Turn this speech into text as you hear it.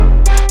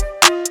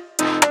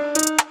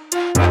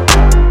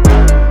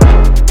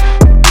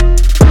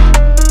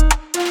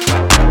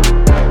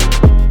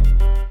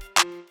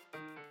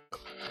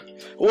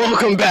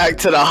Welcome back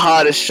to the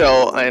hottest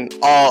show on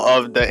all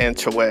of the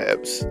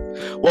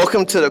interwebs.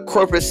 Welcome to the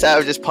Corporate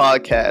Savages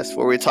podcast,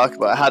 where we talk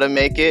about how to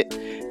make it,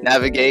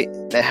 navigate,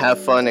 and have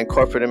fun in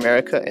corporate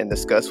America and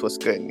discuss what's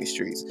good in these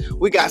streets.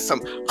 We got some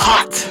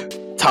hot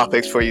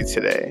topics for you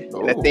today.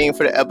 And the theme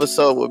for the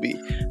episode will be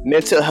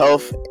mental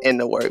health in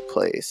the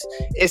workplace.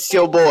 It's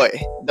your boy,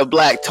 the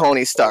Black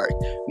Tony Stark,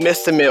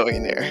 Mr.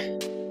 Millionaire.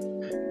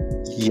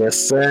 Yes,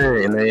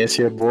 sir. And it's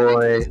your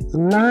boy,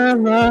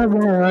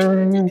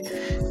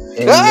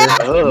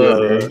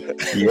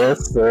 yes,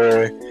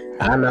 sir.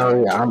 I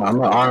know. I'm an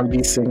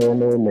R&B singer in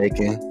the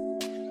making.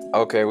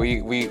 Okay,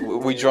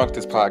 we drunk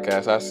this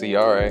podcast. I see.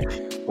 All right.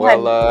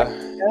 Well,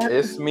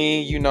 it's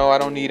me. You know, I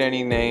don't need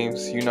any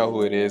names. You know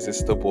who it is.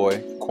 It's the boy,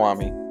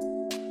 Kwame.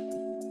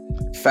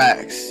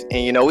 Facts.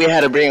 And you know, we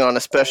had to bring on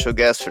a special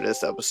guest for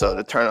this episode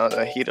to turn on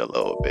the heat a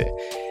little bit.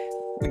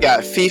 We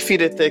got Fifi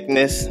the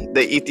Thickness,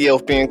 the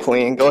Ethiopian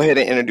Queen. Go ahead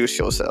and introduce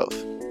yourself.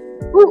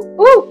 Woo,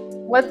 woo.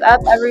 What's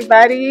up,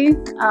 everybody?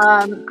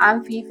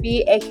 I'm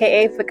Fifi,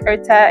 aka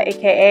Fakurta,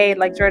 aka,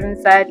 like Jordan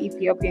said,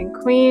 Ethiopian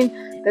Queen,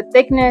 the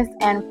Thickness,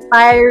 and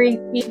Fiery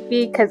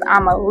Fifi, because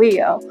I'm a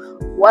Leo.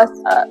 What's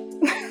up?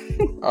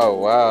 Oh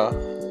wow!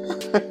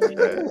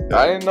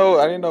 I didn't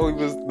know it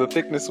was the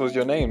Thickness was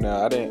your name.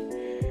 Now I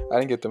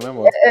didn't get the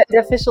memo. It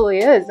officially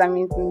is. I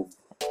mean, since,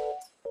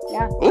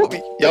 yeah. Ooh,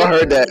 y'all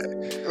heard that.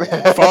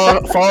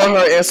 follow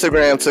her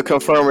Instagram to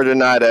confirm or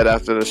deny that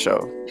after the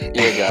show.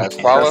 Yeah, guys,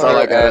 follow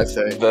her at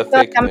the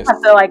Thickness.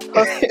 I'm gonna have to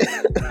post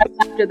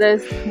after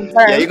this.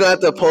 Confirm. Yeah, you're gonna have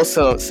to post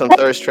some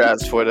thirst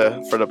traps for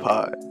the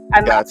pod.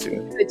 I got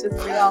to.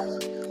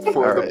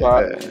 For the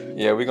pod.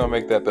 Yeah, we're gonna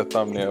make that the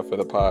thumbnail for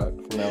the pod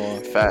from now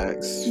on.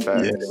 Facts.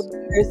 Yeah.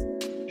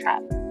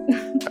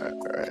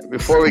 All right.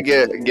 Before we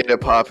get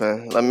it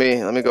popping, let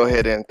me go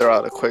ahead and throw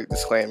out a quick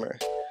disclaimer.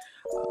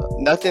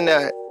 Nothing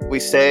that we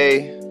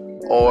say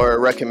or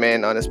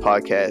recommend on this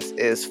podcast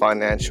is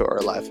financial or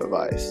life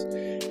advice.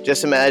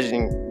 Just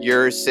imagine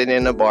you're sitting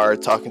in a bar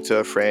talking to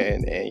a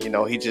friend and, you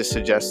know, he just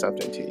suggests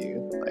something to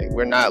you. Like,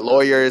 we're not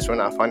lawyers, we're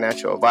not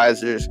financial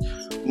advisors,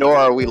 nor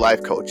are we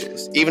life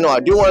coaches. Even though I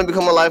do want to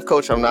become a life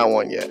coach, I'm not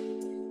one yet.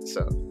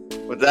 So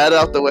with that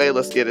out the way,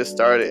 let's get it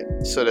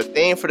started. So the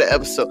theme for the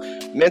episode,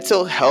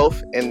 mental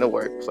health in the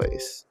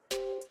workplace.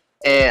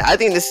 And I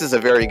think this is a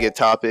very good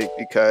topic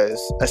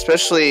because,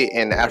 especially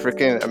in the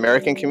African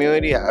American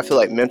community, I feel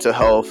like mental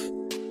health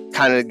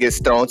kind of gets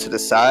thrown to the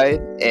side.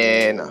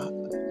 And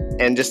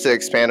just to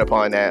expand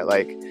upon that,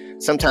 like,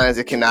 sometimes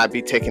it cannot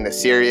be taken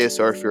as serious,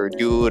 or if you're a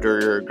dude or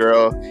you're a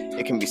girl,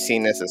 it can be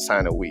seen as a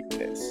sign of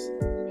weakness.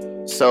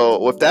 So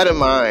with that in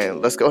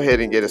mind, let's go ahead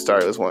and get it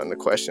started with one of the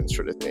questions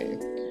for the theme.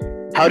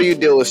 How do you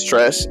deal with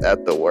stress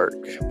at the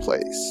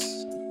workplace?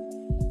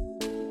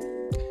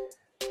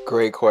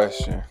 Great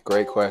question.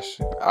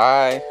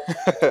 I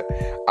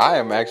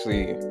am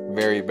actually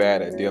very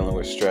bad at dealing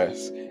with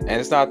stress. And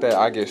it's not that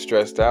I get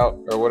stressed out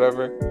or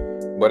whatever,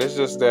 but it's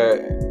just that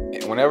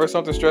whenever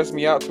something stresses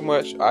me out too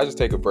much, I just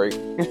take a break.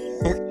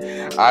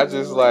 I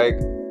just like,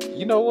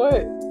 you know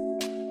what?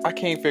 I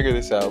can't figure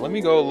this out. Let me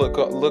go look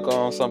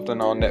on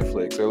something on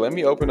Netflix, or let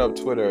me open up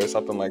Twitter or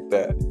something like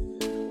that.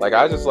 Like,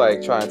 I just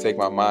like try and take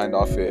my mind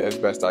off it as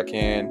best I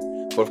can.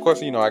 But of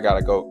course, you know, I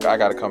gotta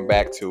come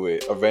back to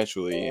it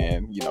eventually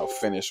and, you know,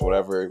 finish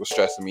whatever was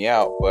stressing me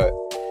out. But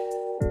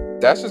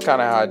that's just kind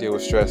of how I deal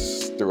with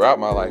stress throughout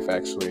my life,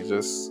 actually.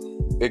 Just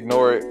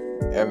ignore it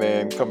and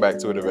then come back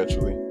to it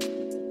eventually.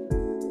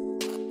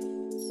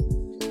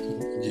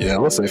 Yeah, I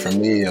would say for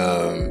me,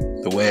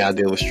 the way I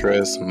deal with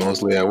stress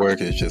mostly at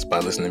work is just by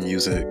listening to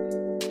music.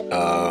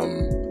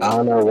 I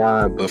don't know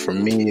why, but for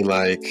me,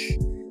 like,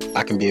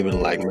 I can be able to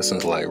like listen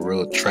to like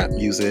real trap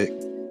music.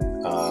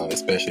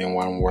 Especially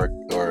when I'm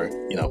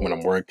when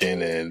I'm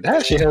working, and that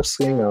actually helps,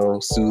 you know,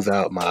 soothe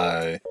out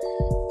my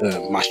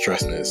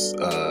stressness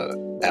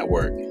at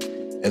work.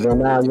 And then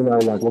now, you know,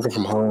 like working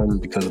from home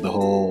because of the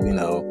whole, you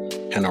know,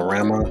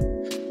 panorama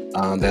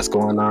that's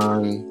going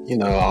on, you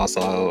know,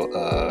 also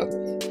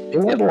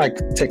being able to like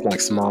take like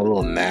small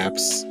little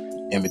naps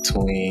in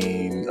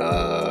between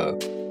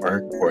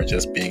work, or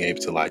just being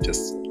able to like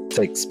just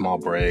take small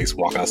breaks,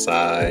 walk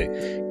outside,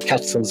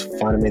 catch some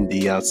vitamin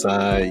D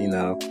outside, you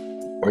know.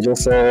 Or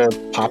just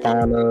pop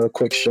on a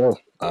quick show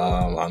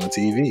on the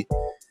TV,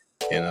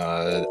 you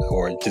know,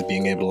 or just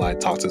being able to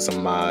like talk to some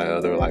of my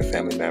other like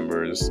family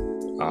members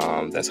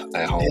that's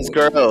at home. It's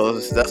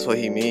girls. That's what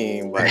he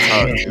mean by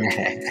talking.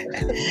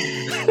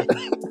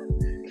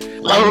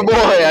 Lover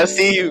boy, I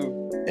see you.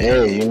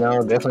 Hey, you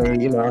know,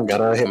 definitely, you know,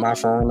 gotta hit my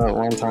phone up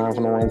one time,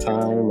 you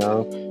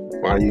know,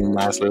 for all you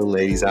nice little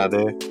ladies out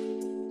there.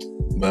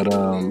 But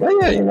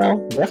yeah, you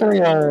know,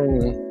 definitely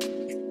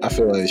I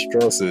feel like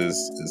stress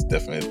is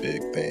definitely a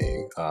big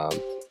thing,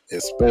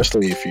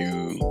 especially if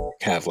you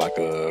have like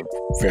a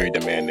very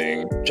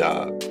demanding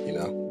job, you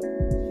know?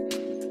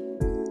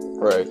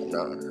 Right.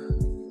 No,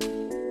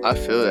 I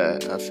feel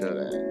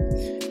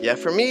that. Yeah,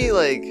 for me,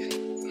 like,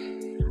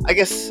 I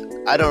guess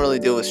I don't really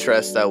deal with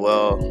stress that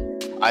well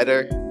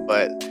either,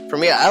 but for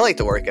me, I like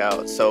to work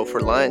out. So for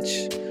lunch,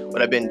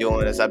 what I've been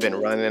doing is I've been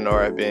running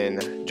or I've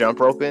been jump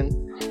roping,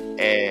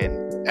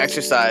 and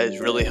exercise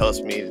really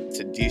helps me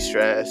to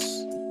de-stress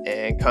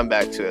and come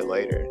back to it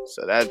later.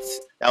 So that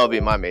would be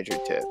my major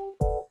tip.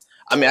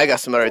 I mean, I got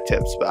some other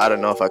tips, but I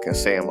don't know if I can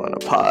say them on a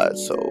pod.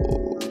 So,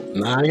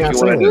 Nah, you gotta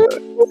say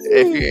it.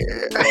 if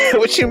you,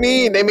 what you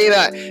mean? They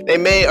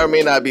may or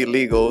may not be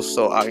legal.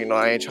 So I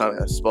ain't trying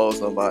to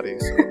expose nobody.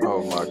 So.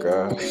 Oh my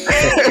god!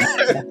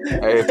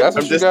 Hey, if that's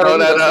what you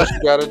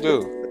gotta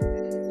do.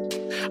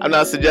 I'm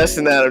not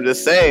suggesting that. I'm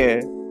just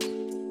saying,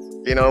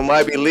 it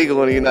might be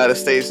legal in the United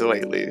States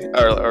lately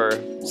or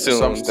soon.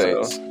 Some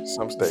states.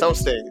 Some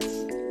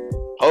states.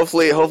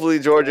 Hopefully,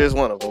 Georgia is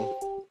one of them.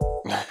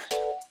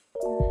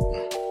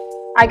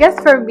 I guess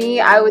for me,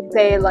 I would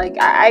say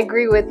I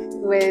agree with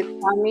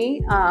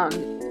Tommy.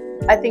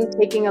 I think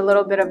taking a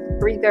little bit of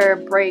breather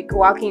break,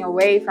 walking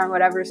away from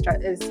whatever is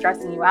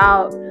stressing you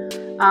out,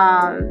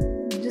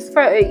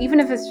 even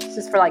if it's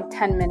just for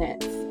 10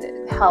 minutes,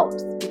 it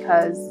helps,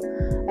 because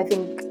I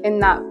think in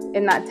that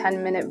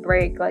 10-minute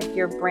break,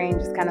 your brain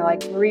just kind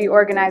of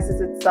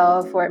reorganizes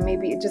itself, or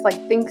maybe it just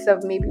thinks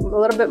of maybe a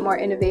little bit more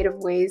innovative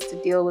ways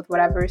to deal with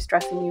whatever is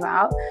stressing you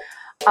out.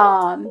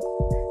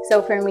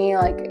 So for me,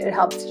 it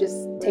helps to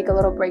just take a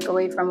little break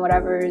away from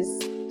whatever is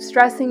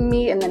stressing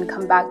me and then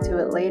come back to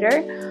it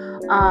later.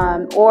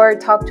 Or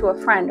talk to a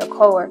friend, a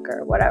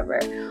coworker, whatever.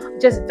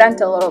 Just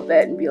vent a little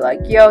bit and be like,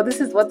 yo, this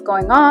is what's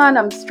going on.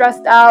 I'm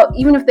stressed out.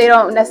 Even if they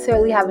don't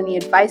necessarily have any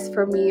advice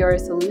for me or a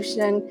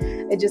solution,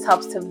 it just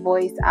helps to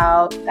voice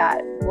out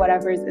that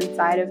whatever is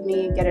inside of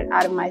me, get it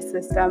out of my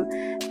system,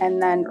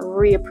 and then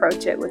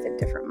reapproach it with a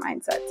different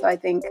mindset. So I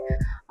think,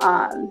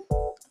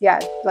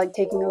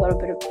 taking a little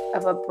bit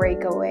of a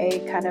break away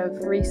kind of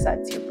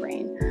resets your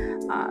brain,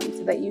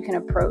 so that you can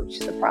approach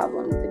the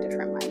problem with a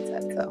different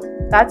mindset. So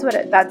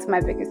that's my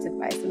biggest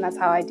advice, and that's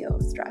how I deal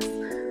with stress.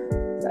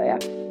 So yeah.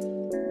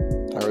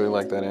 I really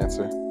like that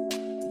answer.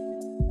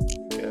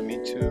 Yeah, me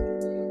too.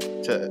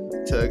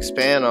 To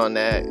expand on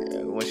that,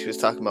 when she was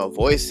talking about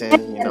voicing,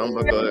 I'm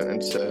gonna go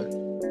into.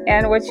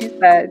 And what you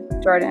said,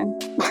 Jordan.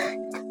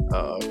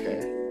 Oh,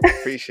 okay.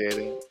 Appreciate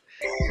it.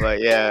 But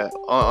yeah,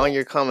 on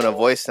your comment of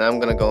voicing, I'm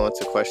gonna go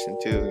into question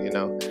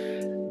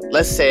 2.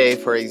 Let's say,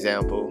 for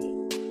example,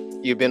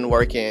 you've been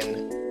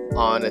working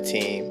on a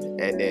team,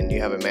 and then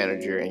you have a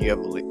manager, and you have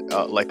a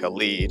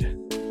lead,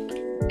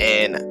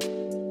 and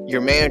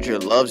your manager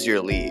loves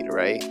your lead,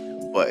 right?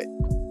 But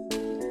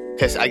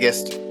because I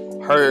guess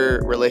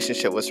her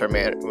relationship with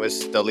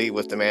the lead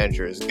with the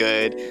manager is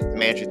good. The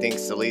manager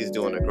thinks the lead's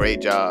doing a great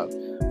job,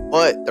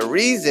 but the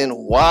reason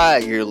why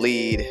your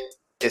lead,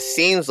 it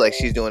seems like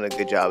she's doing a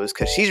good job, is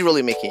because she's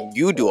really making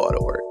you do all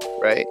the work,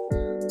 right?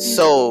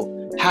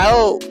 So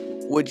how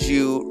would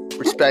you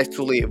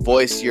respectfully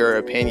voice your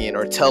opinion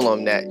or tell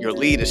them that your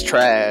lead is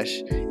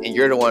trash and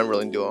you're the one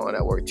really doing all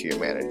that work to your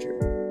manager?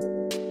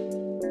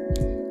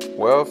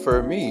 Well,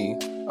 for me,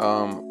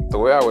 the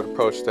way I would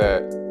approach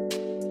that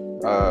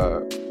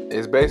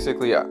is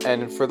basically,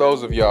 and for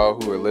those of y'all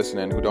who are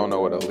listening who don't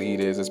know what a lead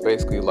is, it's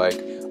basically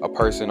a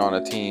person on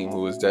a team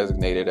who is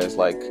designated as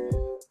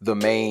the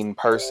main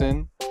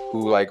person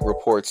who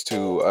reports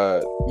to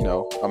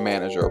a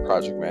manager or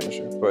project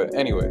manager. But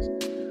anyways,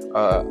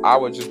 I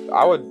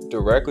would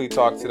directly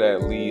talk to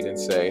that lead and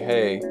say,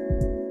 hey,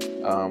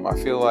 I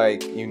feel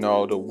like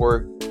the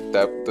work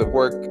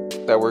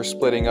that we're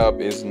splitting up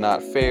is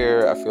not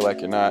fair. I feel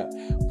like you're not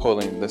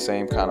pulling the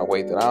same kind of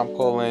weight that I'm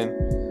pulling.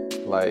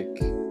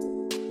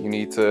 You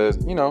need to,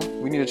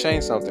 we need to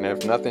change something.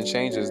 If nothing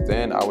changes,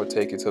 then I would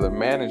take it to the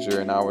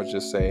manager and I would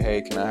just say,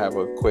 hey, can I have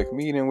a quick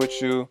meeting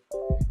with you?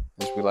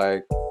 Just be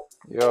like,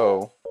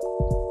 yo,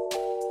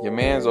 your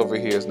man's over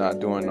here is not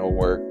doing no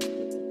work.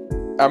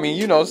 I mean,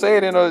 say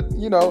it in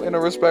a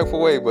respectful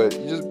way, but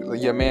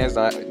your man's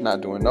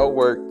not doing no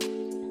work.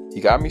 He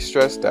got me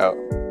stressed out.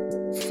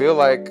 Feel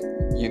like,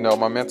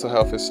 my mental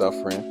health is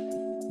suffering.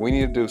 We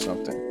need to do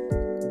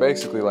something.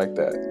 Basically like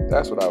that.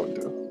 That's what I would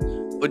do.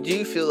 But do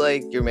you feel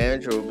like your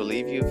manager will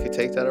believe you if you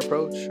take that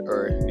approach?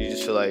 Or you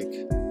just feel like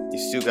you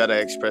still got to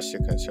express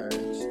your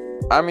concerns?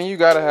 I mean, you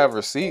got to have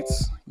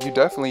receipts. You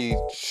definitely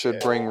should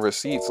bring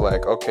receipts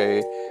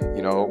okay,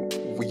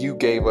 you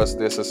gave us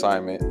this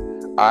assignment.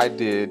 I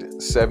did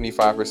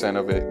 75%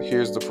 of it.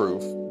 Here's the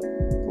proof.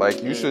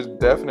 You should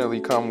definitely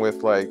come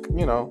with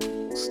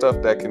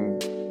stuff that can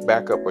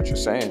back up what you're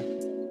saying.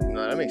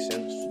 No, that makes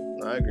sense.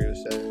 No, I agree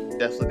with that. You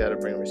definitely got to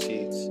bring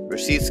receipts.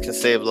 Receipts can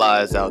save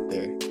lives out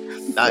there.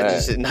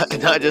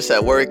 Not just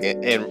at work,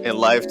 in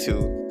life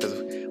too. Because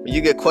when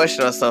you get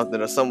questioned on something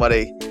or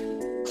somebody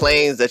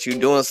claims that you're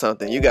doing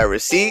something, you got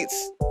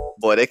receipts,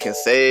 boy, they can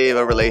save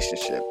a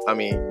relationship. I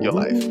mean, your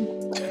life.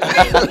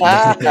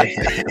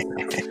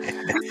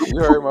 You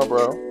heard my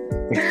bro.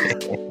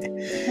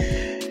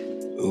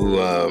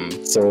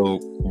 Ooh, so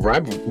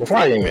right before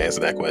I even answer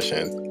that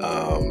question,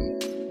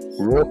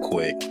 real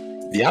quick,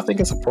 do y'all think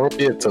it's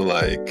appropriate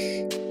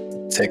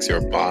to text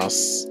your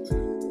boss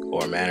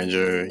or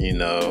manager,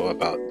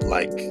 about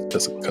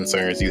the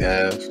concerns you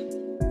have?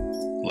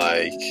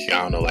 I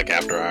don't know,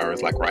 after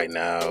hours, right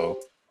now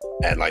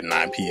at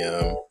 9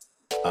 p.m.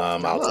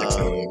 I'll text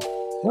him.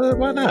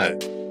 Why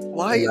not?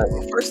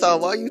 First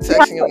off, why are you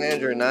texting your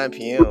manager at 9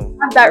 p.m.? You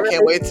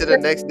can't wait till the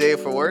next day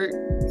for work?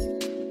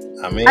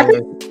 I mean, I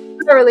think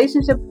a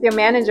relationship with your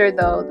manager,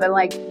 though, then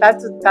like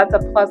that's a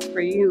plus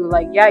for you.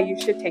 Like, yeah, you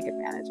should take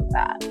advantage of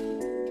that.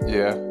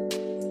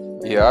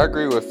 Yeah, I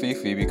agree with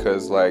Fifi,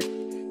 because like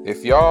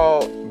if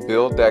y'all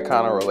build that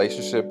kind of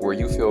relationship where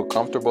you feel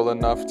comfortable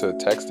enough to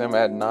text them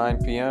at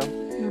 9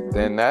 p.m.,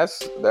 then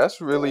that's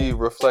really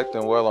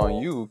reflecting well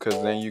on you,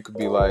 because then you could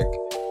be like,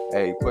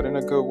 hey, put in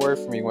a good word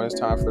for me when it's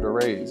time for the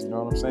raise. You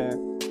know what I'm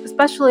saying?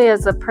 Especially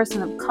as a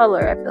person of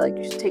color, I feel like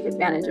you should take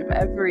advantage of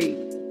every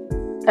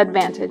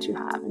advantage you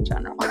have in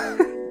general.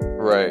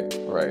 Right.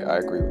 I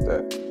agree with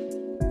that.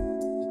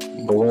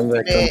 but when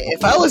that Man,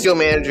 if I was your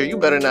manager, you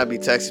better not be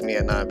texting me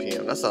at 9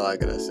 p.m. That's all I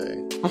gotta say.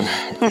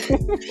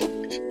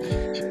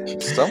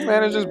 Some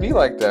managers be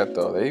like that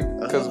though.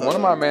 Because one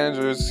of my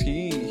managers,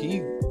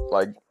 he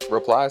like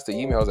replies to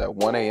emails at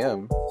 1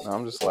 a.m. And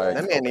I'm just like,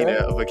 that man need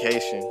a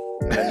vacation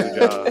and a new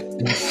job.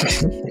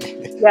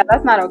 Yeah,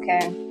 that's not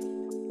okay.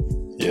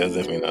 Yeah, it's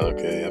definitely not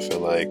okay. I feel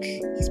like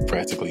he's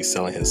practically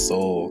selling his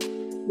soul.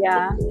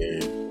 Yeah.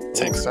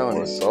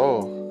 Selling his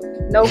soul.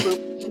 No, group.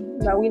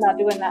 No, we're not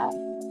doing that.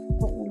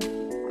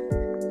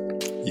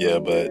 Yeah,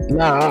 but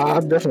I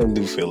definitely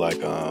do feel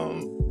like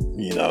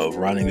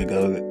running a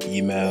good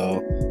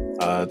email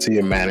to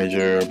your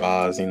manager or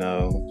boss,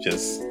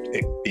 just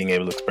being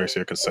able to express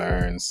your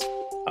concerns,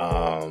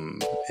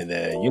 and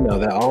then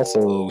that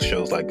also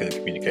shows like good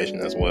communication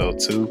as well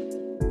too,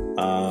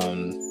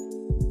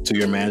 to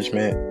your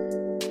management.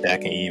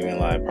 That can even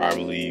like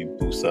probably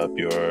boost up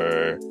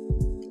your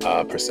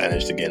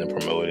percentage to getting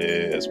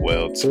promoted as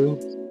well too.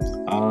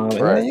 And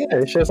then,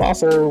 it's just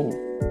also,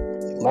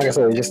 like I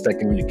said, it's just that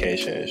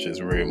communication. It's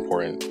just really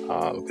important,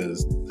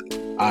 because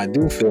I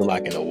do feel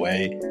like in a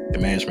way the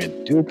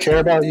management do care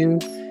about you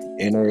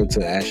in order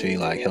to actually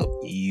like help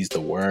ease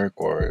the work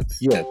or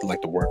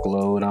like the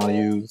workload on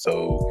you,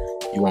 so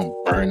you won't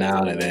burn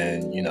out and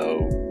then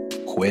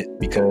quit,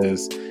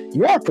 because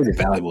you are pretty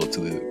valuable to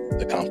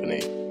the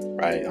company,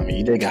 right? I mean,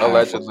 you did get hired.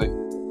 Allegedly.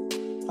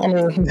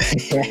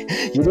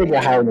 You did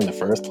get hired in the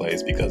first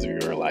place because of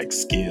your like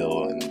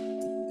skill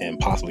and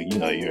possibly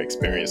your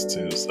experience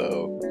too.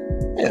 So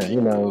yeah,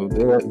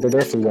 they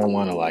definitely don't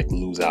want to like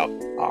lose out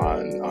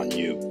on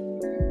you.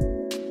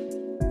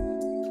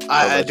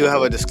 I do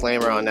have a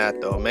disclaimer on that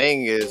though.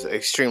 Mang is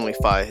extremely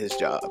fine at his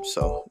job,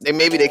 so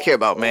maybe they care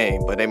about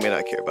Mang, but they may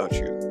not care about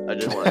you. I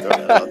just want to throw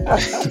that out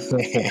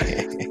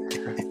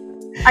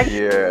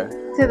there.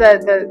 To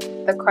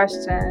the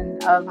question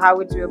of how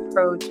would you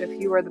approach if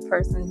you were the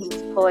person who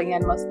was pulling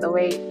in most of the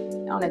weight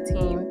on a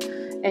team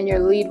and your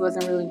lead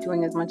wasn't really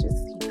doing as much as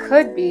he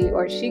could be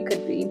or she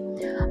could be,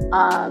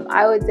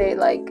 I would say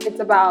like it's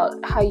about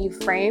how you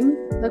frame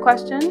the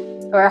question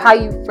or how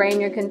you frame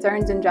your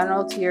concerns in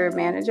general to your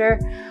manager.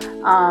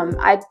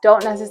 I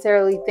don't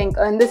necessarily think,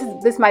 and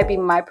this might be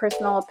my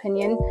personal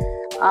opinion,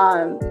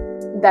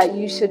 that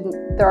you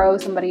shouldn't throw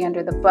somebody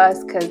under the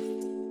bus, because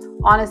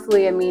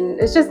honestly, I mean,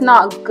 it's just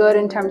not good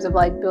in terms of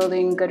like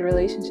building good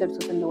relationships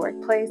within the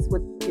workplace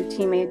with your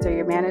teammates or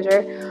your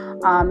manager.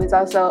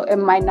 It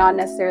might not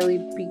necessarily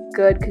be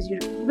good because you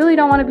really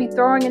don't want to be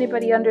throwing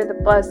anybody under the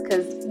bus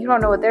because you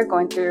don't know what they're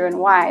going through and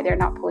why they're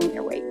not pulling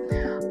their weight.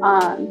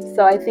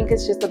 So I think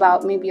it's just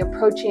about maybe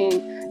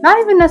approaching, not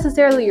even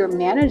necessarily your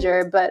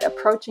manager, but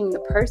approaching the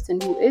person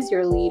who is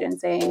your lead and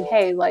saying,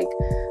 hey, like,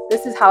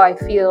 this is how I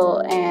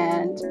feel,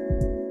 and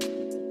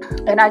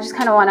I just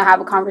kind of want to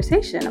have a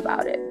conversation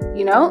about it,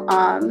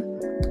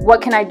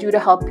 what can I do to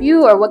help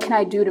you, or what can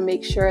I do to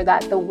make sure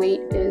that the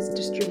weight is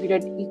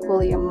distributed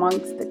equally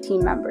amongst the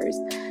team members?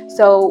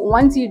 So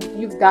once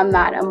you've done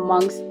that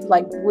amongst,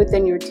 like,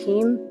 within your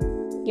team,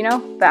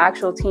 the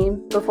actual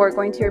team, before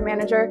going to your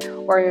manager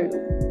or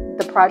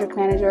the project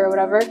manager or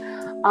whatever,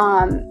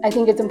 I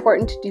think it's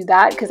important to do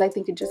that, because I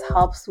think it just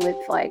helps with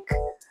like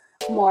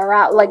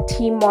morale, like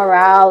team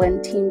morale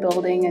and team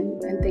building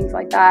and things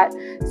like that.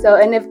 So,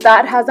 and if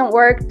that hasn't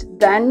worked,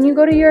 then you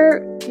go to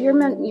your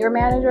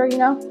manager,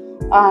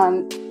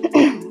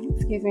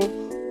 excuse me.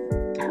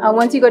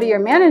 Once you go to your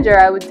manager,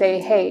 I would say,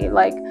 hey,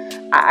 like,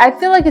 I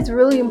feel like it's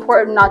really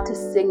important not to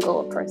single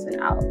a person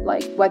out,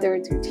 like whether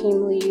it's your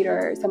team lead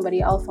or somebody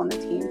else on the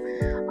team.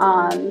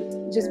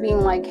 Just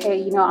being like,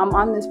 hey, I'm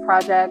on this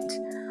project,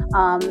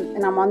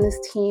 and I'm on this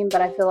team,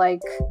 but I feel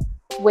like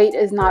weight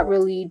is not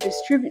really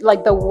distributed,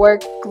 like the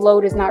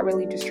workload is not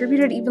really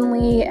distributed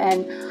evenly,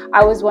 and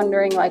I was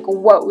wondering like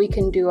what we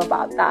can do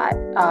about that.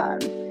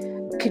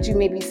 Could you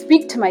maybe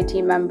speak to my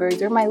team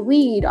members or my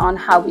lead on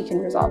how we can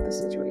resolve the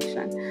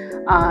situation?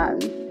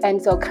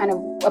 And so kind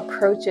of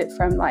approach it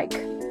from like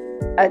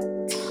a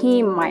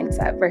team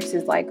mindset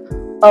versus like,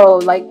 oh,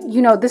 like,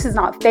 this is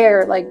not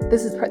fair, like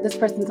this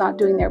person's not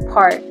doing their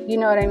part, you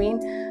know what I mean?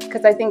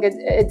 Because I think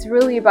it's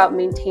really about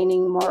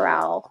maintaining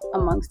morale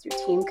amongst your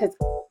team, because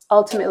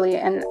ultimately,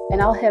 and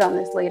I'll hit on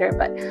this later,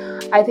 but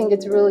I think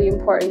it's really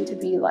important to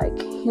be like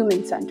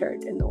human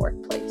centered in the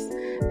workplace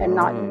and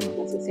not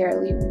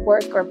necessarily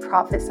work or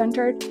profit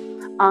centered.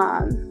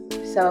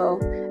 So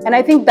And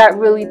I think that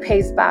really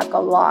pays back a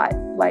lot,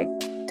 like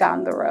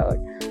down the road.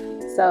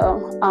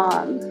 So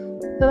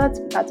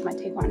that's my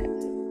take on it.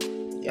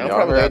 Yeah, I'm Y'all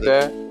probably heard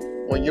that?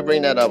 when you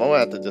bring that up, I'm gonna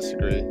have to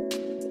disagree.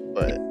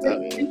 But I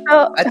mean,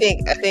 So, I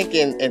think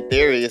in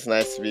theory it's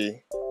nice to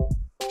be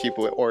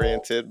people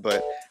oriented,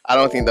 but I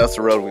don't think that's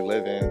the road we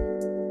live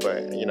in.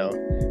 But you know,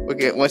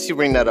 once you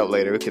bring that up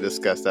later, we could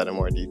discuss that in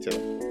more detail.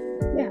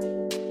 Yeah.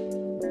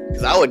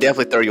 Because I would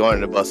definitely throw you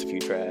under the bus if you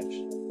trash,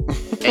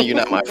 and you're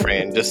not my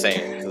friend. Just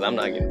saying, because I'm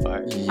not getting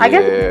fired. Yeah. I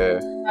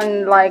guess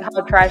on like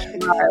how trash you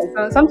are.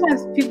 So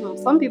sometimes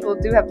some people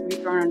do have to be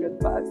thrown under the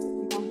bus.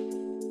 You know?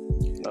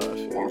 No, I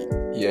feel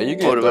you. Yeah, you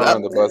get thrown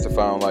under the bus if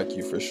I don't like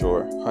you for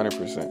sure.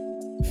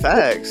 100%.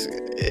 Facts.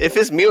 If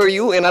it's me or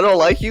you and I don't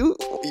like you,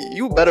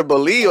 you better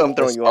believe I'm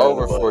throwing you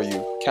under the bus. It's over for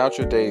you. Count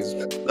your days.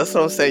 That's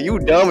what I'm saying. You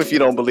dumb if you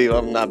don't believe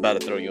I'm not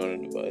about to throw you under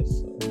the bus.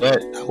 So.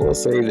 But I will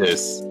say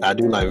this. I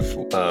do like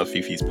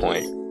Fifi's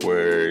point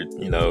where,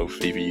 you know,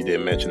 Fifi, you did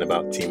mention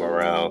about team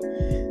morale.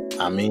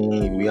 I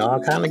mean, we all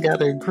kind of got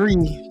to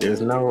agree. There's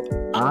no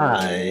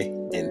I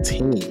in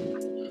team.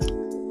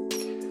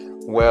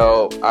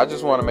 Well, I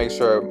just want to make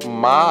sure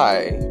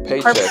my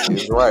paycheck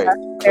is right.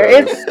 There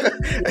is.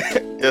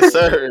 Yes,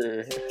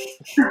 sir.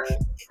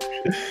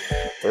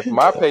 If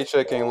my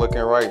paycheck ain't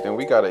looking right, then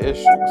we got an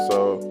issue.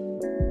 So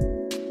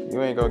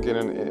you ain't gonna get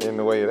in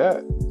the way of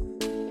that.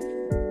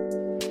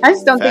 I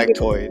just don't think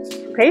Factoids.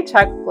 it's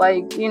paycheck.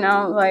 Like, you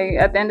know, like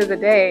at the end of the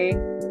day,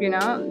 you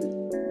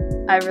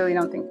know, I really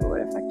don't think it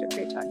would affect your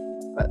paycheck.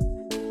 But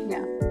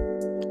yeah.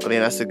 I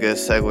mean, that's a good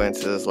segue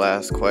into this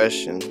last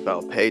question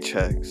about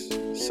paychecks.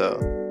 So,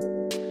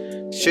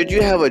 should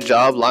you have a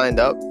job lined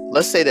up?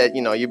 Let's say that,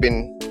 you know, you've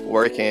been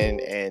working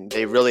and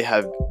they really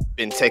have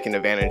been taking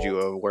advantage of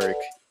your work.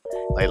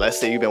 Like, let's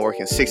say you've been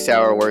working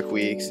 6-hour work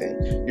weeks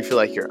and you feel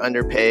like you're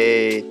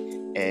underpaid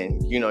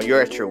and, you know,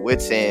 you're at your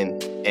wit's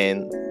end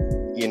and,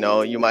 you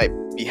know, you might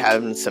be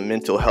having some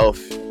mental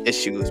health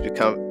issues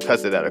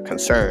because of that or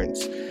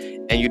concerns,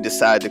 and you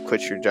decide to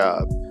quit your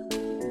job.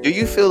 Do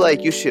you feel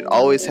like you should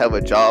always have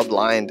a job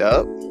lined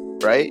up,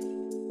 right?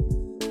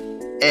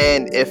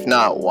 And if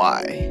not,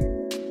 why?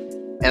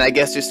 And I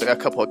guess just a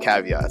couple of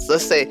caveats.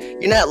 Let's say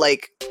you're not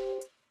like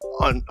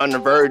on the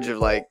verge of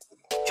like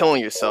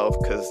killing yourself,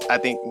 because I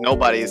think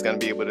nobody's going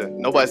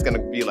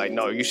to be like,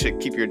 no, you should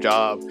keep your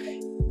job.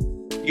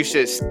 You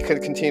should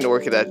continue to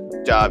work at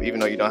that job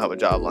even though you don't have a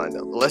job lined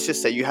up. But let's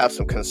just say you have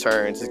some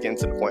concerns. It's getting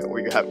to the point where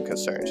you're having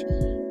concerns.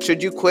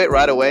 Should you quit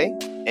right away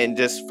and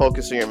just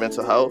focus on your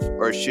mental health,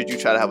 or should you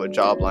try to have a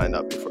job lined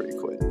up before you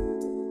quit?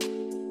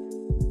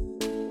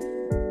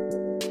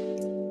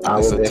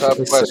 It's a tough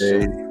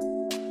question.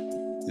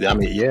 I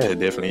mean, yeah, it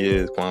definitely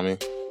is, Kwame.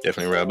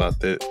 Definitely right about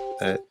that.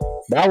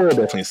 But I will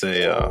definitely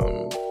say,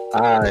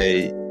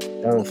 I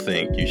don't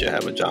think you should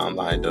have a job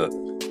lined up.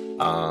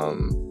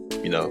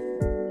 You know,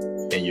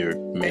 and you're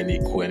mainly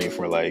quitting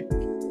for like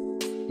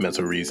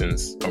mental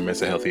reasons or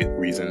mental health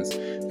reasons.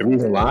 The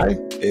reason why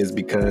is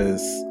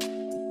because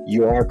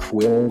you are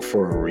quitting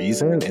for a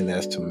reason, and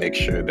that's to make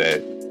sure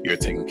that you're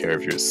taking care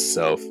of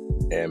yourself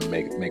and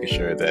making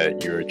sure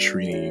that you're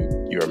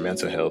treating your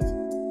mental health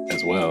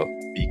as well.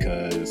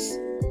 Because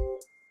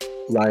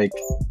like,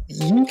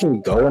 you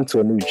can go into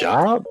a new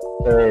job,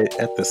 but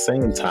at the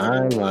same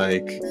time,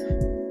 like,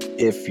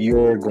 if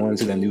you're going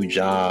to the new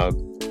job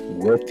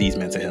with these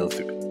mental health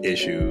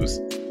issues,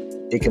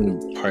 it can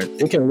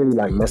really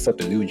like mess up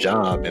the new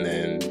job, and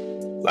then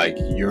like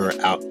you're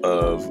out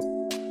of,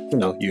 you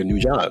know, your new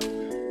job.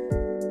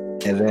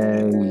 And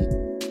then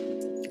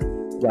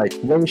like,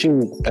 wouldn't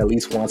you at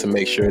least want to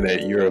make sure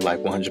that you're like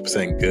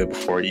 100% good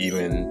before you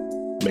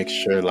even make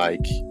sure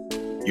like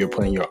you're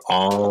putting your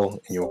all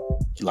and your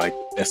like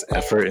best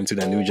effort into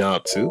that new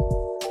job too?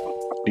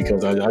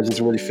 Because I just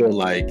really feel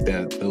like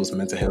that those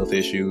mental health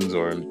issues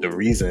or the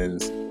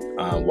reasons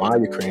why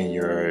you're creating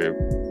your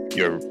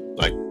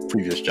like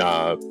previous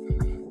job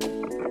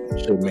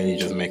should mainly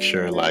just make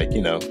sure like,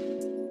 you know,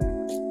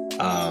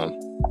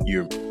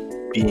 you're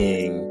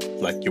being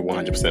like your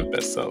 100%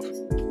 best self.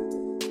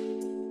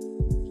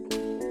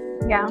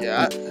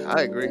 Yeah,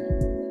 I agree.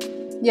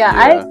 Yeah,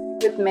 I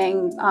agree with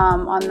Ming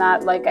on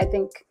that. Like, I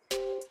think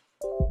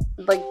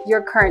like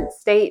your current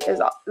state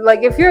is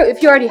like, if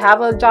you already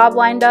have a job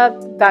lined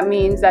up, that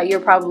means that you're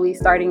probably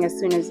starting as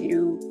soon as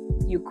you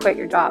quit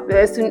your job,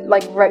 as soon,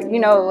 like, right, you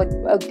know, like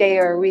a day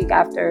or a week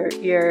after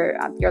your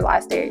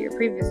last day at your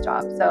previous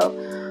job. So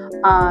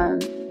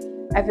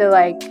I feel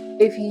like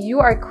if you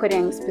are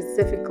quitting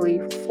specifically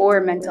for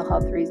mental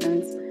health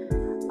reasons,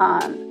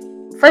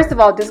 first of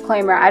all,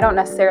 disclaimer, I don't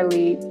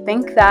necessarily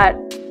think that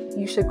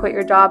you should quit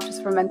your job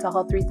just for mental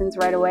health reasons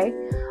right away.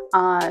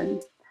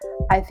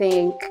 I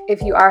think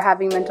if you are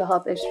having mental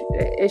health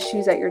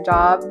issues at your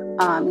job,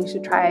 you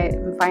should try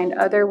and find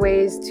other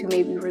ways to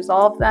maybe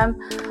resolve them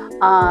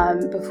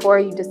before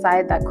you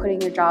decide that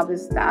quitting your job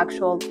is the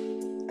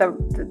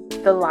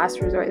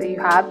last resort that you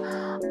have.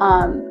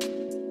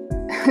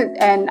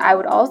 And I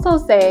would also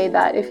say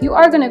that if you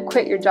are going to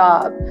quit your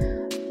job,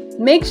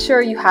 make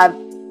sure you have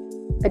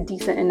a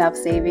decent enough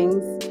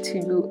savings to,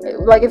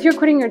 like, if you're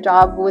quitting your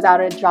job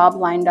without a job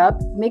lined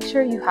up, make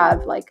sure you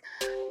have like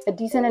a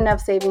decent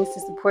enough savings to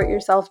support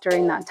yourself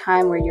during that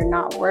time where you're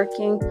not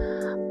working.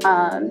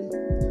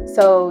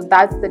 So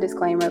that's the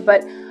disclaimer.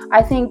 But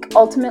I think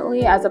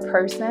ultimately, as a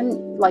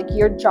person, like,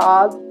 your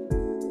job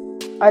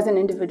as an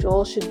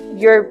individual,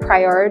 your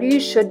priority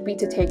should be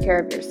to take care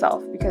of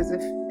yourself, because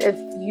if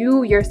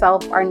you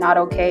yourself are not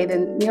okay,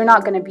 then you're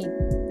not going to be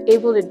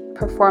able to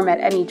perform at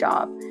any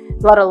job,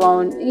 let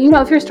alone,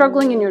 if you're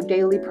struggling in your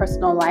daily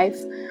personal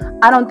life.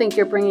 I don't think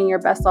you're bringing your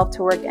best self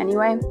to work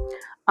anyway.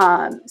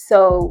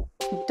 So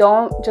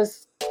don't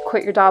just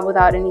quit your job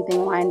without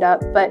anything lined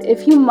up. But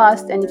if you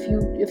must, and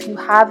if you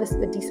have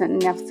a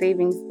decent enough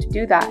savings to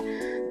do that,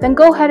 then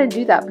go ahead and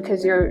do that,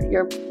 because your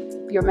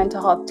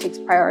mental health takes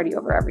priority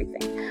over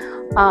everything.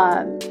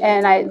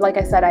 And like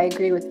I said, I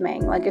agree with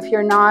Meng. Like, if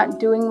you're not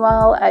doing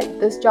well at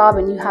this job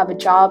and you have a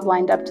job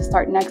lined up to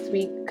start next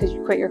week because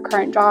you quit your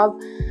current job,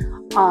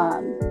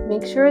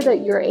 make sure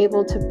that you're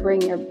able to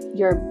bring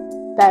your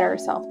better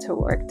self to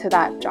work, to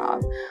that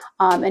job.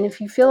 And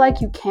if you feel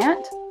like you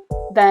can't,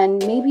 then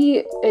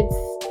maybe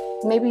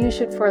you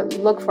should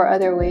look for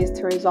other ways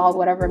to resolve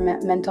whatever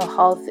mental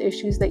health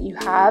issues that you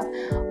have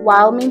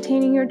while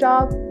maintaining your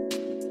job.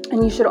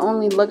 And you should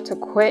only look to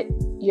quit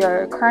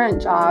your current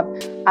job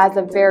as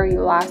a very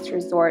last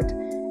resort,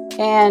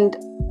 and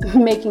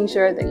making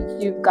sure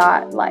that you've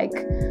got like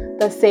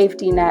the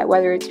safety net,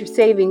 whether it's your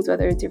savings,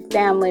 whether it's your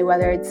family,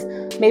 whether it's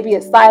maybe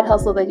a side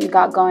hustle that you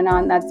got going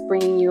on that's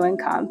bringing you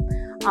income.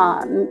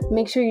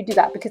 Make sure you do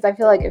that, because I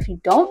feel like if you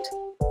don't,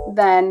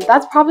 then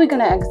that's probably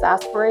going to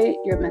exacerbate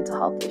your mental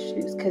health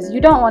issues, because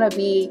you don't want to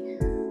be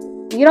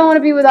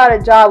without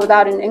a job,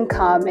 without an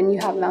income, and you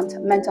have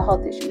mental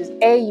health issues.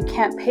 You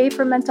can't pay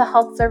for mental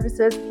health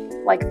services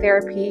like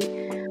therapy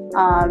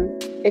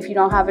if you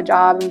don't have a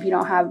job and if you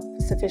don't have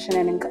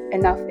sufficient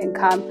enough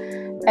income.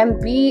 And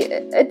B,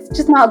 it's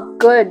just not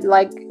good.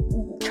 Like,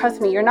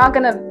 trust me, you're not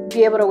going to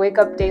be able to wake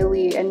up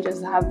daily and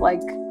just have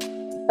like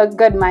a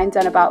good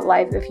mindset about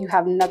life if you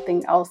have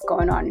nothing else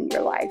going on in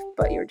your life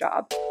but your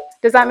job.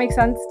 Does that make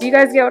sense? Do you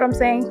guys get what I'm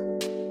saying?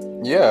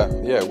 Yeah,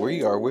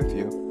 we are with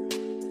you.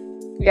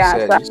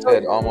 Yeah, you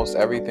said almost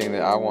everything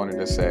that I wanted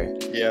to say.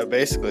 Yeah,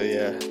 basically,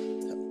 yeah.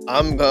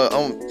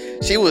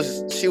 She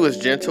was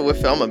gentle with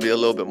it. I'm gonna be a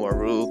little bit more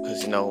rude,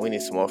 because we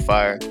need some more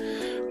fire.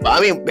 But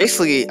I mean,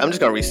 basically, I'm just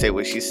gonna restate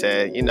what she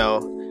said.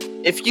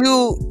 If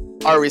you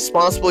are a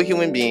responsible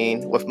human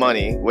being with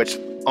money, which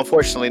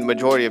unfortunately the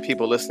majority of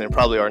people listening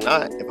probably are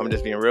not, if I'm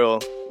just being real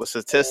with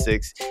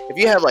statistics, if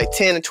you have like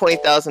 $10,000 and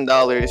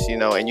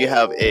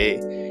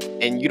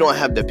 $20,000, and you don't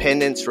have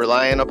dependents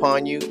relying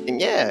upon you, then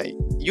yeah,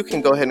 you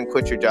can go ahead and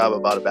quit your job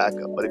about a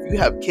backup. But if you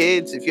have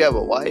kids, if you have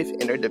a wife,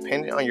 and they're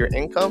dependent on your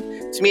income,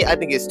 to me, I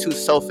think it's too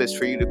selfish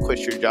for you to quit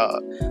your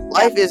job.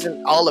 Life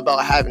isn't all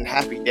about having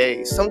happy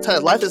days.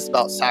 Sometimes life is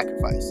about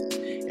sacrifices.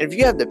 And if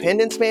you have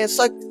dependents, man,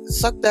 suck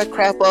that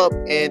crap up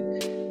and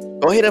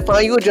go ahead and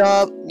find you a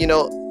job.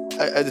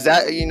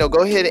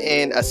 Go ahead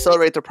and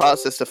accelerate the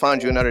process to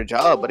find you another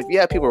job. But if you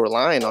have people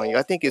relying on you,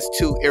 I think it's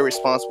too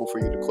irresponsible for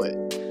you to quit,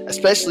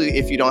 especially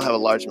if you don't have a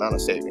large amount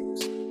of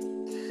savings.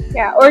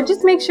 Yeah, or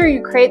just make sure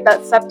you create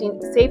that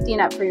safety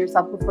net for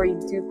yourself before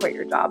you do quit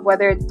your job.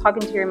 Whether it's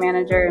talking to your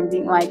manager and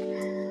being like,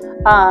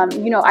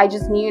 I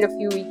just need a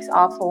few weeks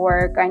off of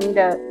work. I need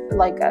a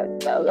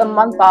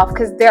month off,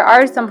 because there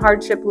are some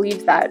hardship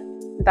leaves that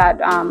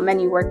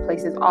many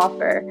workplaces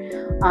offer,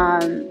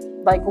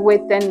 like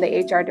within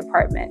the HR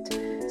department.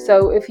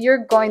 So if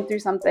you're going through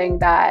something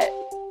that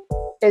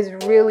is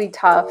really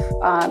tough,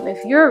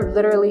 if you're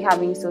literally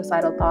having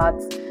suicidal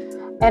thoughts,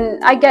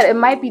 and I get it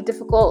might be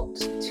difficult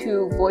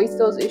to voice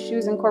those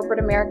issues in corporate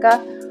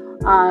America,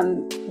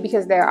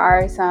 because there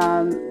are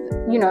some,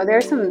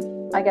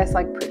 I guess,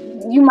 like,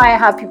 you might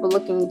have people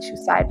looking at you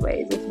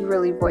sideways if you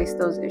really voice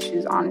those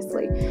issues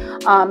honestly.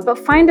 But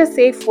find a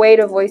safe way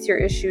to voice your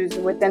issues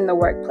within the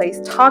workplace.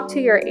 Talk to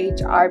your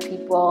HR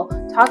people,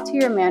 talk to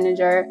your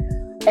manager,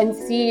 and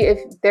see if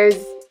there's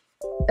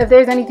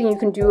anything you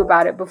can do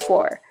about it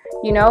before,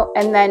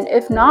 and then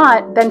if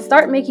not, then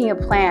start making a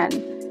plan.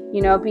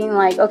 Being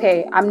like,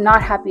 okay, I'm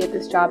not happy at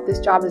this job. This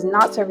job is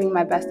not serving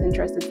my best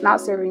interest. It's not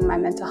serving my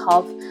mental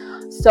health.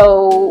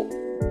 So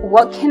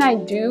what can I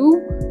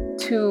do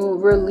to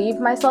relieve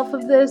myself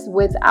of this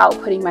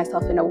without putting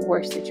myself in a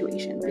worse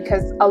situation?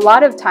 Because a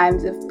lot of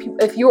times,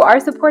 if you are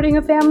supporting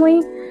a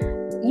family,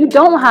 you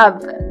don't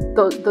have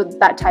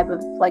that type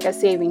of like a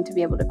saving to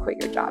be able to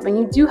quit your job, and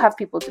you do have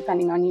people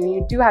depending on you, and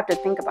you do have to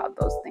think about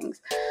those things.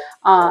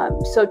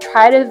 So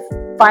try to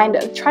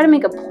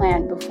make a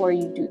plan before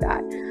you do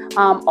that.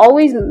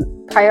 Always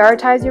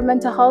prioritize your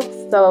mental health.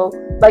 So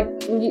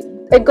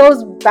it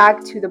goes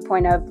back to the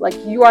point of like,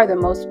 you are the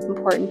most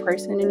important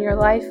person in your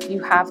life.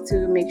 You have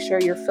to make sure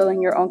you're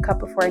filling your own cup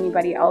before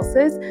anybody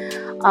else's.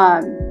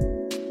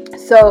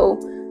 So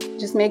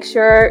just make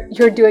sure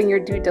you're doing your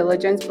due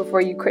diligence before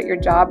you quit your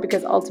job,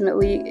 because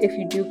ultimately, if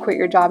you do quit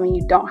your job and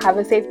you don't have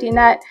a safety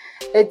net,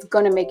 it's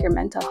going to make your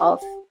mental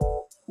health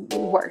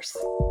worse,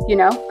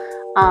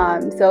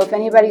 So if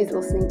anybody's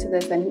listening to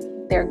this and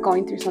they're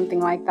going through something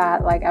like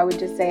that, like I would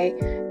just say,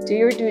 do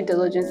your due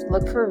diligence,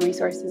 look for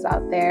resources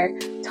out there,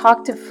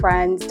 talk to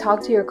friends,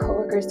 talk to your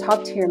coworkers,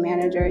 talk to your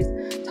managers,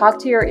 talk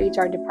to your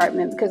HR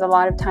department, because a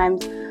lot of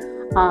times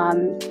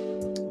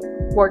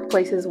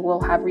workplaces will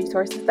have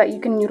resources that you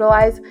can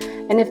utilize.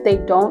 And if they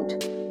don't,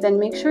 then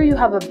make sure you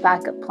have a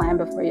backup plan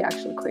before you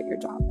actually quit your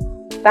job.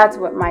 That's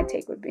what my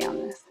take would be on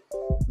this.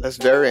 That's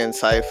very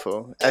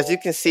insightful. As you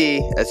can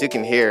see, as you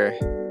can hear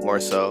more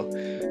so,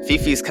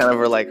 Fifi's kind of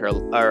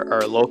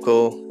our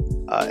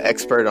local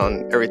expert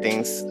on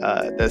everything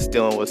that's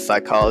dealing with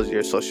psychology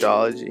or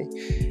sociology.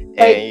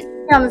 Hey,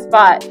 on the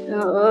spot.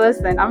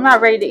 Listen, I'm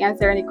not ready to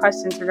answer any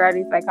questions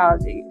regarding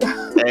psychology.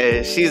 And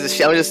I'm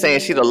just saying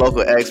she's a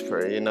local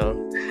expert, you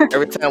know.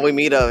 Every time we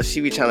meet up, she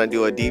be trying to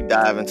do a deep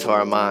dive into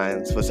our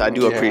minds, which I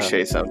do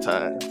appreciate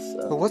sometimes.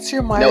 So. What's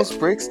your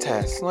Myers-Briggs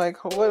test?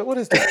 Like, what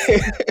is that?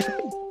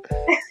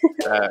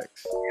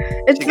 Facts.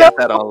 She got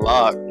that on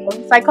lock.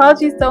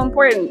 Psychology is so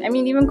important. I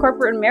mean, even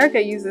corporate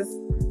America uses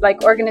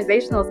like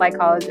organizational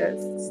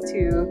psychologists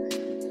to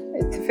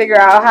figure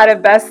out how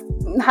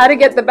to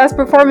get the best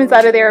performance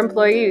out of their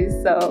employees.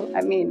 So,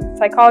 I mean,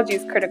 psychology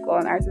is critical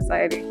in our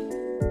society.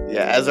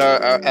 Yeah,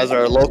 as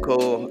our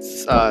local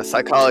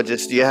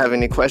psychologist, do you have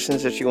any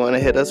questions that you want to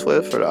hit us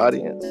with for the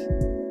audience?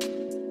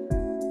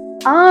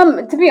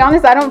 To be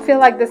honest, I don't feel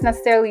like this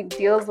necessarily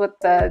deals with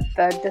the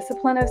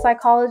discipline of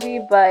psychology,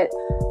 but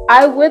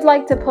I would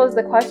like to pose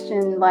the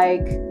question,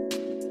 like,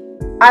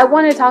 I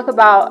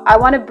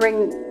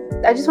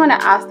just want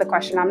to ask the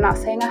question. I'm not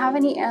saying I have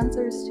any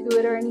answers to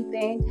it or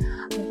anything,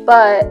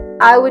 but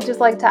I would just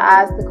like to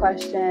ask the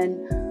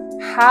question,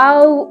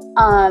 how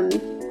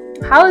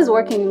has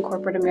working in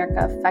corporate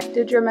America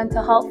affected your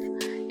mental health,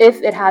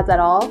 if it has at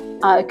all?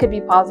 It could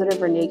be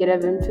positive or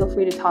negative, and feel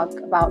free to talk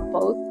about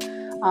both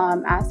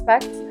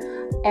aspects.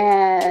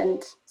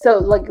 And so,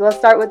 like, let's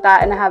start with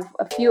that, and I have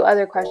a few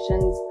other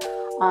questions.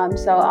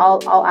 So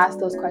I'll ask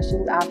those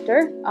questions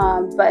after.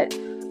 But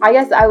I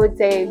guess I would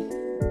say,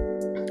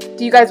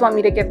 do you guys want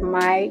me to give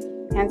my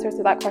answer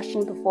to that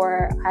question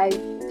before I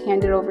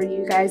hand it over to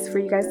you guys for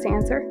you guys to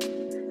answer?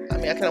 I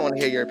mean, I kind of want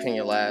to hear your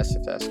opinion last,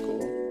 if that's cool,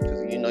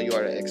 because you know you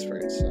are the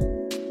expert, so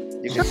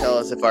you can tell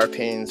us if our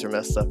opinions are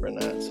messed up or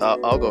not. So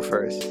I'll go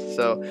first.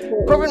 So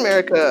corporate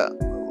America,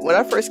 when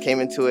I first came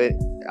into it,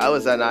 I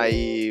was a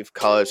naive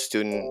college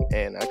student,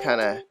 and I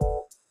kind of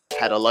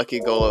had a lucky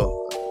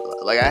go.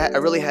 Like I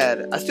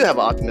still have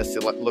an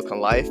optimistic look on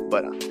life,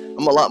 but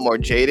I'm a lot more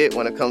jaded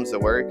when it comes to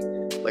work.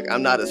 Like,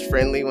 I'm not as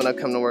friendly when I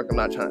come to work. I'm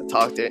not trying to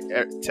talk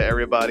to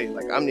everybody.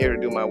 Like, I'm there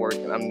to do my work,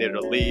 and I'm there to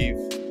leave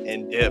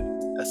and dip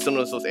as soon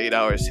as those 8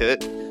 hours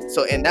hit.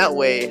 So in that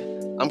way,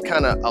 I'm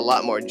kind of a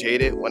lot more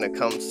jaded when it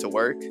comes to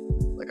work.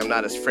 Like, I'm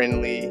not as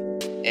friendly,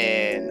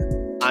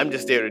 and I'm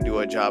just there to do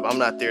a job. I'm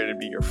not there to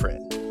be your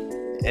friend.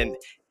 And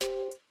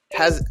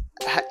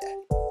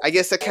I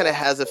guess that kind of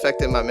has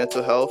affected my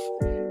mental health.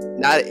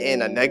 Not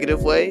in a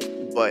negative way,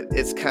 but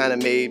it's kind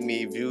of made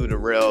me view the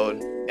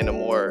road in a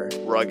more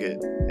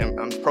rugged, and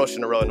I'm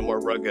approaching the road in a more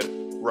rugged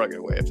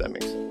way, if that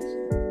makes sense.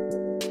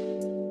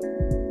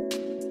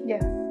 Yeah,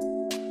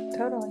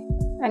 totally.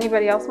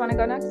 Anybody else want to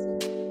go next?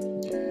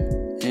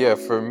 Yeah,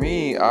 for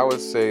me, I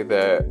would say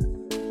that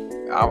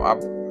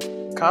I'm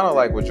kind of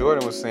like what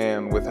Jordan was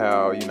saying with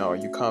how, you know,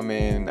 you come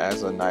in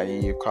as a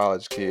naive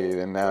college kid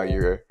and now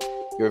your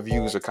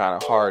views are kind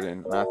of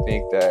hardened. And I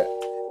think that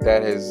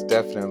has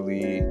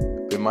definitely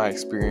been my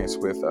experience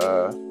with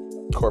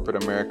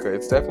corporate America.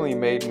 It's definitely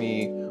made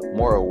me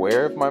more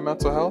aware of my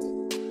mental health.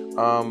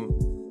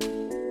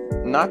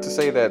 Not to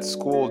say that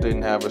school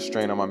didn't have a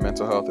strain on my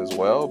mental health as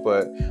well,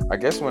 but I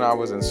guess when I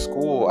was in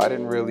school, I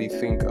didn't really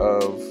think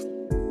of,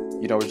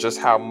 you know, just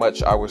how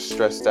much I was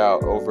stressed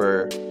out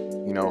over,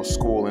 you know,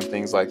 school and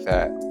things like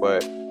that.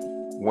 But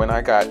when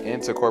I got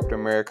into corporate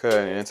America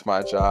and into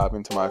my job,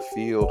 into my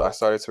field, I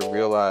started to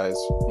realize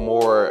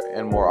more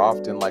and more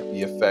often, like,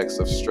 the effects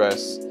of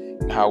stress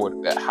and how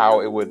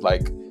it would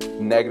like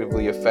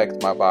negatively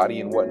affect my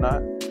body and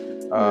whatnot.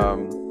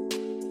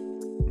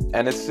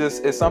 And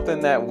it's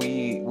something that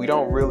we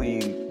don't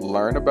really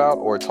learn about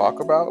or talk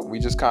about. We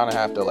just kind of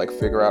have to like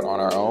figure out on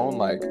our own.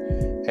 Like,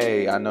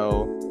 hey, I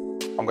know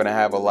I'm going to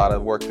have a lot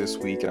of work this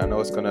week, and I know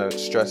it's going to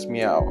stress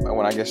me out. And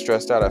when I get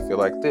stressed out, I feel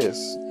like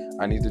this.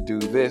 I need to do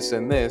this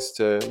and this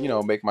to, you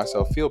know, make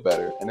myself feel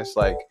better. And it's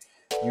like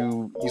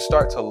you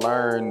start to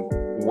learn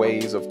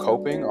ways of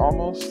coping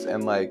almost,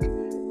 and like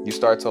you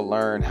start to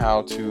learn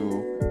how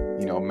to,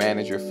 you know,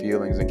 manage your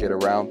feelings and get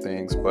around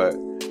things. But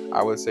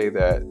I would say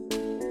that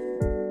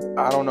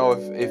I don't know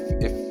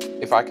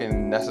if I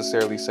can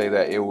necessarily say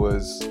that it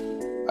was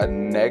a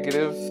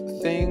negative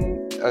thing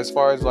as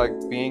far as like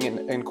being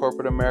in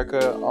corporate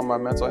America on my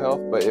mental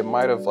health, but it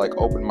might have like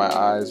opened my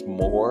eyes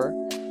more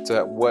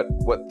to what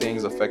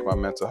things affect my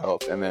mental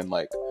health, and then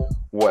like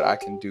what I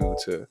can do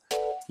to,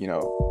 you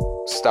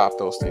know, stop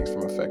those things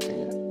from affecting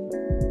it.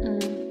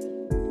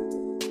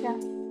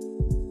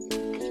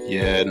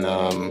 Yeah,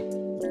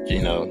 and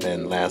you know,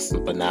 then last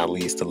but not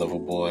least, the little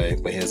boy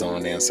with his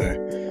own answer.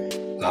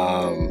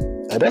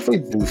 I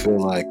definitely do feel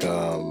like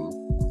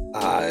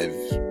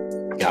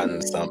I've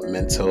gotten some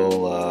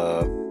mental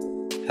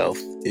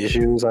health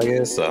issues, I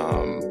guess.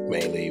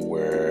 Mainly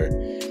where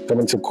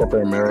coming to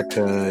corporate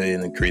America,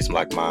 it increased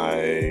like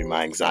my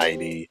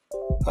anxiety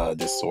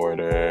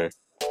disorder.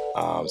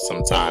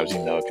 Sometimes,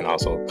 it can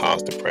also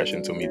cause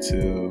depression to me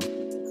too.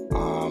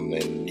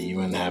 And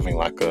even having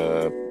like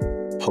a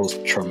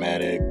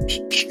post-traumatic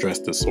stress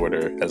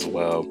disorder as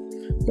well.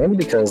 Mainly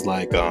because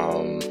like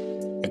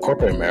in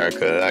corporate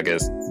America, I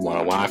guess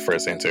when I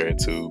first entered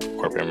into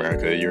corporate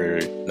America,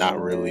 you're not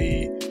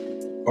really,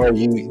 or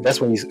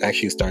that's when you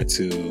actually start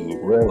to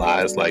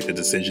realize like the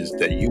decisions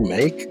that you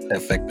make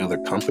affect other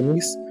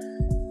companies.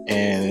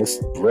 And it's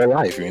real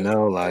life,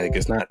 like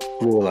it's not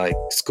really like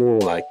school,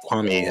 like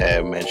Kwame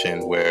had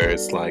mentioned, where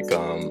it's like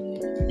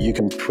you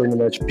can pretty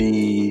much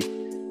be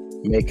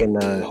making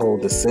a whole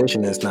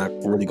decision that's not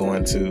really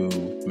going to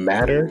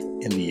matter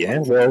in the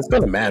end. Well, it's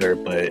going to matter,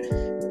 but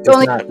it's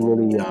not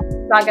really not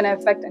going to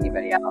affect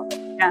anybody else.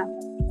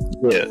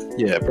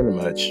 Yeah, pretty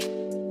much.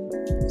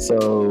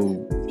 So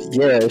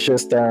yeah, it's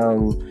just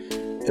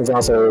it's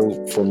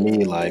also for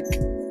me like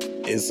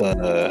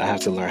I have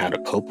to learn how to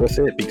cope with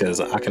it, because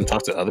I can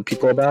talk to other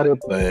people about it,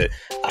 but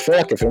I feel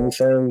like if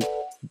anything,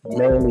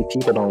 mainly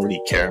people don't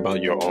really care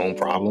about your own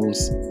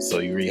problems, so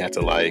you really have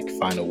to like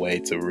find a way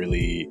to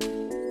really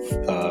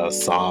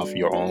solve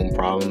your own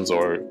problems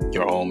or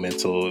your own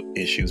mental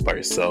issues by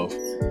yourself.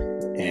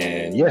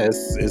 And yeah,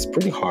 it's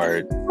pretty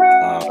hard,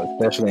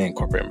 especially in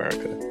corporate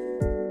America.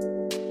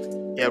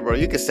 Yeah, bro,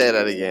 you can say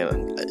that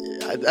again.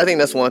 I think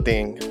that's one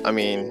thing,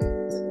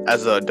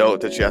 as an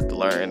adult, that you have to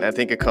learn. I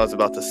think it comes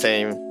about the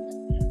same.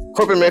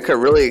 Corporate America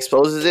really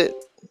exposes it,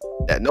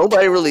 that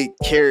nobody really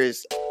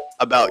cares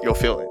about your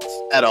feelings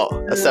at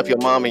all, except your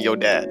mom and your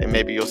dad and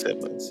maybe your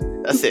siblings.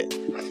 That's it.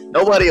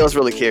 Nobody else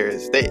really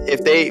cares.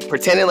 If they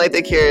pretending like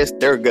they care,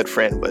 they're a good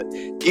friend, but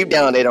deep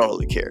down they don't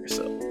really care.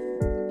 So,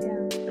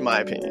 in my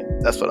opinion,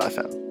 that's what I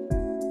found.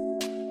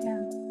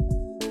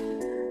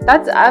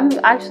 I'm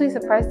actually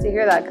surprised to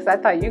hear that, because I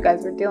thought you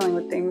guys were dealing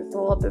with things a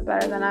little bit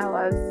better than I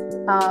was.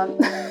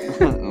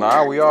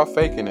 Nah, we all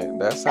faking it.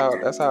 That's how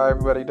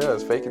everybody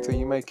does. Fake it till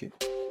you make it.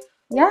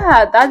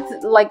 Yeah, that's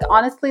like,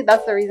 honestly,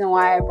 that's the reason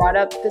why I brought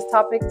up this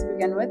topic to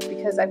begin with,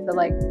 because I feel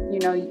like,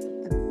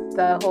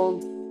 the whole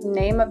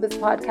name of this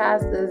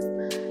podcast is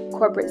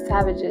Corporate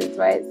Savages,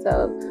 right?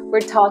 So we're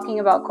talking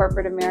about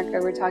corporate America.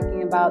 We're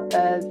talking about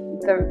the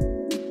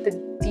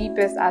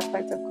deepest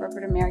aspects of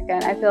corporate America.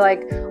 And I feel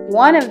like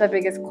one of the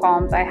biggest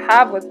qualms I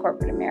have with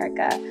corporate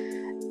America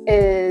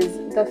is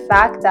the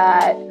fact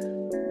that,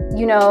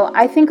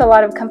 I think a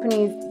lot of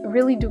companies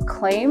really do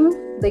claim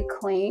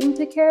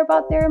to care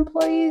about their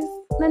employees'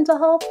 mental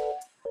health,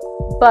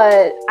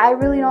 but I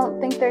really don't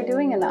think they're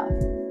doing enough,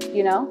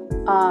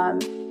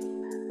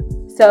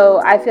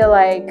 So I feel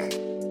like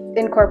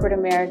in corporate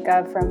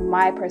America, from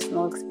my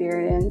personal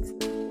experience,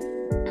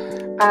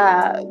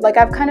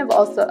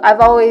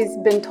 I've always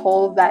been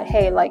told that,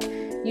 hey, like,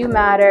 you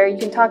matter, you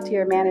can talk to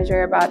your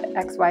manager about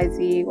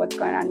XYZ, what's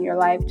going on in your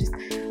life.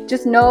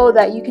 Just know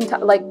that you can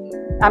talk. Like,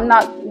 I'm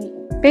not,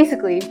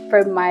 basically,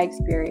 from my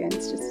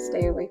experience, just to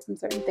stay away from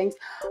certain things,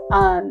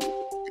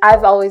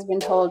 I've always been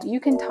told, you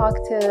can talk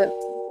to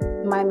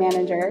my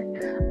manager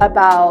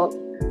about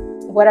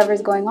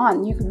whatever's going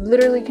on. You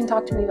literally can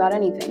talk to me about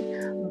anything.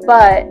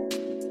 But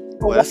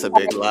well, that's a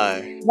big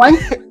lie.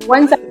 Once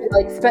I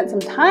spent some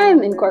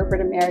time in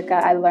corporate America,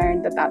 I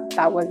learned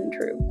that wasn't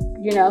true.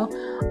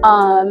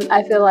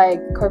 I feel like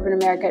corporate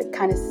America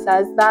kind of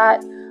says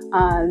that,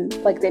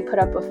 like they put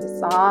up a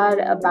facade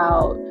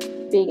about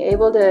being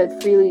able to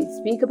freely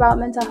speak about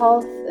mental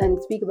health and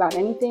speak about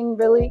anything,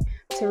 really,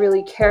 to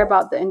really care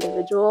about the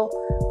individual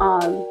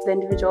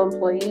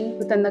employee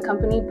within the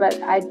company.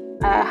 But I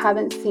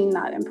haven't seen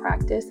that in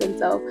practice, and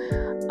so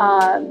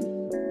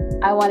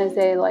I want to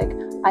say, like,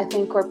 I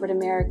think corporate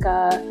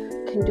America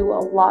can do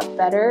a lot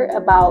better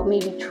about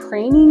maybe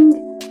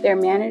training their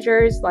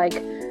managers,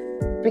 like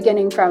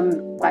beginning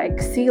from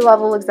like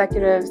C-level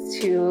executives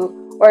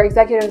or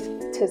executives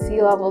to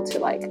C-level to,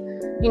 like,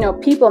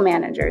 people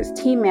managers,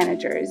 team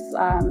managers,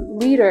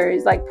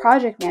 leaders, like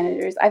project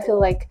managers. I feel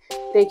like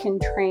they can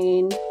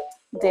train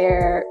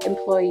their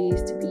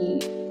employees to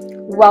be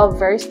well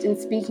versed in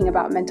speaking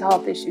about mental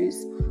health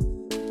issues.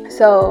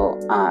 So,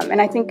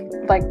 and I think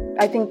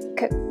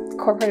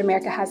corporate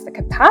America has the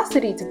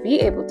capacity to be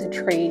able to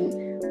train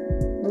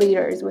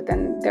leaders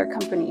within their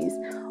companies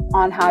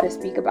on how to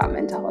speak about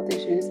mental health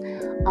issues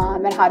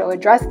and how to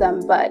address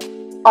them. But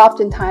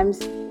oftentimes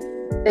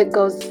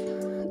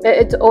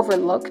it's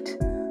overlooked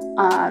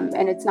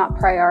and it's not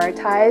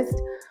prioritized.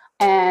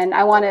 And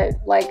I want to,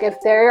 like, if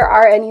there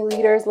are any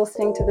leaders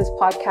listening to this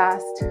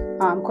podcast,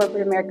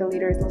 corporate America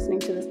leaders listening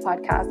to this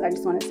podcast, I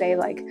just want to say,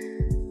 like,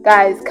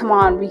 guys, come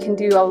on, we can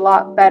do a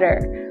lot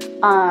better.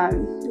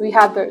 We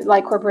have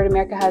corporate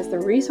America has the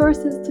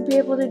resources to be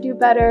able to do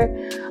better.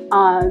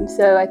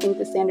 So I think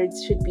the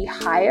standards should be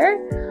higher.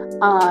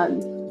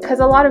 because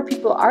a lot of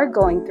people are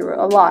going through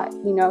a lot,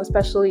 you know,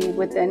 especially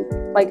within,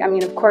 like, I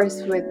mean, of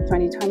course, with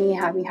 2020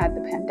 having had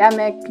the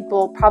pandemic,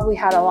 people probably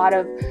had a lot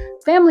of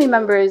family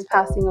members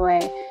passing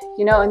away,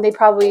 you know, and they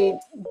probably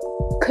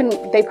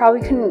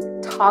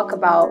couldn't talk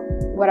about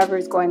whatever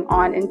is going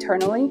on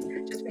internally,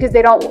 just because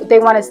they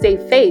want to stay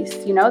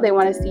face, you know, they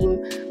want to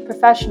seem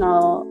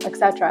professional,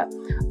 etc.,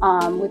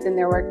 within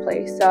their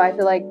workplace. So I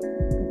feel like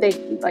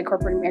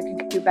corporate America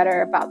could do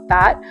better about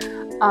that.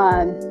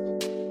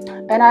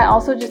 And I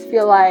also just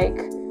feel like,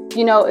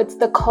 you know, it's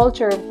the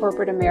culture of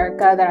corporate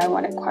America that I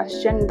want to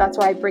question. That's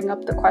why I bring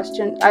up the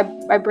question.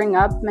 I bring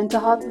up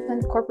mental health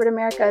within corporate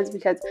America, is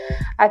because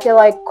I feel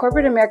like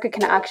corporate America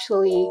can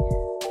actually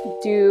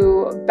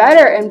do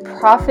better and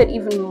profit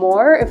even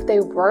more if they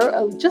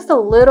were just a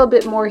little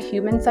bit more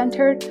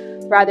human-centered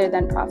rather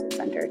than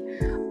profit-centered.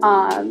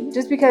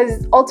 Just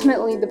because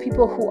ultimately the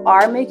people who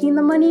are making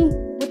the money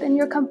within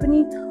your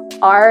company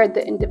are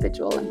the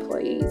individual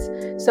employees.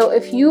 So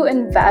if you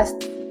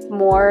invest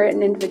more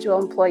in individual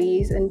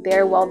employees and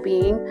their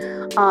well-being,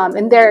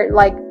 and their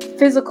like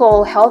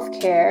physical health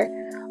care,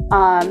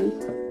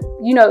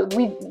 you know,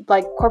 we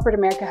like corporate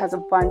America has a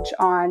bunch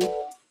on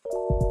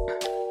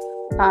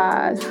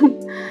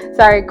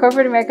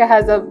corporate America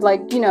has a,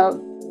 like, you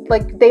know,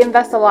 like they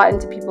invest a lot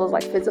into people's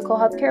like physical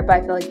health care, but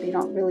I feel like they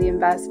don't really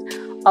invest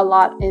a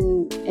lot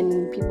in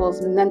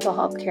people's mental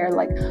health care.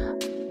 Like,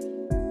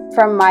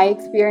 from my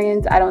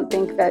experience, I don't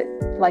think that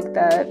like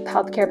the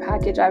healthcare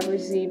package I've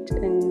received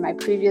in my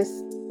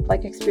previous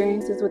like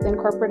experiences within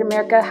corporate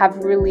America have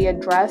really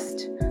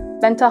addressed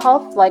mental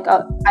health. Like,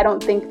 I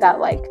don't think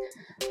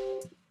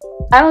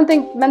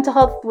mental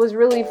health was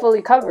really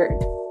fully covered,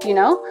 you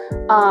know?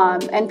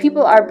 And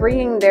people are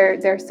bringing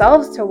their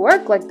selves to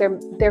work, like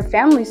their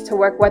families to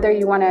work, whether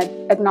you want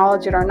to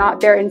acknowledge it or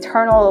not, their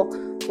internal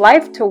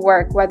life to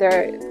work,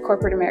 whether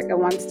corporate America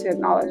wants to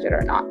acknowledge it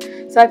or not.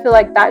 So I feel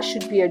like that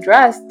should be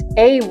addressed,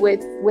 A,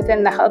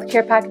 within the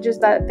healthcare packages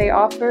that they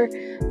offer,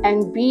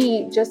 and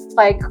B, just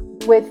like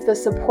with the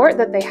support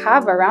that they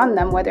have around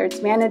them, whether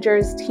it's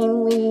managers,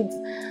 team leads,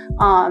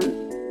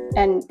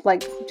 and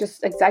like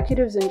just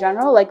executives in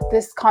general. Like,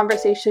 this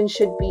conversation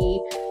should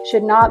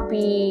not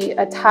be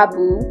a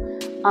taboo,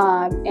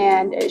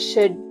 and it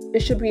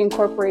should be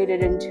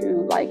incorporated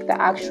into like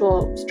the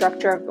actual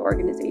structure of the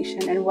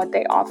organization and what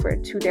they offer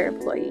to their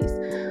employees.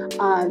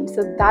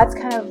 So that's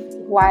kind of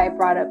why I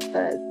brought up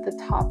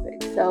the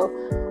topic. So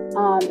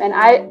and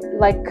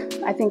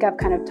I think I've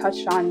kind of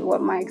touched on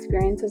what my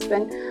experience has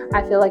been.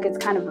 I feel like it's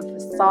kind of a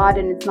facade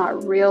and it's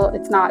not real.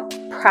 It's not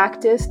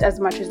practiced as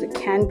much as it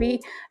can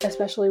be,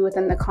 especially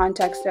within the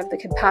context of the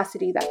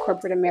capacity that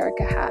corporate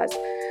America has,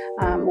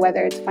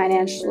 whether it's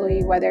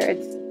financially, whether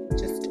it's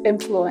just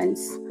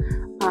influence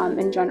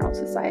in general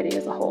society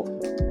as a whole.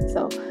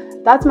 So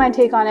that's my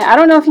take on it. I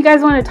don't know if you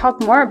guys want to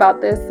talk more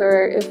about this,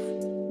 or if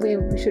we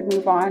should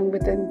move on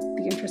within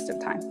the interest of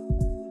time.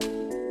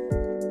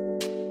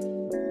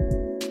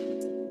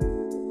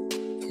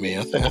 I mean,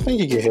 I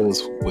think you can hit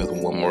us with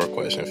one more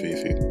question,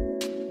 Fifi.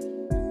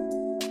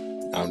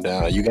 I'm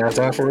down. You guys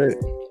down for it?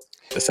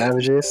 The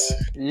Savages?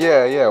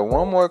 Yeah.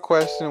 One more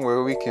question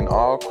where we can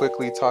all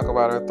quickly talk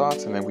about our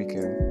thoughts, and then we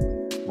can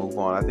move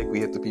on. I think we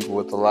hit the people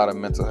with a lot of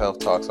mental health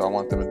talk, so I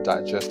want them to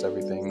digest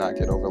everything, not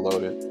get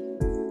overloaded.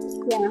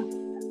 Yeah.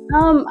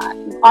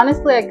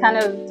 Honestly, I kind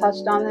of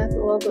touched on this a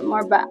little bit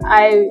more, but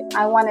I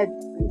want to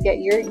get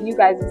you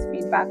guys'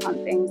 feedback on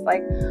things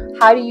like,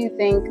 how do you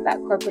think that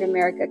corporate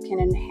America can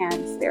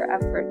enhance their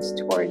efforts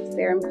towards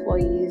their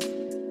employees,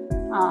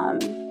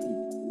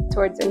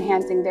 towards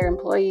enhancing their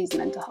employees'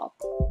 mental health?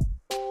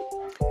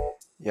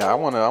 Yeah, I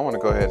wanna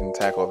go ahead and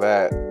tackle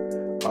that.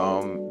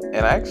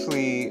 And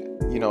actually,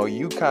 you know,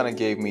 you kind of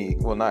gave me,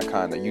 well, not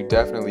kind of, you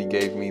definitely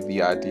gave me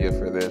the idea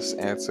for this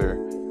answer,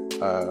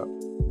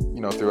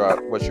 you know,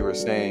 throughout what you were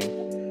saying.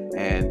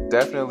 And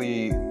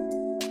definitely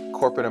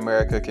corporate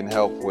America can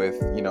help with,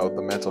 you know,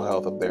 the mental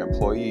health of their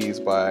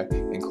employees by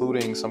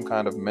including some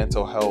kind of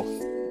mental health,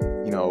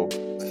 you know,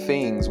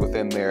 things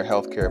within their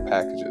healthcare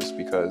packages,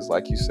 because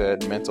like you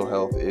said, mental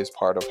health is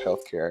part of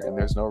healthcare, and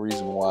there's no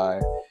reason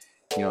why,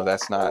 you know,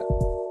 that's not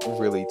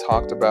really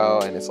talked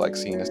about, and it's like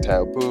seen as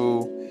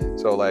taboo.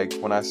 So like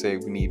when I say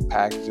we need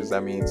packages,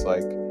 that means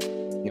like,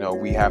 you know,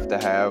 we have to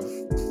have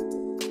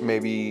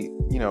maybe,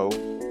 you know,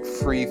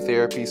 free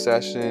therapy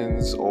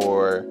sessions,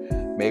 or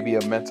maybe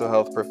a mental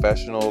health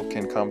professional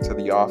can come to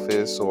the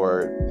office,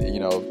 or, you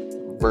know,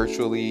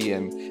 virtually,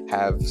 and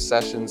have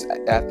sessions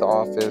at the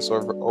office or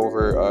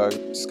over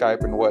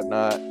Skype and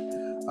whatnot.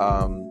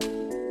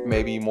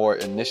 Maybe more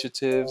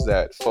initiatives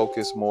that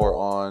focus more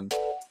on,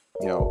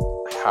 you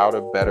know, how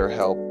to better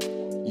help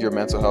your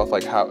mental health,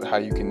 like how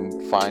you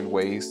can find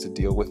ways to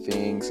deal with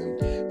things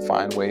and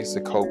find ways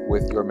to cope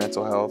with your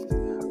mental health.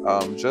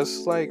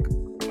 Just like,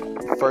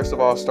 first of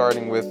all,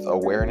 starting with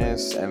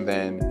awareness, and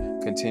then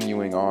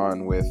continuing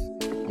on with,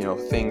 you know,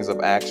 things of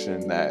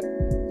action that,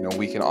 you know,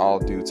 we can all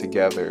do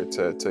together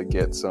to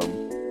get some,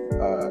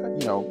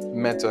 you know,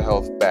 mental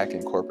health back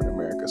in corporate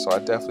America. So I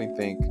definitely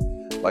think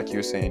like you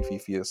were saying,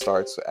 Fifi, it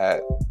starts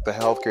at the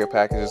healthcare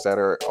packages that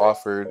are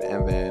offered,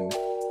 and then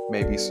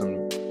maybe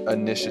some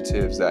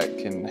initiatives that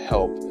can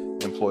help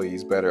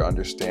employees better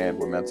understand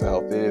what mental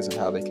health is and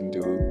how they can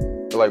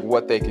do, like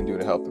what they can do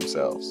to help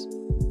themselves.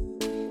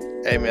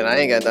 Hey man, I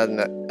ain't got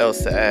nothing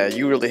else to add.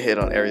 You really hit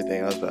on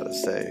everything I was about to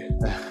say.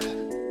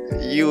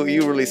 You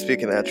really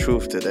speaking that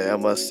truth today, I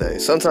must say.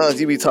 Sometimes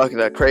you be talking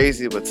that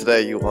crazy, but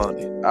today you on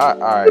it. All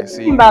right,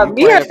 see, you About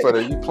me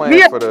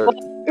playing or- for the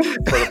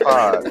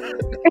pod.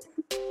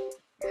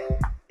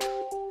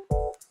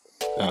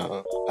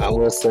 I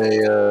will say,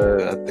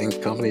 I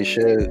think companies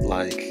should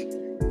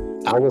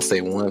I will say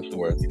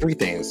three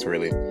things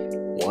really.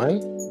 One,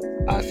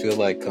 I feel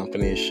like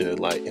companies should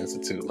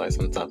institute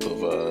some type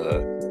of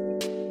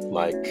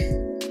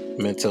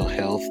mental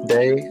health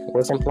day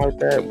or something like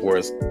that, where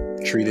it's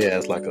treated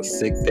as a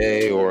sick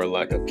day or a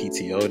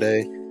PTO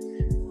day.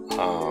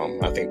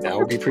 I think that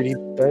would be pretty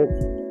dope.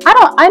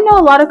 I know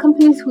a lot of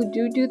companies who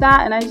do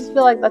that, and I just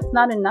feel like that's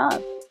not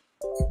enough.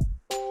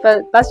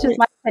 But that's just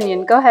my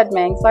opinion. Go ahead,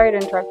 Mang. Sorry to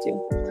interrupt you.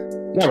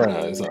 No,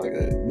 it's all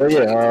good. But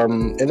yeah,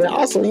 and then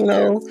also,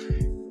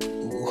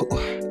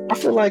 I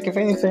feel like if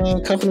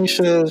anything, companies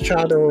should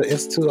try to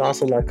institute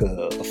also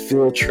a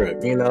field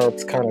trip,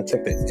 to kind of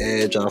take the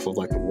edge off of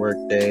the work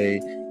day,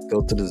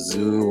 go to the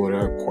zoo or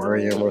the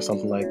aquarium or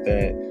something like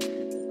that.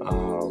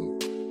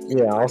 I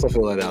also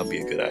feel like that would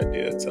be a good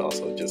idea to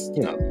also just,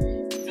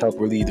 help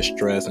relieve the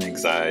stress and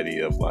anxiety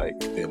of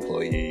the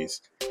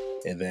employees.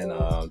 And then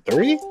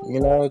 3,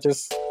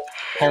 just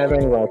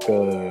having an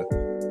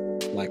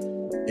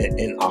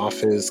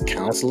office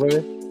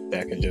counselor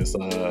that could just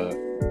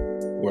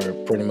where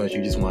pretty much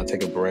you just want to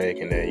take a break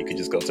and then you could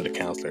just go to the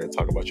counselor and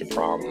talk about your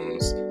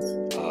problems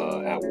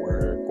at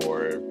work,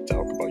 or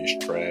talk about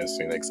your stress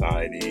and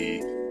anxiety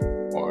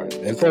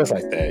and things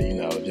like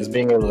that. Just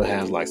being able to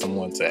have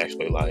someone to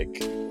actually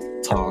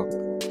talk,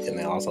 and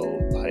then also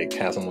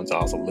have someone to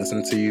also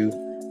listen to you.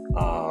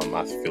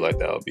 I feel like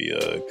that would be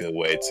a good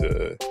way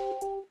to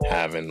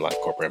have in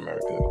corporate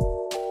America.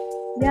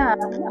 Yeah,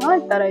 I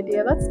like that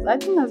idea. I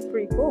think that's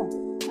pretty cool.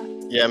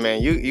 Yeah,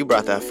 man, you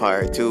brought that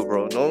fire too,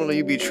 bro. Normally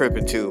you be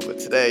tripping too, but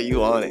today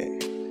you on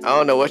it. I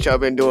don't know what y'all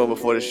been doing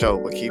before the show,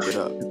 but keep it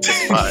up.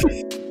 It's fire.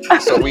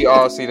 So we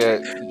all see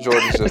that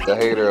Jordan's just a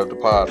hater of the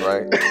pod,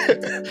 right?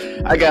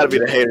 I gotta be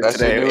the hater That's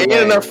today. your new Ain't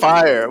name. enough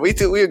fire. We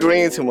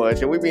agreeing too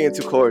much and we being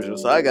too cordial,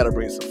 so I gotta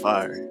bring some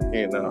fire.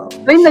 Bring the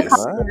Yes.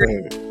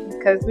 controversy,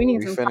 because we need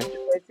We some finna- controversy.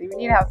 We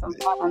need to have some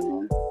fun on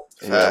this.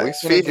 Yeah, we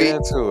Facts. finna get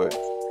into it.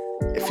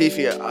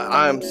 Fifi,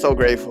 I'm so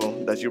grateful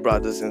that you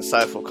brought this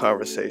insightful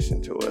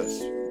conversation to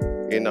us.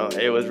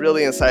 It was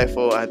really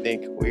insightful. I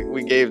think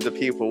we gave the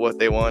people what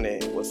they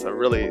wanted. It was a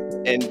really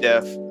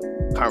in-depth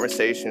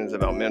conversations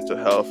about mental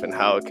health and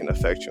how it can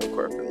affect you in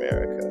corporate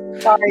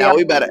America. Sorry, Now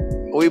we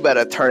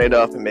better turn it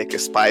up and make it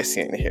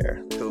spicy in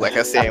here. Because like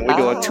I said, we're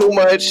doing too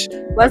much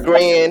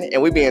agreeing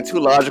and we being too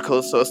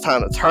logical, so it's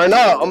time to turn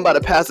up. I'm about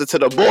to pass it to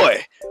the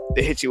boy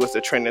to hit you with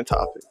the trending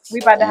topics.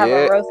 we about to have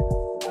Yeah. a roast.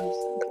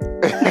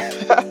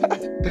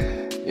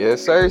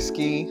 Yes, sir,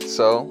 Ski.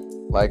 So,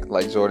 like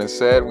Jordan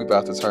said, we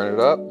about to turn it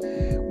up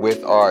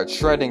with our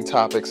trending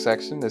topics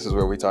section. This is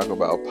where we talk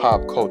about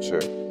pop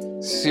culture,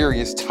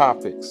 serious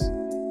topics,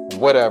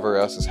 whatever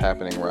else is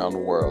happening around the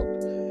world.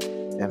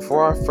 And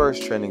for our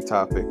first trending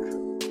topic,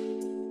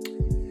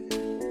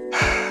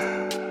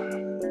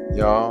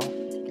 y'all,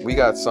 we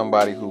got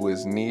somebody who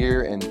is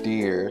near and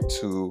dear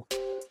to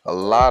a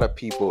lot of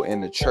people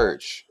in the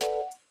church.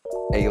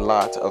 A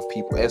lot of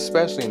people,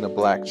 especially in the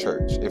black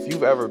church. If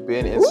you've ever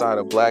been inside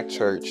a black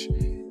church,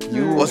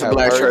 What's a have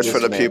black heard church this for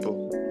the name.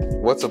 people?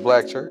 What's a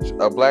black church?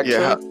 A black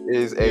Yeah, church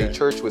is a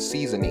church with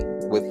seasoning,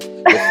 with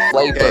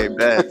flavor. Okay,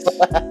 bet.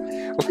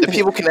 The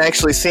people can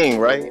actually sing,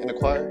 right, in the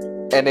choir?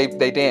 And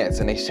they dance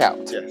and they shout.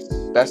 Yes.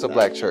 That's a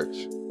black church.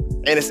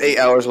 And it's 8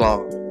 hours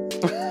long.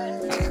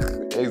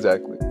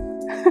 Exactly.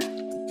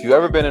 If you've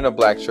ever been in a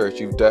black church,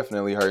 you've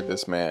definitely heard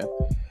this man.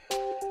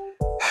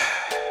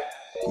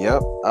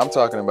 Yep, I'm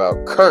talking about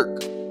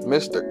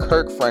Mr.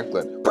 Kirk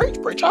Franklin.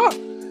 Preach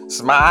on.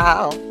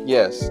 Smile.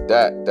 Yes,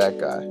 that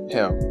guy.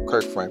 Him,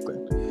 Kirk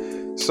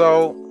Franklin.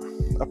 So,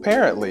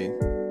 apparently,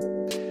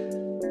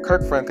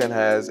 Kirk Franklin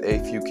has a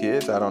few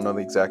kids. I don't know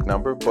the exact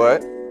number,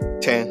 but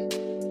 10.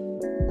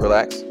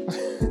 Relax.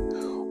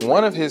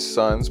 One of his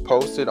sons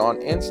posted on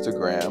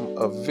Instagram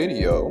a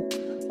video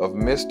of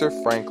Mr.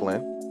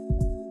 Franklin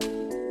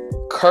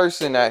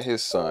cursing at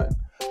his son.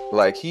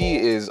 Like he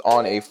is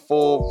on a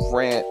full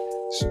rant,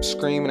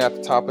 screaming at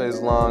the top of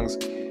his lungs,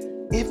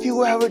 "If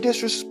you ever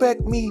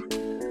disrespect me,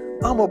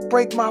 I'm gonna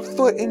break my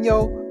foot in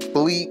your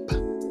bleep.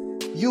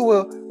 You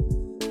will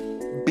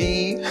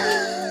be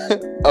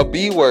a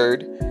B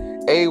word,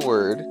 A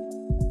word,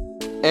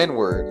 N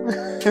word."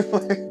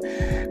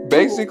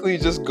 Basically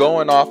just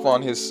going off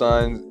on his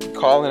son,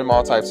 calling him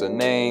all types of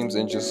names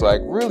and just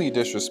really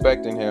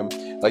disrespecting him.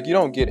 Like you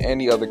don't get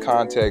any other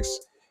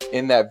context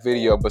in that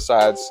video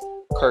besides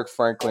Kirk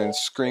Franklin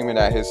screaming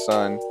at his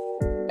son.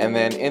 And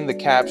then in the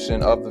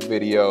caption of the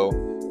video,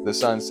 the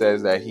son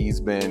says that he's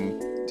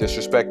been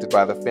disrespected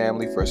by the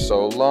family for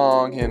so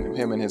long.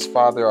 Him and his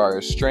father are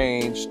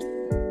estranged,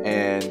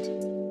 and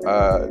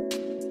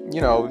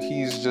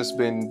he's just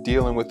been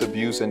dealing with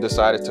abuse and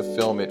decided to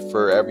film it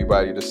for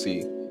everybody to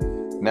see.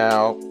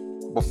 Now,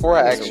 before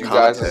I ask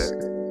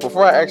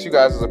you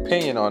guys'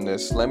 opinion on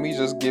this, let me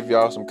just give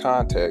y'all some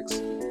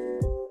context.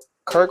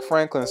 Kirk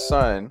Franklin's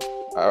son,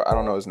 I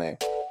don't know his name,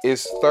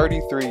 is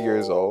 33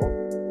 years old,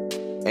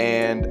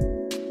 and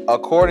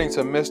according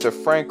to Mr.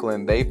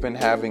 Franklin, they've been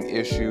having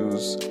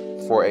issues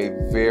for a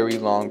very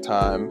long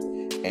time,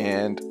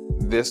 and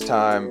this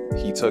time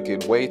he took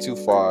it way too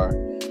far,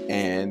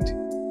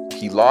 and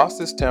he lost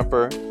his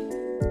temper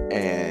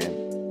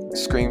and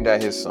screamed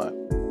at his son.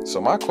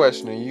 So my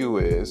question to you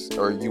is,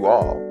 or you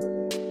all,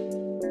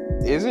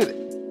 is it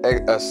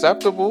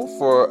acceptable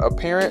for a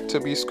parent to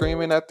be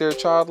screaming at their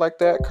child like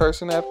that,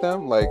 cursing at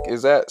them? Like,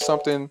 is that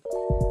something,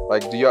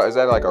 like, is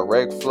that like a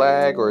red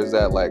flag, or is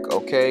that like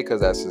okay because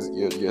that's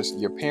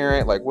your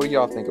parent? Like, what do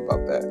y'all think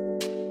about that?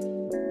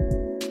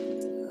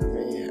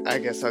 I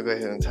guess I'll go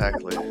ahead and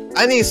tackle it.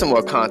 I need some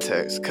more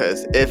context,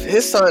 because if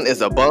his son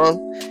is a bum,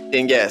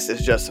 then yes,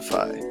 it's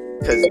justified.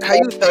 Because how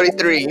you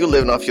 33 and you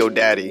living off your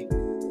daddy,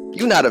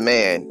 you not a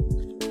man.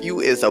 You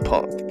is a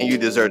punk, and you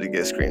deserve to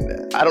get screamed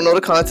at. I don't know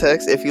the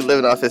context if you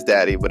living off his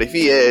daddy, but if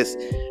he is,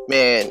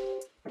 man,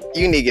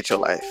 you need to get your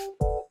life.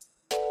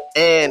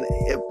 And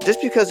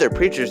just because they're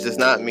preachers does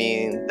not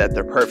mean that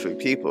they're perfect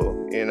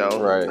people, you know?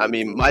 Right. I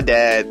mean, my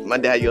dad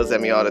yells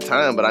at me all the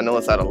time, but I know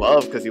it's out of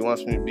love because he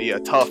wants me to be a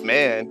tough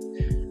man.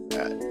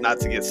 Not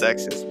to get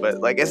sexist, but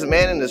like, as a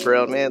man in this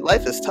world, man,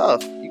 life is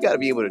tough. You got to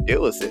be able to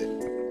deal with it.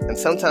 And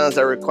sometimes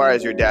that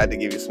requires your dad to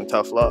give you some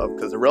tough love,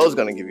 because the world's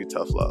going to give you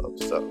tough love.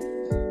 So,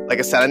 like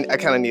I said, I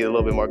kind of need a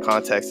little bit more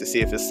context to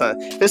see if his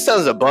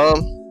son's a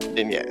bum,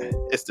 then yeah,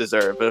 it's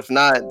deserved. But if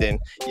not, then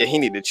yeah, he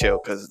need to chill,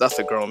 because that's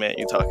a grown man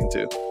you're talking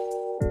to.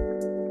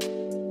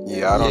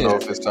 Yeah, I don't know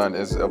if his son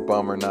is a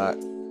bum or not.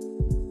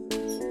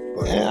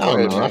 But, I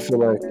don't know. I feel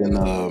like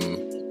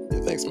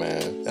thanks,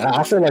 man.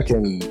 I feel like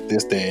in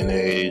this day and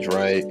age,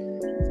 right?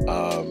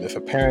 If a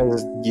parent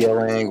is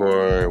yelling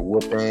or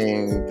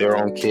whooping their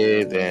own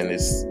kid, then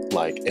it's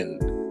like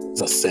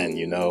it's a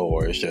sin,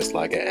 or it's just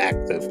like an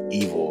act of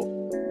evil.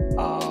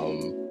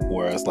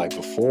 Whereas like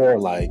before,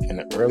 like in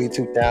the early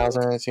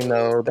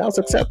 2000s, that was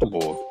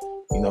acceptable.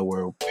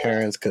 Where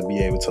parents could be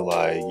able to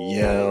like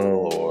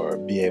yell or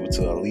be able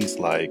to at least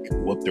like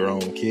whoop their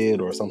own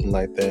kid or something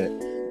like that.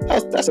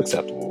 That's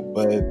acceptable.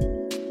 But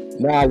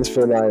now I just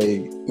feel like,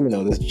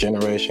 this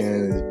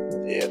generation,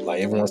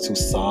 like everyone's too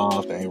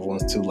soft and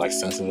everyone's too like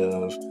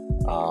sensitive,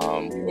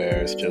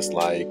 where it's just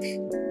like,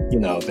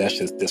 that's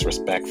just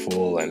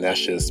disrespectful and that's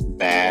just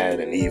bad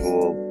and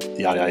evil,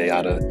 yada, yada,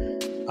 yada.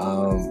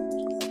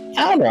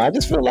 I don't know. I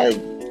just feel like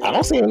I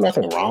don't see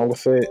nothing wrong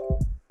with it,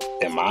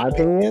 in my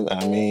opinion.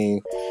 I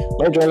mean,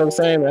 like Jordan was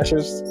saying, that's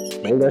just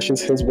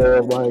his way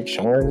of like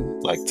showing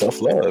like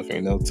tough love, to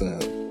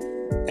him.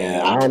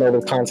 And I don't know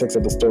the context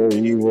of the story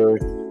either.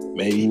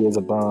 Maybe he is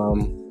a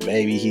bum.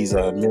 Maybe he's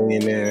a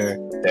millionaire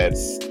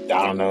that's,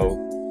 I don't know,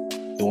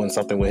 doing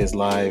something with his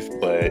life.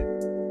 But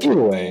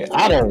either way,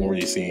 I don't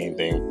really see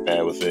anything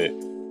bad with it.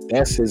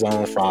 That's his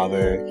own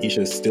father. He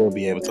should still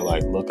be able to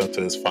like look up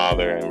to his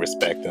father and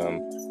respect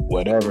him,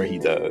 whatever he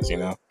does,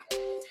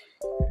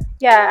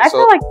 Yeah, I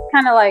feel like it's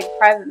kind of like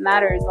private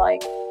matters.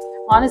 Like,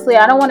 honestly,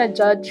 I don't want to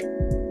judge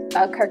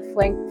Kirk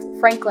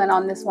Franklin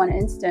on this one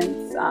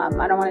instance.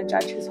 I don't want to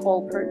judge his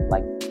whole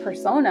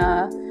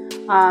persona,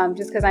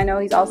 just because I know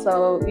he's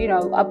also,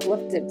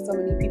 uplifted so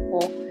many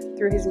people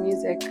through his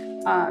music.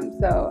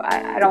 So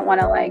I don't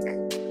want to like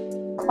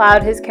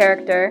cloud his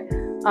character.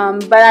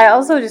 But I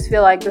also just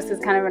feel like this is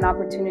kind of an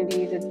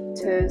opportunity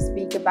to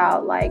speak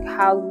about like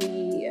how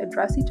we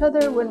address each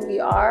other when we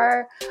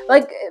are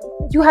like,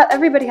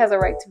 everybody has a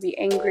right to be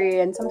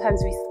angry, and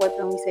sometimes we slip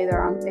and we say the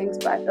wrong things,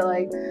 but I feel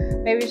like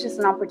maybe it's just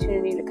an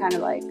opportunity to kind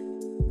of like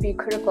be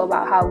critical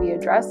about how we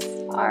address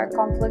our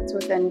conflicts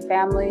within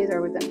families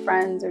or within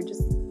friends, or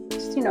just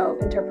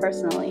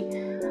interpersonally.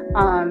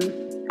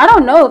 I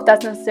don't know if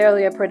that's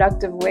necessarily a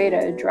productive way to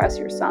address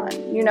your son,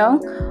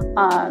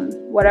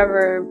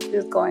 whatever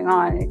is going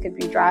on. It could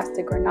be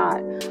drastic or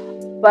not.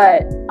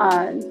 But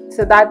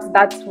so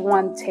that's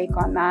one take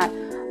on that.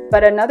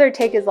 But another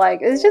take is like,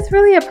 it's just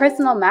really a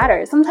personal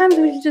matter. Sometimes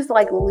we should just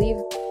like leave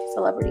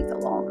celebrities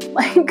alone.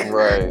 Like,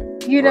 right.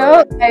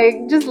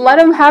 Like just let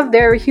them have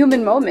their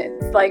human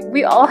moments. Like,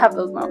 we all have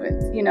those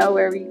moments,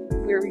 where we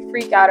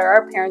freak out, or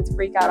our parents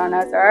freak out on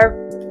us, or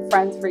our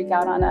friends freak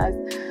out on us.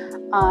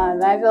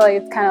 I feel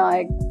like it's kind of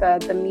like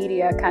the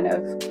media kind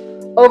of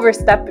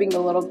overstepping a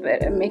little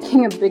bit and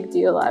making a big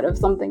deal out of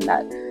something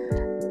that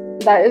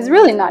is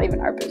really not even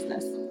our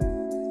business.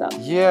 So.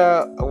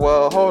 Yeah,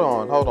 well,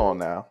 hold on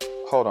now.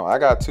 Hold on. I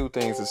got two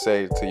things to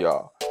say to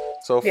y'all.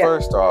 So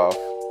first off,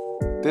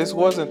 this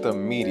wasn't the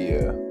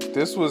media.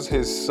 This was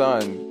his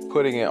son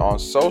putting it on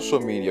social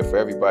media for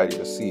everybody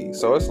to see.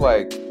 So it's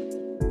like...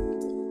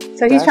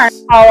 So he's trying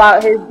to call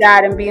out his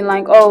dad and being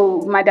like,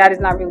 oh, my dad is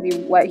not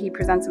really what he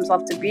presents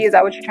himself to be. Is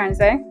that what you're trying to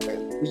say?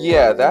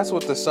 Yeah, that's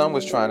what the son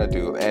was trying to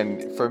do.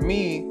 And for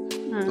me,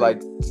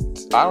 like,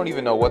 I don't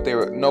even know what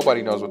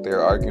nobody knows what they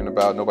were arguing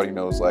about. Nobody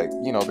knows, like,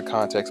 the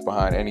context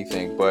behind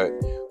anything. But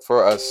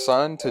for a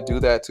son to do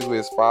that to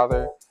his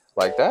father,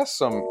 like, I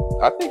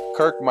think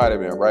Kirk might have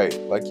been right.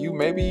 Like,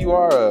 maybe you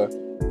are a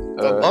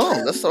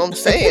bum. That's what I'm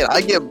saying.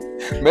 I get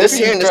just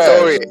hearing the trash.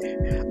 story.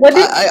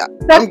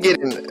 I'm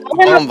getting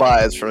bum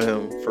vibes from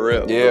him, for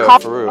real. Yeah,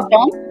 for real.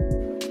 Bum?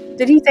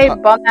 Did he say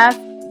bum ass?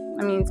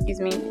 I mean, excuse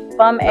me,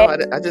 bum. No,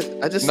 I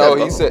just no. said He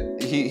bum.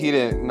 said he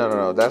didn't.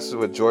 No. That's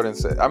what Jordan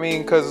said. I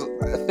mean, because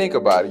think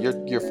about it.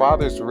 Your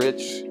father's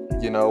rich.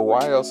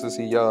 Why else is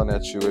he yelling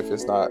at you if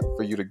it's not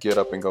for you to get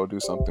up and go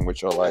do something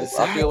with your life?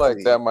 Exactly. I feel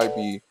like that might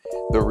be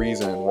the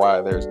reason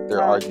why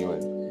they're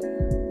arguing.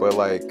 But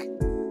like,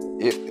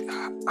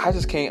 I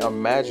just can't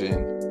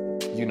imagine,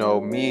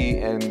 me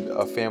and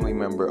a family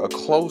member, a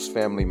close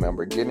family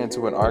member, getting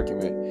into an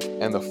argument,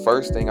 and the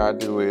first thing I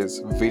do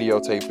is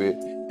videotape it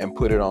and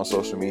put it on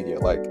social media.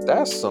 Like,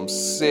 that's some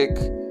sick.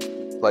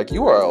 Like,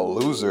 you are a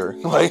loser.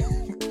 Like,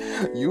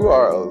 you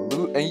are a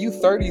loser, and you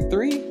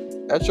 33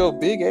 at your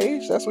big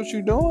age. That's what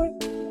you're doing.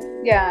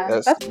 Yeah,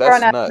 that's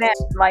nuts. Man.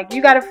 Like,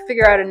 you got to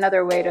figure out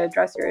another way to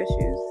address your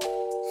issues.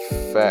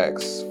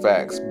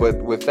 Facts.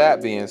 But with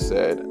that being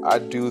said, I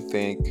do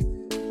think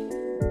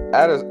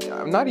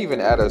not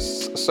even at a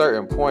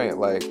certain point,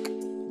 like,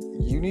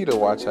 you need to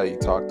watch how you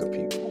talk to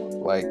people.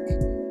 Like,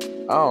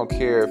 I don't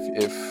care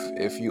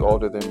if you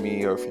older than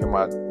me or if you're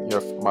my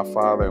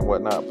father and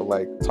whatnot, but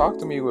like, talk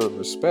to me with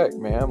respect,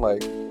 man.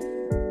 Like,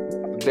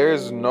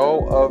 there's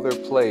no other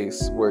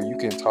place where you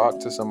can talk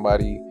to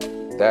somebody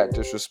that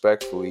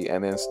disrespectfully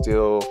and then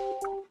still,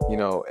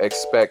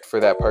 expect for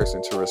that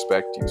person to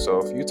respect you. So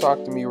if you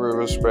talk to me with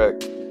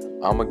respect,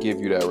 I'm gonna give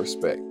you that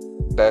respect.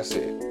 That's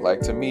it.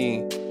 Like, to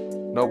me,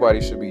 nobody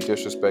should be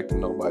disrespecting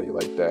nobody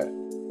like that.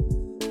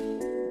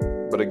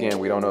 But again,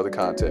 we don't know the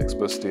context,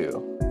 but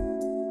still.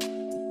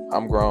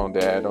 I'm grown,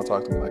 Dad. Don't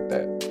talk to me like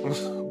that.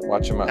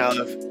 Watch your mouth.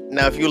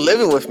 Now, if you're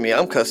living with me,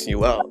 I'm cussing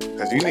you out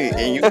because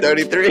and you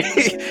 33.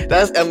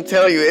 I'm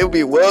telling you, it would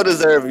be well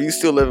deserved if you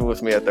still living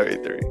with me at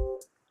 33.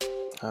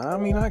 I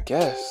mean, I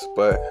guess,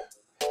 but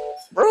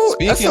bro,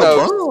 speaking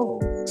of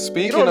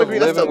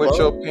living with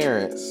your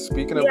parents,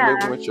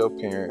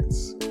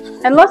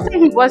 and let's say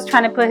he was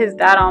trying to put his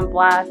dad on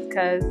blast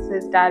because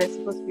his dad is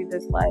supposed to be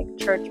this like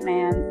church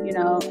man,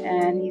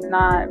 and he's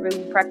not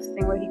really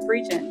practicing what he's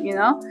preaching, He's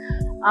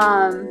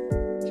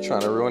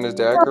trying to ruin his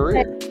dad's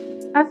career.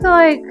 I feel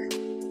like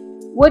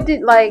what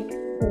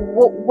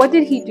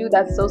did he do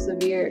that's so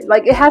severe?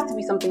 Like, it has to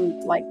be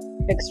something like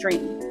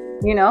extreme,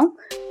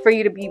 for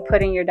you to be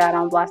putting your dad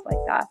on blast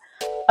like that.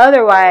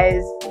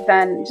 Otherwise,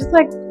 then just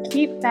like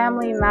keep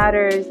family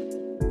matters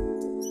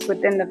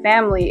within the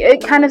family.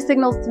 It kind of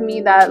signals to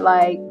me that,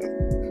 like,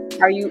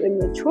 are you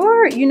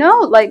immature? Does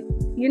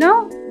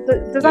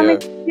that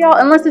make sense, y'all?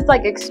 Unless it's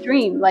like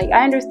extreme. Like,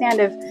 I understand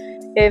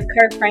if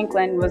Kirk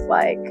Franklin was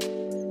like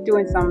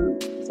doing some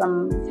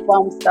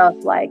bum stuff,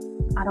 like,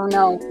 I don't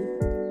know,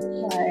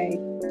 like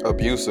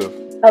abusive,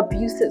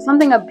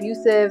 something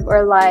abusive,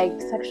 or like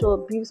sexual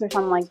abuse or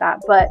something like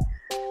that. But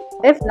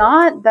if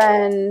not,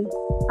 then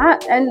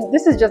and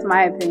this is just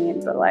my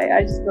opinion, but like,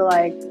 I just feel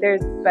like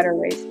there's better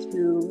ways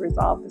to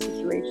resolve the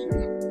situation.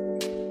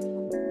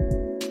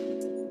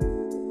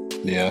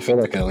 Yeah, I feel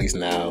like at least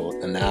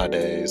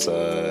nowadays,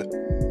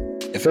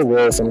 if it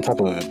was some type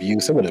of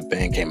abuse, it would have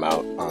came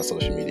out on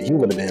social media. He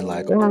would have been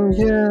like, "Oh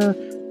yeah,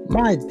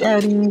 my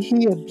daddy,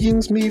 he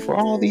abused me for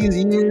all these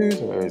years,"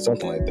 or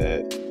something like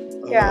that.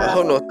 Yeah. I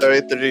hope no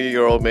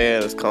 33-year-old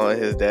man is calling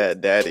his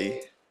dad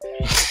daddy.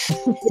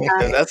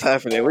 Yeah. If that's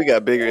happening, we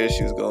got bigger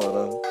issues going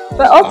on.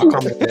 But I'll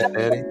call my dad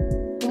daddy.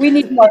 We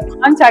need more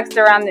context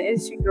around the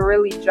issue to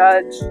really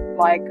judge,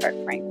 like, Kirk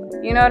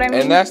Franklin. You know what I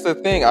mean? And that's the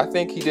thing. I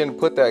think he didn't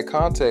put that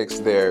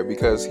context there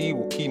because he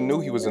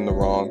knew he was in the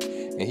wrong,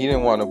 and he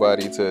didn't want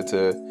nobody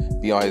to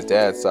be on his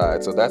dad's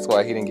side. So that's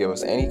why he didn't give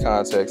us any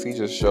context. He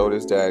just showed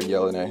his dad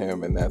yelling at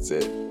him, and that's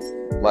it.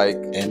 Like,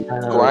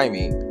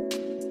 grimy.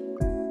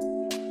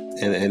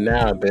 And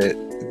now I bet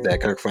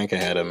that Kirk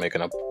Franklin had to make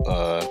an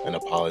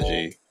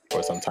apology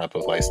or some type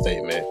of like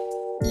statement.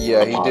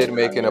 Yeah, he did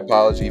make an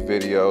apology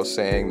video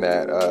saying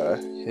that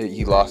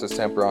he lost his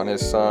temper on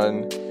his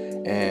son,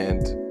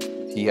 and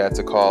he had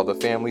to call the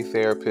family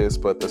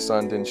therapist, but the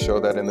son didn't show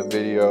that in the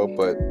video.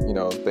 But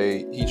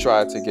he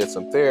tried to get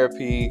some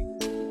therapy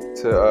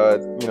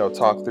to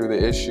talk through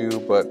the issue,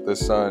 but the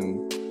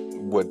son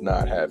would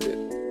not have it.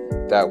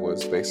 That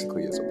was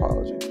basically his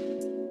apology.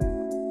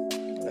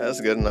 That's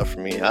good enough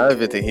for me. I don't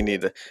even think he need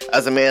to.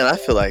 As a man, I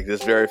feel like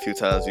there's very few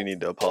times you need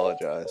to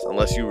apologize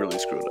unless you really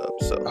screwed up.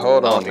 So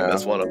hold on,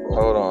 that's one of them.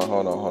 Hold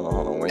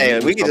on. Hey,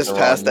 we can just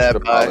pass that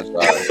by.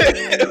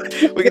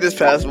 We can just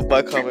pass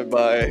my comment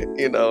by,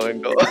 and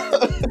go.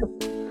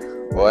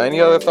 Well, any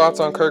other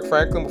thoughts on Kirk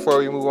Franklin before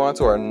we move on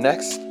to our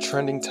next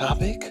trending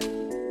topic?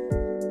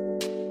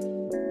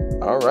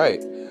 All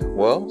right.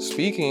 Well,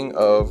 speaking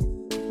of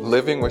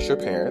living with your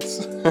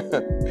parents,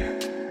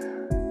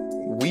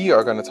 we we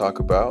are going to talk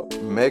about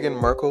Meghan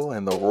Markle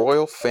and the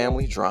royal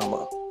family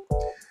drama.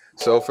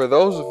 So for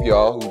those of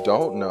y'all who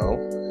don't know,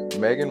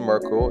 Meghan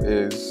Markle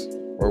is,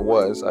 or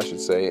was, I should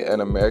say,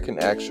 an American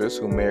actress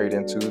who married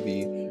into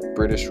the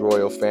British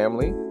royal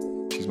family.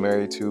 She's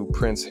married to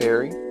Prince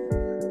Harry,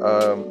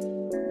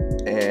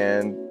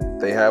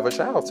 and they have a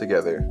child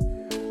together.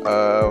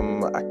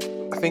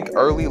 I think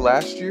early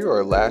last year,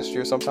 or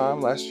sometime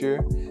last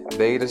year,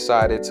 they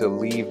decided to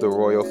leave the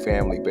royal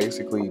family,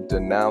 basically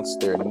denounce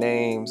their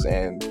names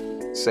and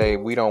say,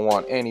 we don't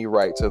want any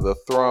right to the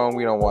throne,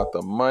 we don't want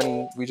the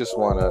money, we just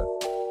want to,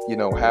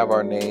 have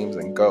our names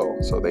and go.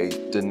 So they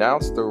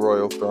denounced the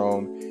royal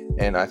throne,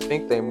 and I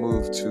think they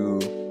moved to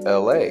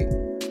LA.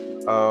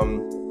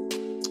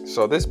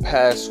 So this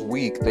past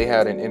week, they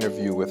had an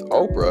interview with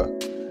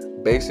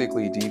Oprah,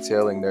 basically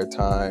detailing their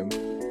time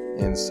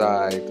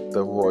inside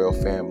the royal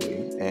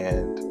family,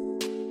 and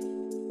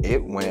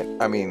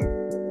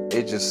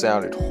it just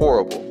sounded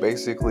horrible.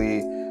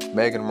 Basically,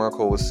 Meghan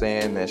Markle was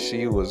saying that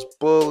she was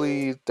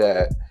bullied,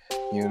 that,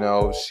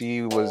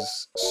 she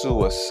was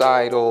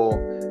suicidal.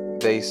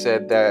 They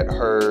said that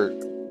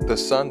the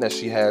son that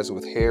she has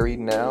with Harry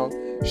now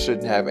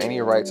shouldn't have any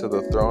right to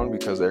the throne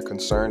because they're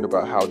concerned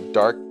about how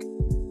dark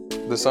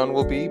the son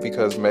will be,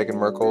 because Meghan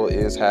Markle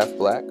is half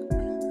black.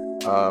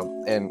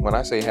 And when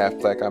I say half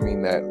black, I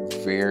mean that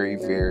very,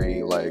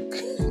 very,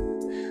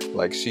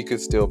 like she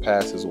could still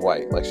pass as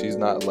white. Like, she's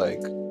not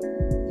like,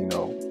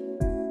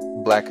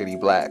 blackety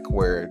black,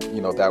 where,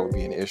 that would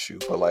be an issue.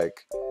 But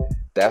like,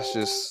 that's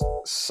just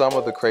some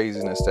of the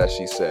craziness that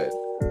she said.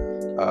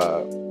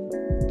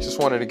 Just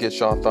wanted to get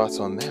y'all thoughts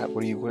on that.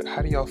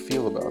 How do y'all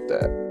feel about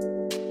that?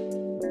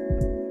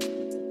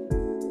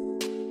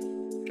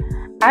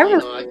 I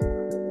really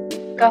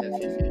Go ahead,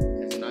 Fifi,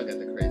 because I got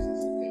the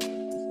craziest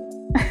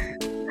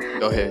opinion.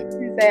 Go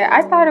ahead.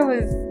 I thought it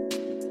was.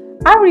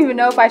 I don't even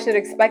know if I should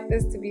expect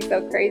this to be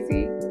so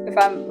crazy, if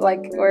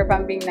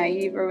I'm being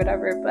naive or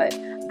whatever. But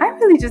I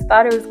really just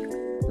thought it was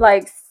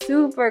like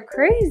super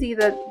crazy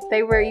that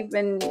they were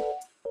even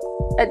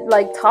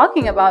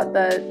talking about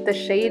the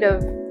shade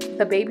of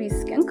the baby's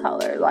skin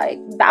color. Like,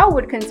 that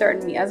would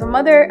concern me as a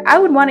mother. I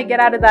would want to get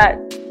out of that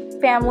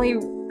family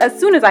as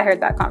soon as I heard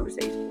that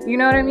conversation. You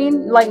know what I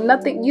mean? Like,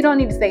 nothing. You don't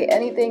need to say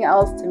anything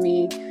else to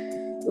me.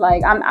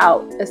 Like, I'm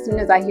out as soon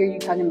as I hear you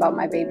talking about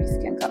my baby's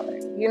skin color.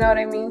 You know what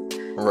I mean?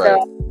 Right.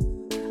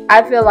 So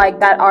I feel like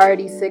that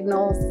already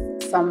signals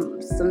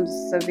some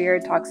severe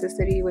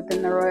toxicity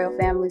within the royal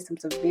family, some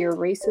severe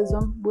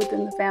racism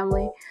within the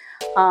family.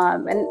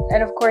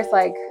 And of course,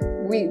 like,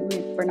 we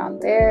were not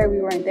there. We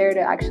weren't there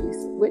to actually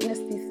witness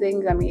these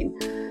things. I mean,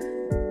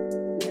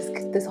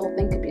 this whole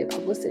thing could be a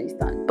publicity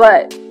stunt.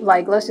 But,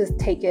 like, let's just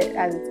take it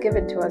as it's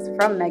given to us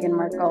from Meghan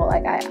Markle.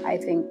 Like, I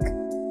think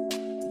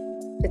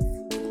it's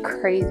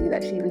crazy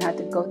that she even had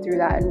to go through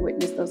that and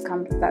witness those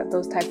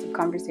types of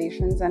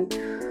conversations. And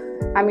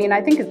I mean,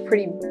 I think it's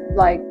pretty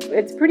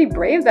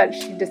brave that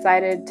she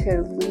decided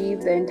to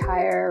leave the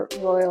entire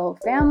royal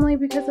family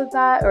because of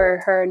that,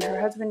 or her and her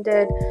husband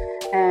did.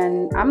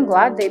 And I'm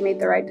glad they made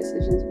the right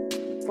decisions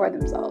for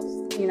themselves,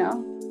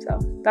 So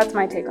that's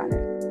my take on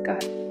it. Go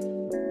ahead.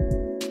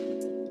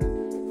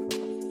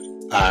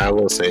 I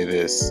will say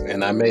this,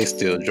 and I may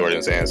steal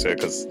Jordan's answer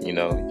because,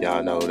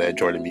 y'all know that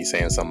Jordan be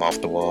saying something off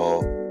the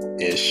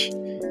wall-ish.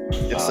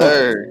 Yes,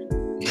 sir.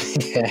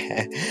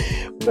 Yeah.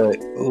 But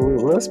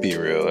let's be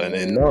real, and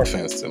no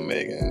offense to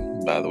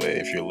Meghan, by the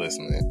way, if you're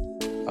listening.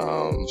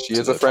 She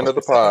is a friend of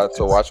the pod,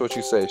 so watch what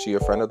you say. She a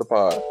friend of the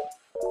pod.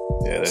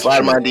 Yeah,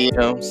 slide my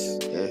DMs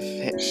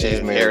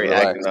if Harry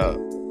acting up.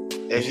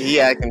 If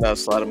he acting up,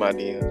 slide my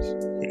DMs.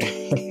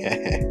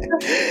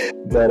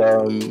 But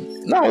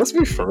no, let's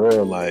be for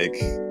real. Like,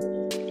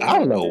 I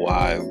don't know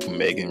why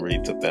Meghan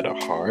really took that to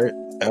heart.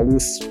 At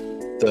least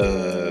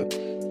the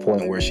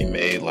point where she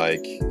made,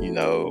 like,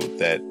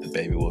 that the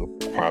baby will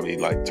probably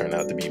turn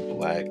out to be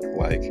black.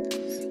 Like,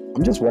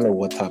 I'm just wondering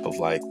what type of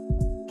black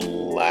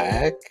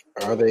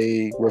are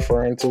they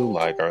referring to?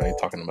 Like, are they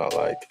talking about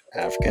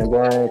African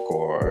black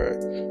or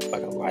a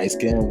light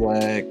skinned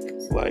black?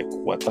 Like,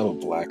 what type of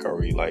black are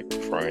we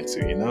referring to?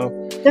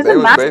 They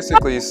was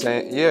basically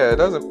saying, it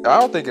doesn't. I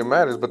don't think it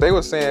matters, but they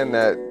were saying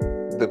that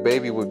the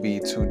baby would be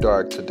too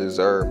dark to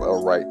deserve a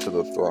right to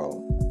the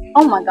throne.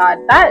 Oh my God,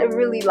 that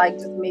really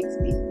just makes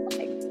me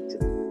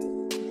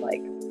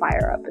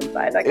fire up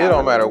inside. It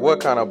don't matter what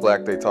kind of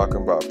black they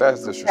talking about.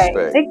 That's disrespect.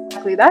 Okay,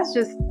 exactly. That's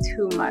just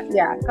too much.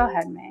 Yeah, go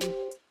ahead, man.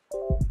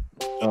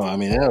 Oh, I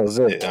mean, that was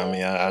it. I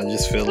mean, I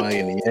just feel like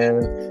in the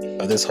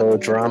end of this whole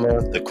drama,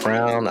 The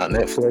Crown on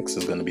Netflix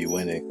is going to be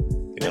winning.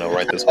 You're going to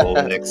write this whole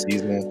next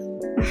season.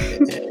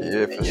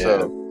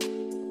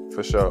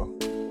 For sure.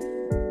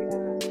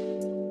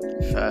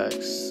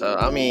 Facts. So,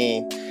 I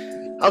mean,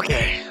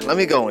 okay, let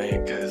me go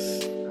in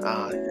because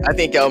I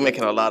think y'all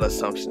making a lot of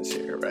assumptions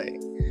here, right?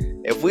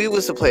 If we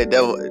was to play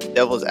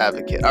devil's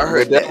advocate, I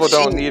heard the devil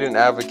don't need an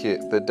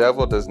advocate. The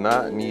devil does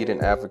not need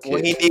an advocate.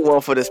 Well, he need one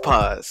for this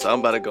pod, so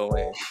I'm about to go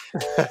in.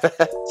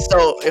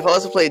 So if I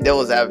was to play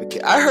devil's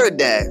advocate, I heard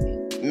that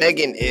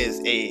Meghan is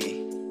a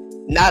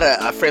not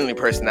a friendly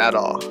person at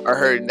all. I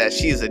heard that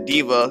she's a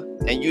diva,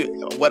 and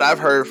what I've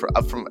heard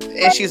from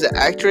and she's an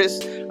actress.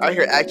 I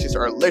hear actresses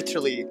are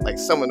literally like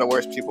some of the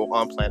worst people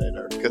on planet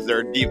Earth because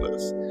they're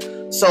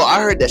divas. So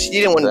I heard that she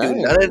didn't want to do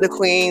none of the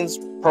Queen's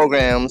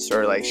programs,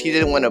 or like she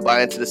didn't want to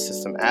buy into the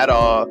system at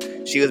all.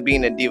 She was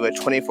being a diva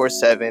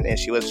 24/7, and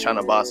she was trying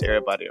to boss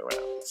everybody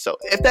around. So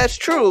if that's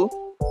true,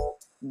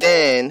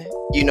 then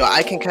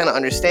I can kind of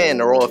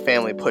understand the royal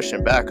family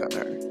pushing back on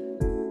her.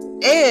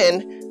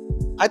 And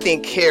I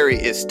think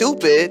Carrie is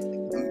stupid.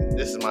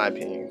 This is my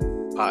opinion.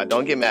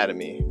 Don't get mad at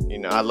me.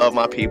 I love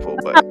my people,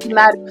 but I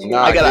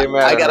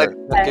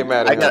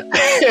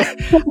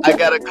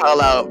gotta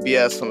call out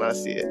BS when I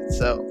see it.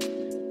 So,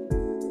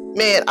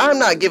 man, I'm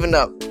not giving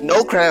up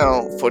no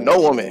crown for no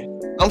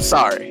woman. I'm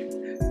sorry.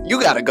 You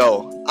gotta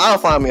go. I'll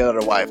find me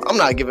another wife. I'm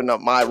not giving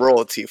up my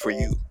royalty for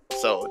you.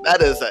 So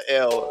that is an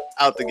L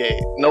out the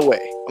gate. No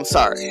way. I'm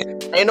sorry.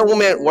 Ain't no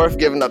woman worth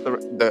giving up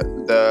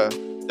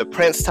the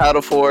prince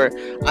title for.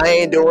 I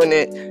ain't doing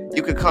it.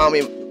 You could call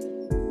me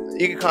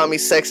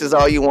sexist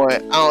all you want.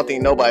 I don't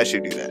think nobody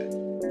should do that.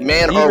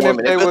 Man or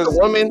woman. If it's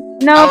a woman,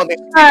 I don't think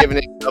she's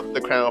giving up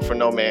the crown for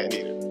no man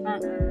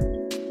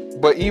either.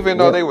 But even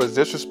though they was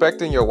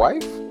disrespecting your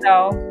wife?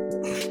 No.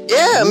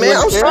 Yeah, man,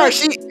 I'm sorry.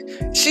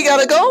 She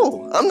gotta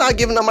go. I'm not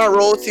giving up my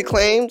royalty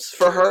claims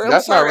for her.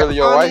 That's not really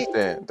your wife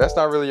then. That's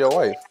not really your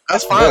wife.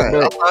 That's fine.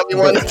 I'll find me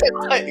one that they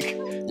like.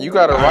 You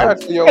gotta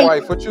ride for your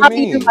wife. What you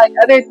mean? Like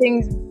other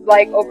things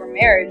like over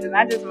marriage, and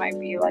that just might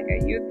be like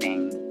a you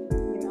thing,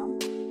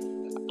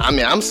 I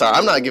mean, I'm sorry.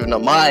 I'm not giving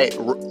up my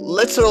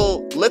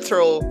literal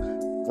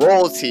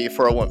royalty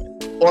for a woman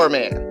or a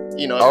man.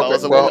 If I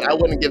was a woman, I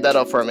wouldn't give that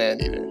up for a man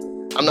either.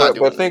 I'm not.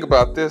 But think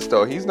about this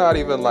though. He's not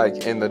even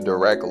like in the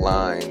direct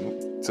line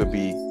to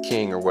be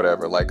king or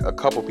whatever. Like a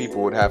couple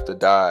people would have to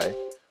die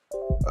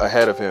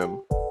ahead of him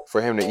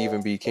for him to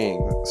even be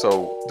king.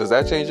 So does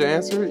that change your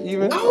answer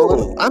even?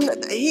 No,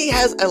 he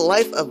has a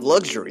life of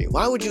luxury.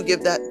 Why would you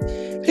give that?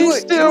 He's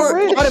still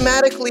rich.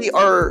 Automatically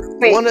are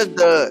one of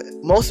the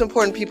most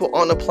important people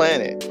on the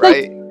planet,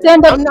 right?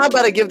 I'm not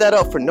about to give that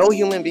up for no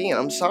human being.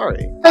 I'm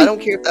sorry. I don't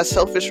care if that's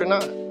selfish or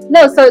not.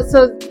 No,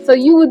 so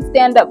you would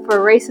stand up for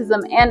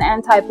racism and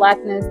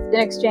anti-blackness in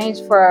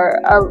exchange for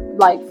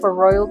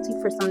royalty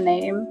for some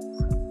name?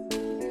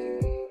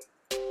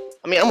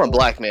 I mean, I'm a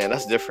black man.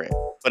 That's different.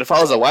 But if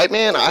I was a white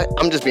man,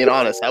 I'm just being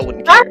honest. I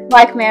wouldn't care. I'm a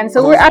black man,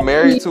 so we're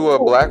married to a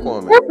black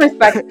woman. Your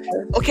perspective.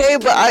 Okay,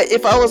 but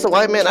if I was a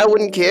white man, I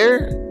wouldn't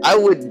care. I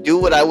would do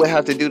what I would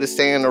have to do to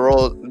stay in the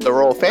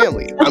royal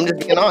family. I'm just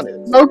being honest.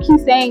 Low-key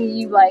saying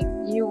you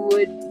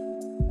would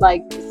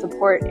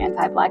support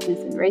anti-blackness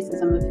and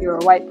racism if you're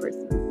a white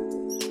person.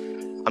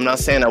 I'm not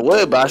saying I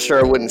would, but I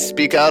sure wouldn't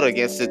speak out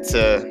against it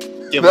to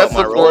give up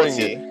my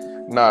royalty.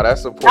 Nah,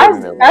 that's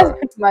supporting it. That's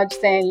pretty much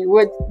saying you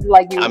would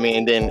I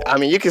mean,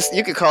 you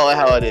could call it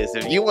how it is.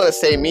 If you want to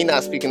say me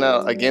not speaking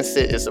out against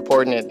it is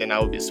supporting it, then I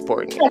would be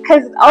supporting it.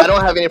 Because I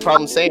don't have any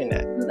problem saying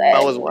that. If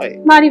I was white,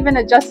 it's not even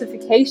a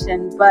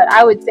justification, but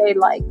I would say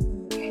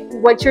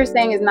what you're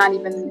saying is not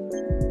even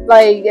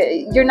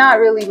you're not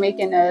really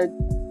making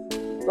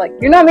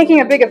you're not making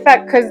a big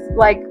effect because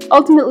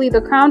ultimately the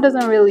crown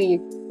doesn't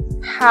really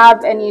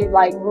have any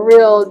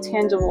real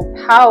tangible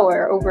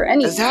power over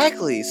anything.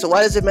 Exactly. So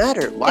why does it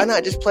matter? Why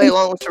not just play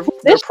along with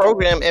their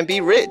program and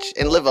be rich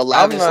and live a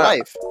lavish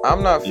life?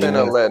 I'm not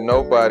finna let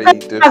nobody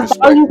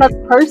disrespect you as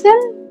a person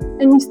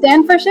and you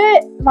stand for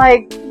shit.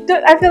 I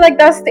feel like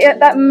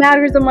that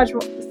matters so much.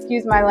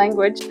 Excuse my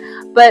language,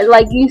 but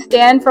you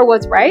stand for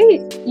what's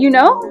right.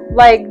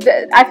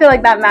 I feel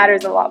like that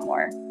matters a lot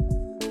more.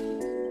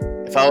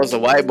 If I was a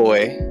white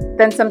boy,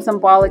 than some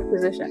symbolic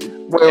position.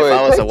 Wait, if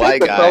I was a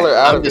white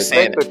guy, I'm just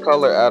saying. Take the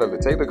color out of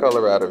it. Take the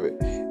color out of it.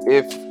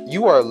 If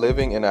you are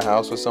living in a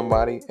house with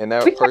somebody and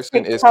that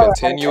person is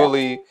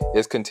continually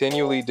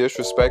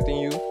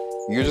disrespecting you,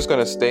 you're just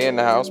gonna stay in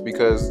the house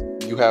because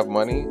you have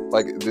money.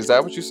 Is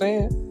that what you're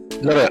saying?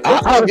 No,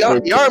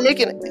 y'all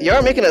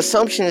are making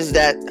assumptions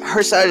that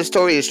her side of the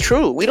story is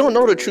true. We don't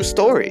know the true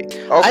story.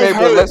 Okay,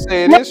 but let's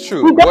say it is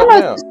true. What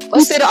now?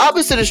 Let's say the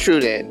opposite is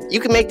true. Then you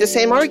can make the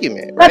same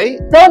argument,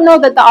 right? We don't know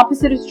that the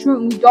opposite is true,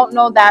 and we don't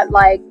know that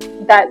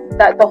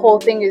that the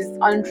whole thing is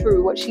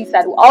untrue. What she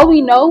said. All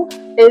we know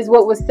is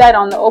what was said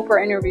on the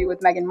Oprah interview with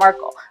Meghan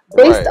Markle.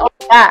 Based on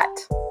that,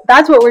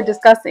 that's what we're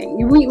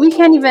discussing. We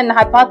can't even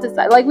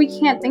hypothesize. We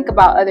can't think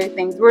about other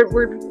things.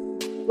 We're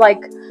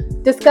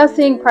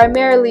discussing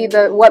primarily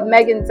what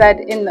Meghan said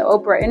in the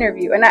Oprah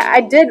interview. And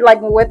I did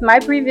with my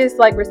previous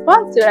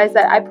response to it,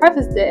 I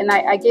prefaced it and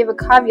I gave a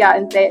caveat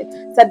and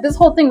said this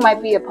whole thing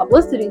might be a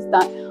publicity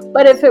stunt,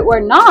 but if it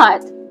were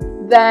not,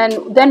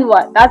 then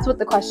what? That's what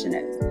the question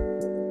is.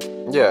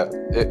 Yeah,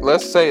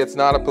 let's say it's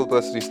not a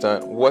publicity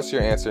stunt. What's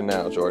your answer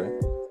now, Jordan?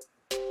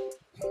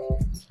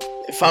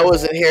 If I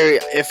was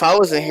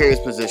in Harry's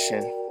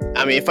position,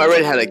 I mean, if I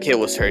already had a kid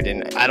with her,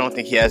 then I don't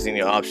think he has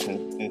any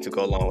option to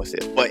go along with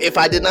it. But if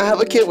I did not have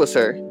a kid with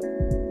her,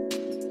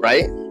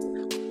 right,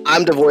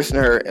 I'm divorcing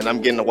her and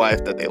I'm getting a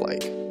wife that they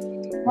like.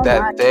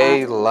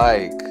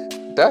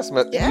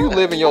 You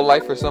living your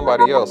life for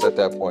somebody else at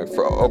that point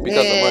because of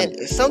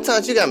money.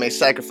 Sometimes you gotta make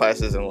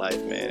sacrifices in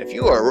life, man. If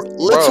you are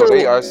Bro,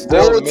 they are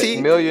still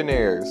royalty,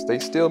 millionaires. They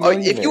still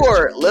millionaires. If you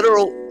are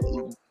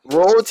literal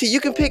royalty, you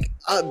can pick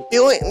a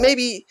billion,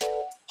 maybe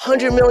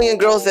 100 million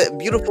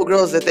beautiful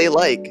girls that they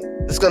like.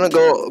 It's gonna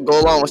go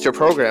along with your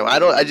program.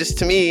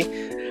 To me,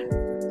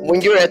 when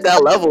you're at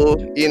that level,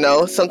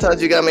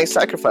 sometimes you gotta make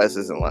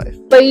sacrifices in life.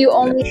 But you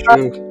only love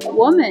a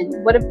woman.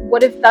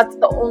 What if that's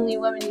the only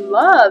woman you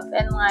love?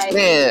 And like,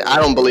 man, I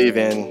don't believe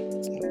in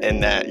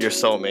that. Your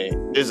soulmate.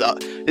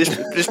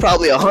 There's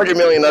probably 100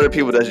 million other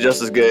people that's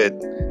just as good.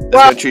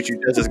 That's gonna treat you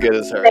just as good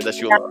as her that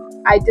you love.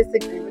 I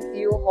disagree with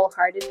you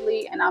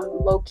wholeheartedly, and I'm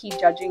low-key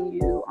judging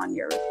you on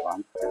your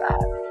response to that.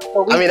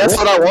 That's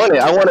what I wanted.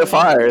 I wanted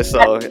fire,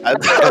 so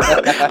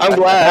I'm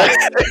glad.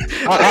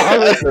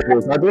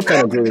 I do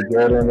kind of agree with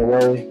Jordan in a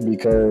way,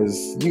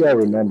 because you gotta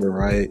remember,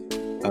 right?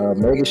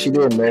 Megan, she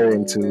did marry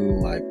into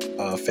like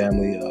a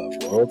family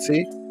of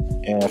royalty,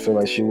 and I feel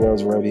like she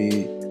was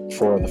ready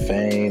for the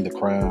fame, the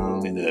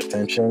crown, and the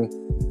attention,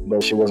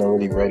 but she wasn't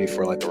really ready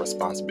for like the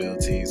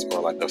responsibilities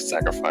or like the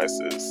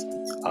sacrifices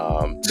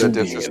to be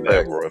in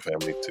that royal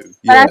family too.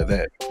 Yeah,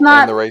 that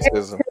and the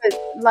racism.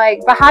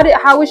 Like, but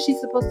how was she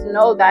supposed to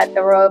know that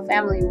the royal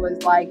family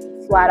was like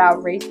flat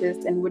out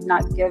racist and would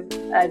not give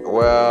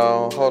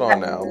Well, hold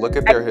on now. Look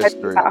at their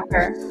history.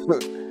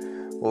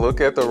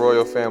 Look at the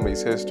royal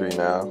family's history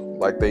now.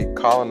 Like, they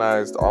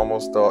colonized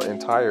almost the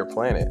entire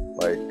planet.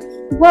 Like,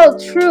 well,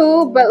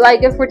 true, but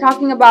like if we're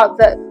talking about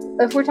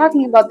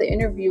the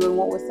interview and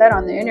what was said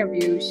on the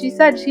interview, she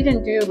said she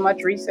didn't do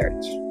much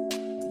research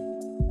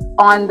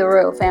on the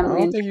royal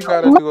family. I don't think you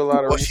gotta do a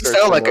lot of research. She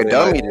sounds like a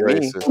dummy to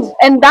me.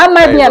 And that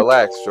might be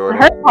relax,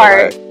 Jordan. Her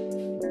part.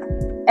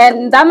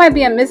 And that might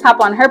be a mishap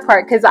on her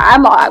part, because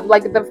I'm like,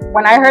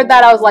 when I heard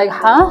that, I was like,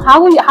 huh?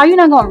 How are you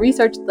not going to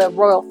research the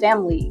royal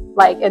family,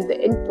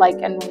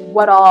 and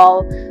what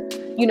all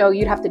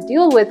you'd have to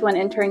deal with when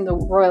entering the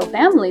royal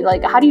family?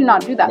 Like, how do you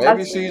not do that?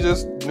 Maybe she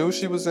just knew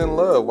she was in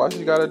love. Why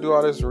she got to do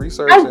all this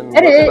research and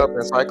looking up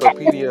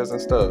encyclopedias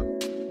and stuff?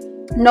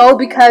 No,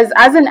 because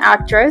as an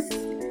actress,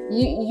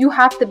 you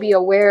have to be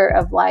aware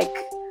of what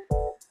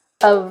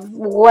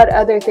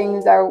other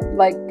things are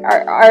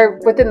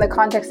within the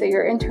context that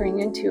you're entering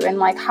into, and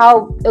like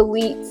how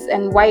elites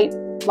and white,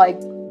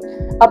 like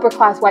upper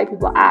class white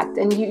people act,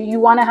 and you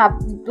want to have,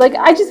 like,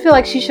 I just feel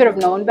like she should have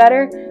known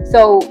better.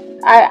 So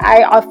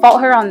I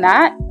fault her on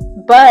that.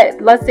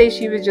 But let's say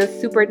she was just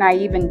super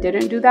naive and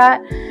didn't do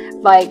that,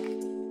 like,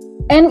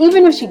 and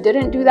even if she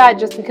didn't do that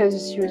just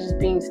because she was just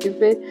being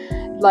stupid,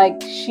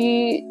 like,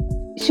 she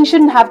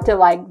shouldn't have to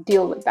like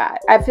deal with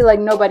that. I feel like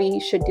nobody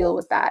should deal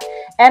with that.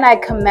 And I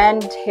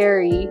commend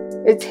Harry.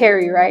 It's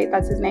Harry, right?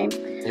 That's his name.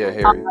 Yeah,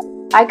 Harry.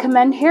 I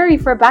commend Harry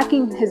for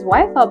backing his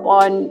wife up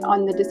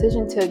on the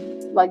decision to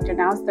like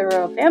denounce the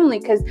royal family,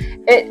 because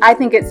I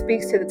think it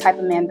speaks to the type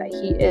of man that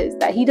he is.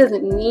 That he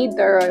doesn't need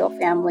the royal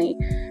family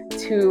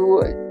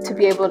to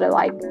be able to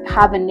like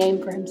have a name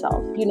for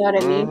himself. You know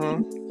what I mean?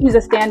 Mm-hmm. He's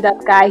a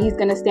stand-up guy. He's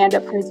gonna stand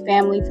up for his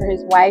family, for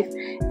his wife,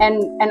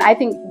 and I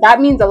think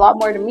that means a lot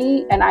more to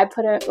me. And I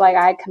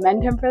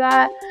commend him for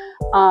that.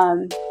 I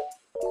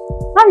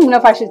don't even know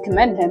if I should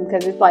commend him,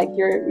 because it's like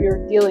you're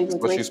dealing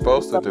with what you're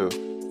supposed to do.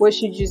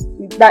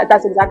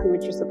 That's exactly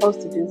what you're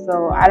supposed to do.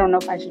 So I don't know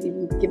if I should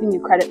even be giving you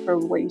credit for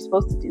what you're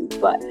supposed to do.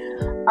 But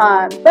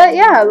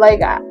yeah,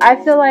 like I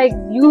feel like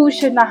you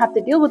should not have to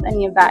deal with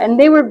any of that. And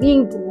they were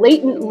being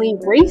blatantly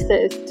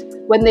racist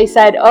when they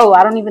said, "Oh,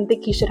 I don't even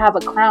think he should have a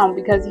crown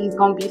because he's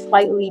gonna be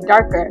slightly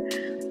darker."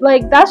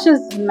 Like, that's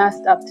just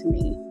messed up to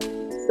me.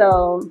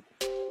 So,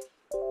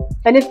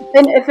 and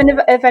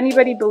if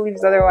anybody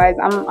believes otherwise,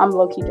 I'm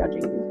low key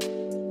judging you.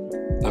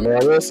 I mean,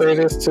 I will say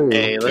this too.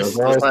 Hey, let's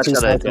not try to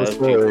judge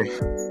people.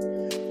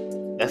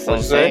 That's what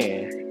I'm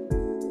saying.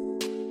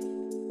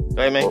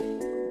 Go ahead,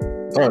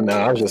 man. Oh no,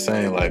 I was just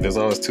saying, like, there's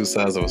always two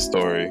sides of a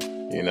story,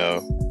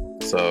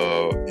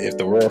 So if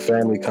the royal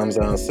family comes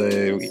out and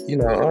say,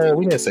 oh,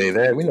 we didn't say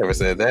that, we never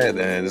said that,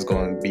 then it's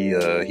going to be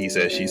a he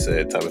said, she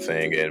said type of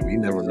thing, and we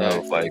never know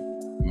if like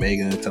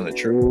Megan is telling the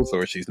truth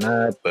or she's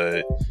not.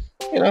 But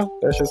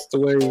that's just the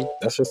way.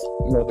 That's just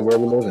the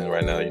world we live in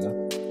right now.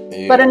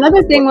 Yeah. But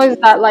another thing was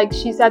that, like,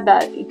 she said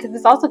that, because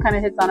this also kind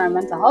of hits on our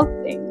mental health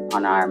thing,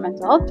 on our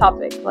mental health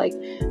topic. Like,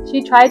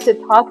 she tried to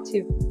talk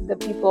to the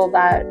people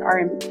that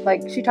are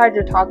she tried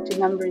to talk to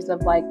members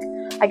of, like,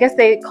 I guess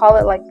they call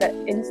it like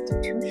the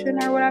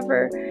institution or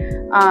whatever,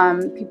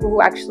 people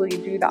who actually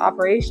do the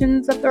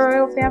operations of the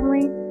royal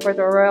family or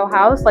the royal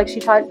house. Like, she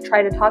tried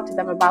to talk to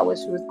them about what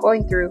she was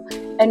going through,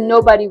 and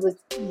nobody was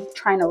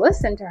trying to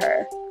listen to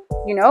her,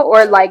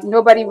 or like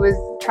nobody was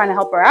trying to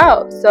help her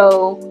out.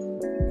 So,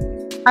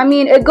 I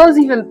mean, it goes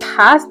even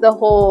past the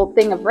whole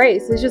thing of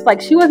race. It's just like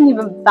she wasn't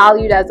even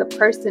valued as a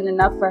person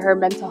enough for her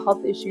mental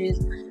health issues.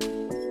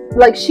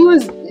 Like, she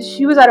was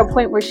at a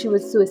point where she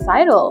was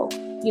suicidal,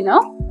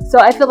 So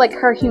I feel like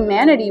her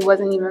humanity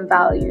wasn't even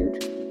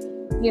valued,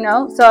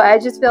 So I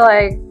just feel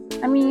like,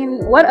 I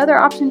mean, what other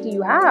option do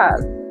you have?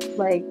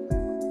 Like,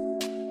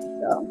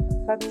 so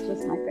that's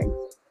just my thing.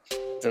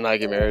 to not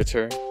get married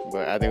to her,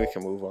 but I think we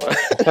can move on.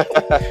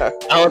 I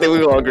don't think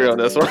we all agree on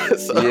this one.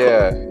 So.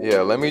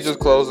 Yeah. Let me just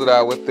close it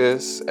out with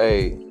this.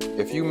 Hey,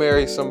 if you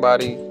marry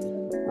somebody,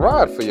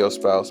 ride for your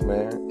spouse,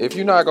 man. If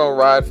you're not gonna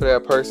ride for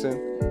that person,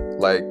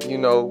 like, you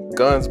know,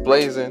 guns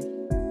blazing,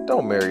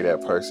 don't marry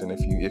that person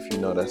if you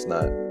know that's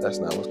not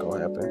what's gonna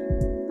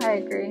happen. I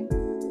agree.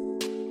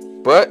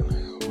 But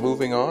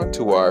moving on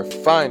to our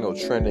final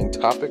trending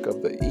topic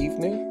of the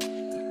evening,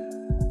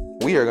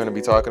 we are going to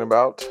be talking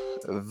about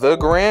the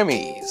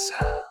Grammys.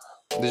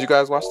 Did you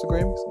guys watch the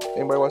Grammys?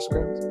 Anybody watch the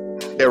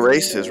Grammys? They're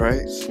racist,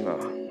 right? No,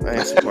 I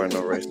ain't supporting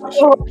no racist. The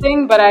whole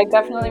thing, but I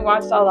definitely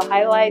watched all the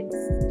highlights.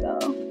 So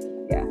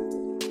yeah.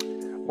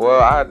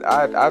 Well,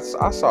 I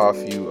saw a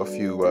few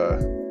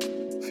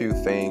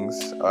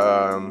things.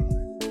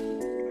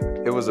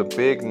 It was a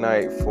big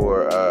night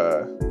for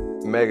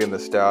Megan Thee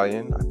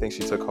Stallion. I think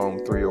she took home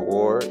 3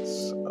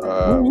 awards.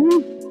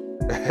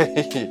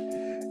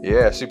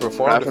 Yeah, she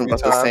performed a few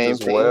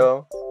times as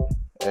well.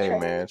 Hey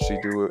man, she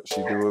do it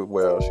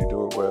well. She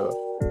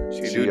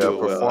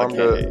performed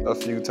a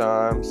few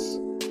times.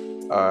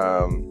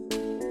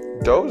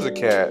 Doja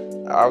Cat,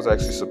 I was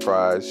actually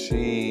surprised.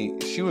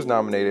 She was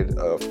nominated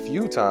a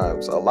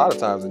lot of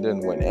times, and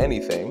didn't win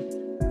anything,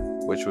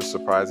 which was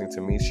surprising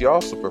to me. She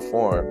also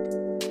performed.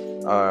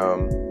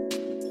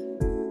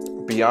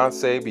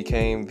 Beyonce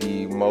became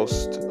the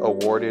most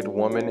awarded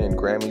woman in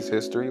Grammys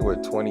history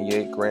with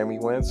 28 Grammy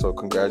wins. So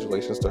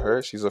congratulations to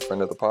her. She's a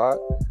friend of the pod.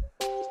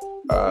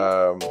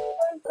 Go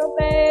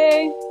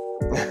Bay.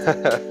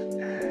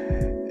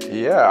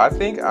 Yeah,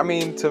 I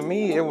mean, to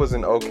me, it was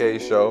an okay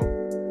show.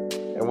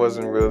 It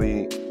wasn't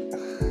really,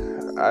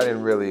 I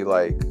didn't really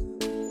like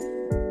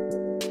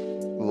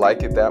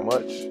it that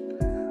much.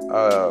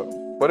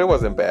 But it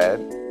wasn't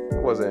bad.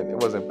 It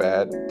wasn't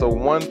bad. The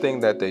one thing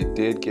that they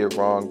did get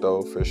wrong,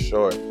 though, for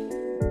sure,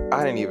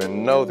 I didn't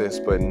even know this,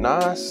 but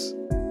Nas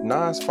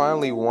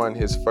finally won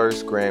his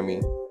first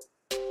Grammy,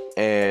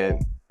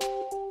 and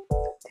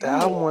the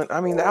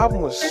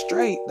album was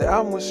straight.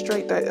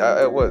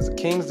 That it was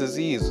King's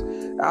Disease.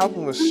 The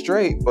album was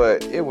straight,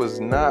 but it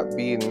was not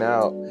beating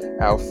out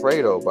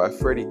Alfredo by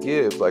Freddie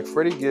Gibbs. Like,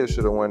 Freddie Gibbs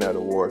should have won that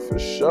award for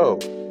sure.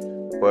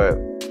 But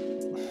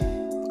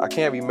I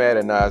can't be mad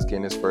at Nas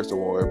getting his first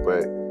award,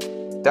 but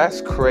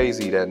that's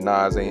crazy that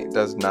Nas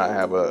does not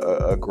have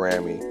a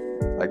Grammy.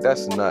 Like,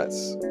 that's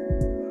nuts.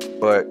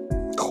 But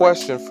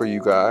question for you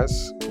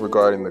guys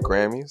regarding the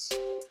Grammys.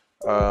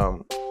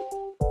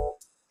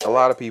 A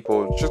lot of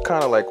people, just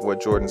kind of like what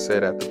Jordan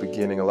said at the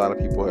beginning, a lot of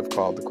people have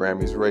called the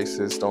Grammys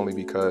racist only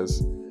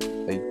because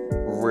they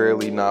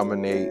rarely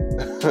nominate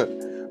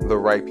the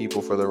right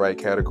people for the right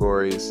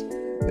categories.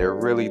 They're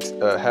really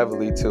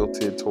heavily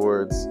tilted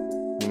towards,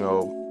 you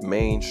know,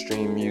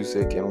 mainstream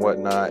music and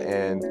whatnot,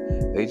 and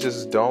they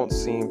just don't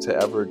seem to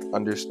ever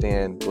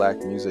understand black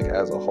music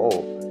as a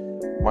whole.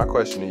 My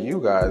question to you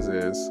guys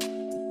is,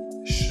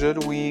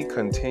 should we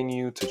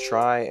continue to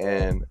try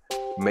and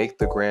make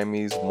the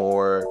Grammys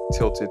more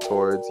tilted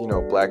towards, you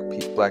know, black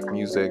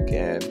music,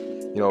 and,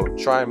 you know,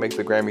 try and make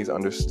the Grammys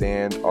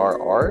understand our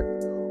art?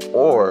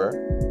 Or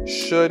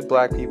should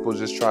black people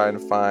just try and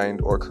find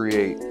or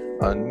create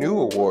a new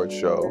award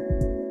show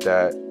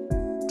that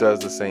does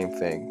the same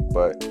thing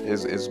but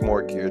is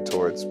more geared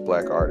towards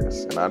black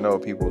artists? And I know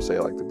people say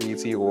like the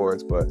BET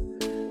Awards, but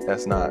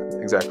that's not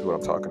exactly what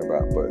I'm talking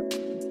about. But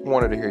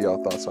wanted to hear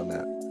y'all thoughts on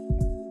that.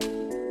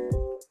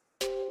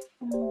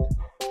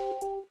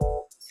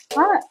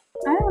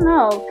 I don't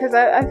know, because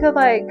I feel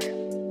like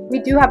we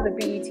do have the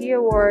BET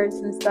Awards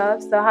and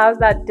stuff. So how is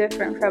that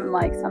different from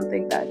like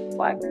something that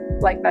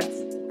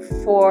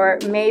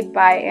that's made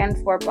by and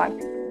for black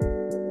people?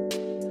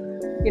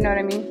 You know what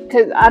I mean?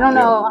 Because I don't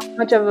know how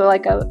much of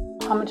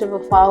a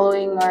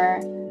following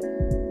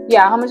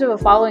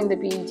the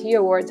BET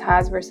Awards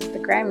has versus the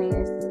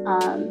Grammys.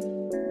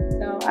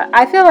 So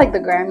I feel like the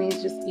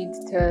Grammys just needs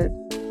to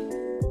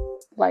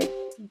like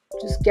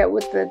just get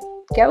with the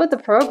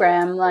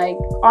program. Like,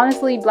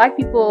 honestly, black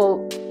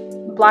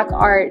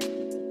art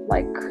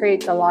like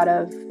creates a lot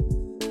of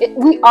it.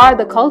 We are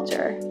the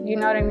culture. You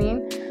know what I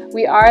mean?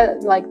 We are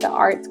like the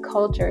arts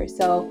culture.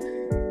 So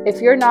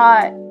if you're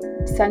not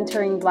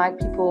centering black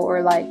people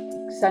or like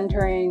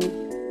centering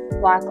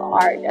black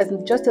art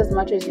just as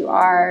much as you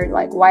are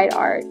like white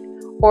art,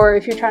 or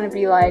if you're trying to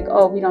be like,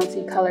 oh, we don't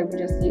see color, we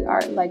just see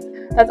art, like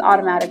that's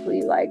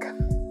automatically like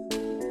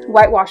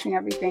whitewashing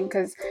everything,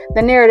 because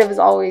the narrative has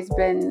always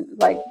been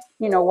like,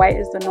 you know, white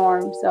is the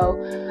norm. So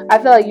I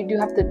feel like you do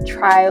have to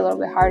try a little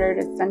bit harder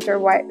to center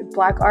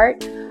black art.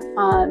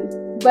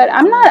 But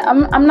I'm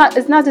not,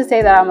 it's not to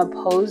say that I'm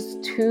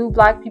opposed to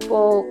black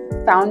people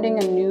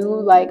founding a new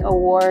like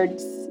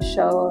awards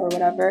show or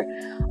whatever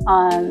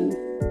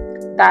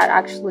that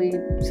actually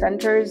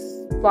centers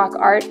black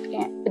art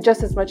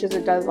just as much as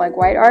it does like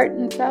white art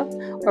and stuff,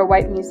 or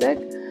white music.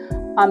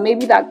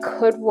 Maybe that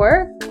could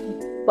work,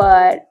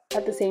 but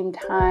at the same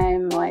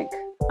time, like,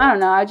 I don't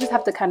know, I just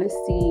have to kind of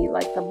see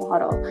like the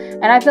model.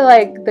 And I feel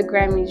like the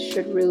Grammys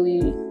should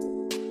really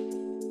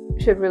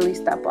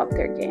step up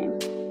their game,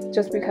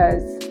 just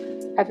because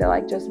I feel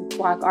like just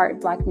Black art,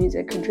 Black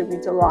music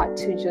contributes a lot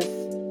to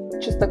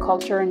just the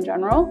culture in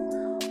general.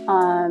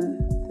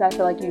 So I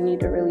feel like you need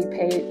to really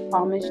pay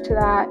homage to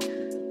that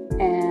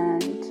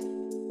and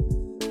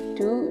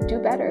do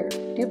better.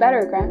 Do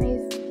better,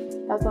 Grammys.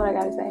 That's what I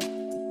gotta say.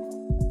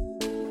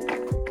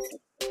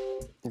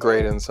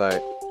 Great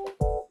insight.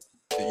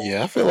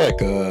 Yeah, I feel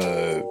like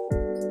I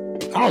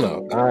don't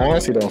know. I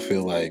honestly don't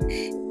feel like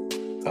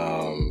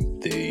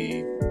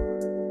the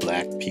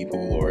Black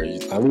people, or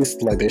at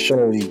least like there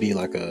shouldn't really be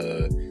like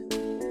a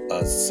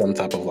some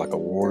type of like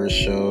award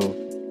show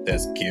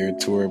that's geared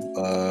toward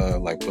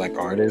like Black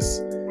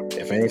artists.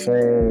 If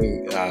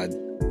anything, I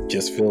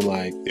just feel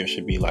like there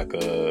should be like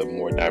a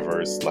more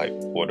diverse like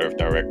board of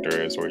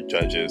directors or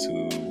judges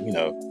who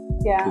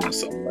who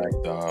select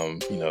the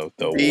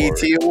award.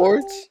 BET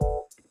Awards.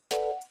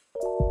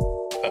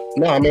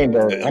 No, I mean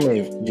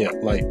yeah,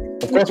 like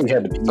of course we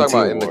had the BET Talking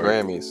about in the award.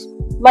 Grammys.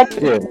 Like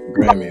Yeah,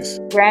 Grammys.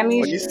 Grammys.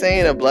 Well, you're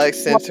saying a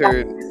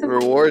Black-centered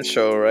reward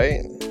show,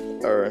 right?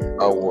 Or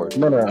Award.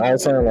 No, I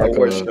was saying like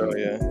award show,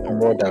 yeah. a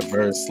more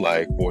diverse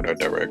like board of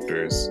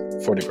directors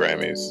for the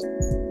Grammys.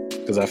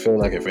 Because I feel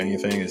like if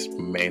anything, it's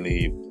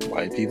mainly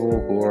white people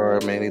who are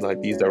mainly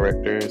like these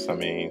directors. I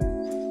mean,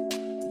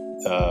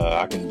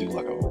 I can do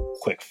like a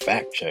quick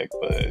fact check,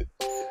 but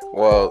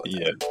Well,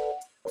 yeah.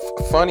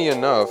 Funny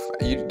enough,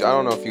 I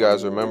don't know if you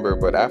guys remember,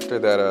 but after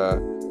that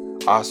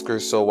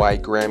Oscars so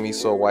white, Grammys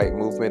so white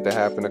movement that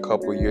happened a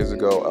couple years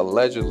ago,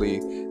 allegedly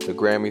the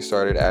Grammys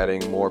started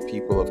adding more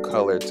people of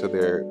color to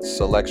their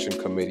selection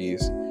committees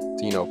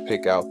to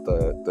pick out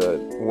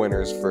the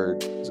winners for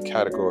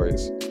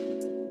categories.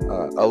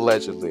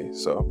 Allegedly,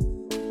 so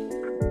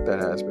that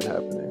has been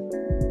happening.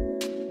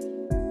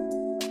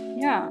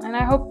 Yeah, and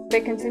I hope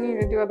they continue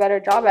to do a better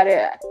job at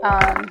it.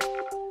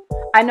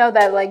 I know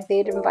that like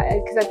they'd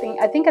invite, because I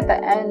think at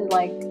the end,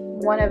 like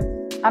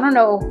I don't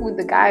know who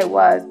the guy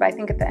was, but I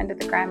think at the end of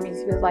the Grammys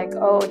he was like,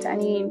 oh,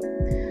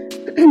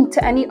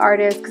 to any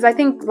artist, because I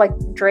think like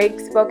Drake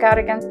spoke out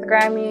against the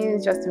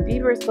Grammys, Justin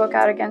Bieber spoke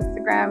out against the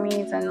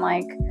Grammys, and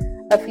like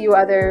a few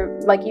other,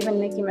 like even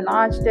Nicki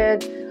Minaj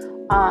did.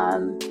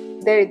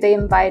 They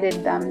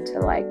invited them to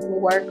like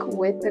work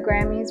with the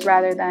Grammys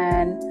rather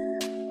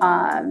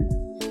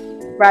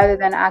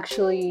than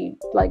actually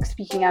like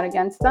speaking out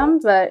against them.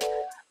 But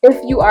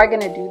if you are going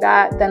to do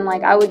that, then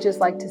like I would just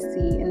like to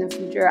see in the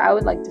future, I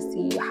would like to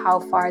see how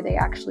far they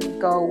actually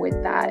go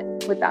with that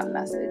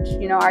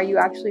message. Are you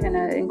actually going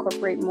to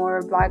incorporate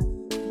more Black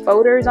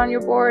voters on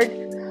your board?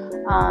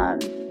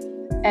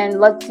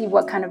 And let's see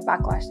what kind of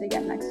backlash they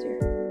get next year.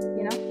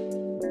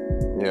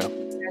 Yeah.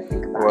 I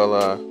think about Well,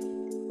 I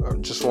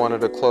just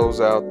wanted to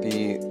close out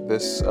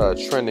this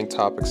trending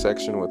topic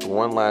section with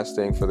one last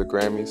thing for the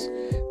Grammys.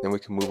 Then we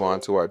can move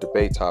on to our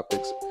debate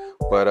topics.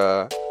 But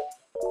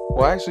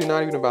well, actually,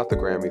 not even about the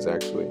Grammys.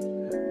 Actually,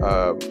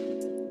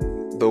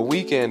 The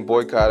Weeknd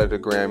boycotted the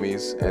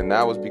Grammys, and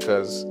that was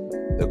because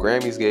the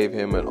Grammys gave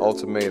him an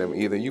ultimatum: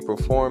 either you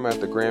perform at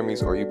the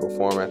Grammys or you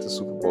perform at the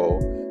Super Bowl.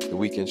 The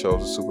Weeknd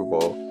chose the Super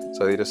Bowl,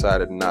 so they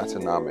decided not to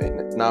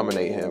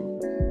nominate him.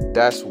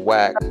 That's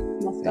whack.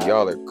 And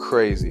y'all are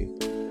crazy.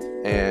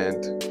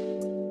 And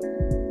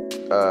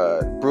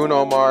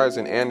Bruno Mars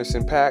and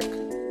Anderson .Paak,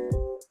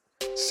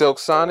 Silk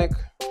Sonic,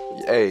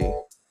 hey,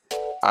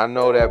 I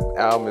know that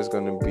album is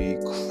going to be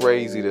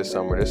crazy this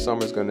summer. This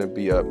summer is going to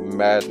be a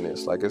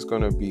madness. Like, it's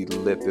going to be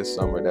lit this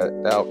summer.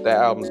 That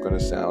album is going to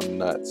sound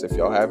nuts. If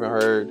y'all haven't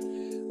heard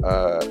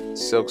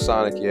Silk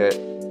Sonic yet,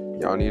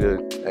 y'all need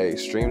to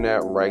stream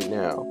that right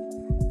now.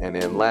 And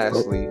then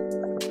lastly,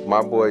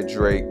 my boy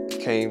Drake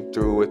came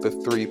through with the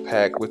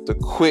 3-pack, with the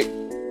quick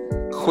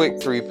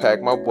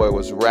 3-pack. My boy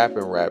was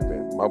rapping.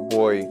 My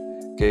boy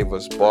gave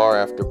us bar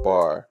after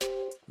bar.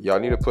 Y'all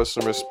need to put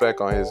some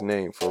respect on his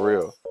name, for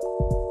real.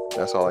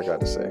 That's all I got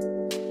to say.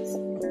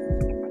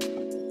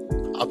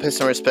 I'll put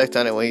some respect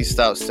on it when he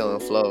stops stealing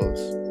flows.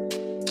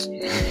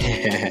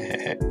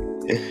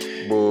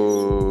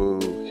 Boo.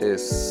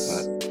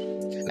 Hiss.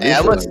 Hey,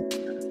 I was...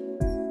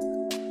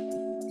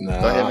 Nah,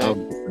 Go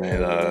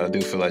ahead, I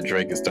do feel like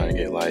Drake is starting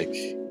to get like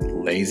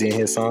lazy in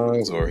his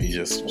songs, or he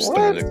just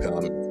starting to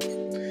come.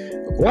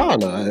 Well, I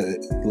don't know.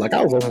 Like,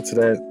 I was listening to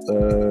that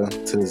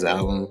to his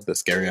album, the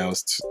Scary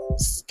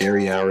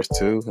Hours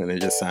 2, and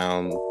it just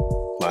sounds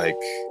like,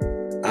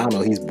 I don't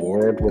know, he's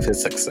bored with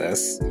his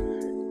success.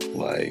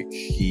 Like,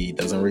 he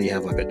doesn't really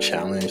have like a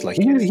challenge. Like,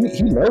 he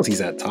knows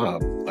he's at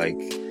top. Like,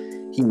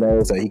 he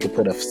knows that he could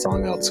put a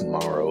song out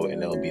tomorrow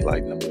and it'll be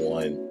like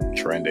 #1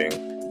 trending.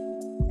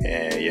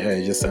 And yeah,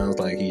 it just sounds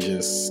like he's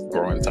just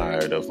growing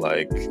tired of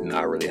like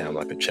not really having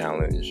like a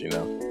challenge,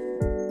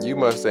 You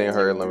must ain't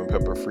heard Lemon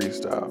Pepper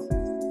Freestyle.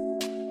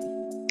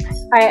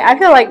 I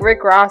feel like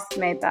Rick Ross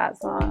made that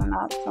song,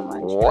 not so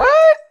much. What?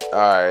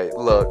 Alright,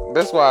 look,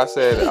 that's why I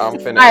said I'm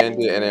finna end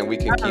it and then we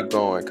can keep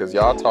going, because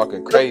y'all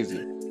talking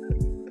crazy.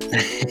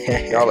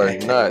 Y'all are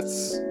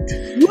nuts.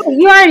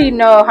 You already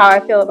know how I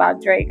feel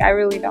about Drake. I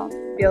really don't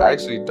feel like... I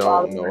actually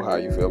don't know how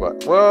you feel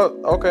about... Well,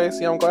 okay,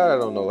 see, I'm glad I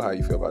don't know how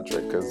you feel about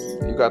Drake, because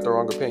you got the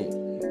wrong opinion.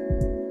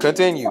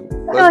 Continue.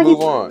 hell Let's you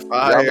move on. Y'all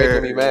Fire.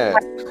 making me mad.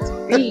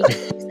 Read.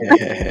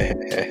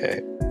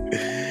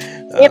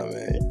 Oh,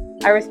 man.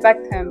 I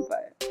respect him,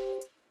 but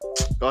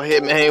Go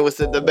ahead, man. What's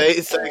the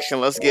debate section?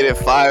 Let's get it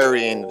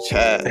fiery in the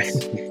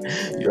chats.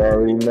 You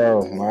already know.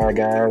 All right,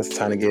 guys,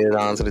 time to get it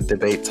on to the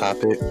debate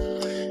topic.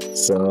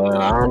 So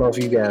I don't know if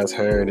you guys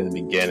heard in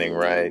the beginning,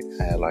 right?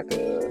 I had like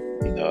a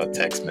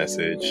text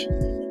message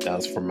that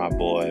was from my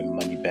boy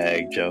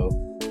Moneybag Joe.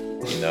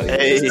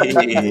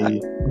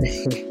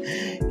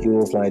 He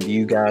was like, "Do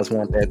you guys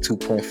want that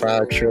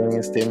 2.5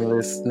 trillion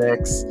stimulus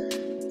next?"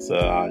 So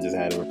I just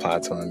had to reply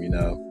to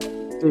him.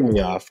 Threw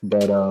me off,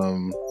 but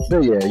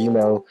yeah,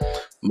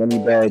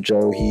 Moneybag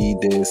Joe, he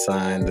did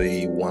sign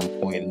the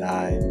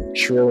 1.9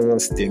 trillion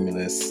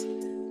stimulus,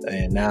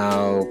 and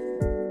now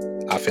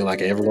I feel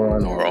like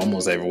everyone or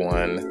almost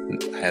everyone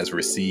has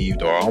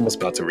received or almost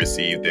about to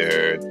receive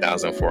their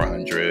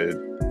 1,400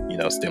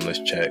 stimulus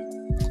check.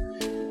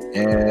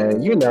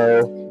 And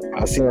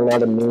I've seen a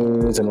lot of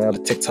memes and a lot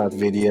of TikTok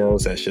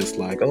videos that's just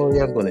like, oh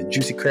yeah, I'm going to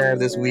Juicy Crab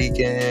this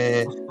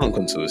weekend, I'm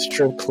going to a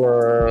strip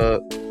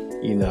club,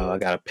 I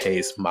gotta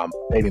pay my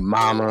baby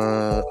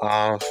mama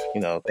off,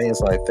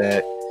 things like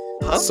that.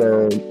 Huh?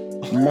 So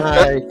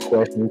my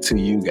question to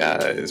you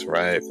guys,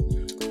 right?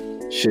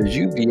 Should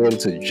you be able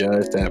to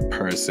judge that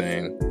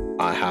person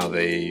on how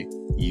they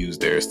use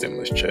their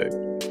stimulus check?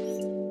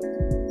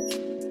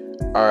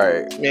 All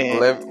right.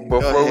 Man,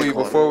 Before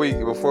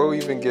we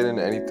even get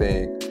into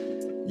anything,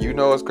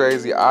 it's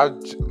crazy.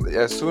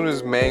 As soon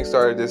as Mang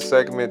started this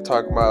segment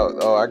talking about,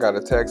 oh, I got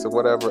a text or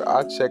whatever,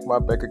 I checked my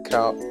bank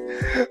account.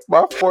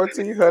 My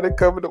 1,400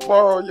 coming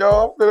tomorrow,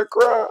 y'all. I'm gonna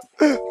cry.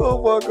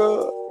 Oh my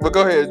god. But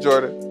go ahead,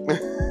 Jordan.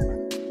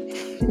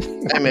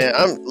 Hey man,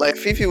 I'm like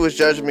Fifi was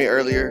judging me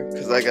earlier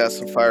because I got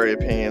some fiery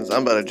opinions.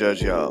 I'm about to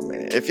judge y'all,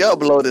 man. If y'all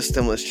blow this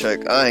stimulus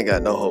check, I ain't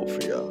got no hope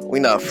for y'all. We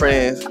not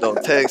friends.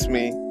 Don't text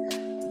me,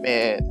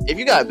 man. If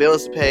you got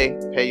bills to pay,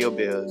 pay your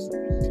bills.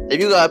 If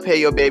you gotta pay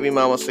your baby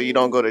mama so you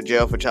don't go to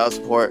jail for child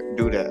support,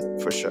 do that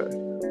for sure.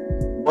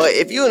 But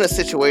if you're in a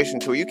situation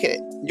too, you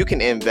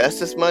can invest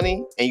this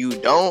money and you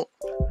don't.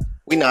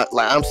 We not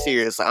like I'm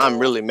serious. Like, I'm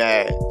really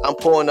mad. I'm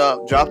pulling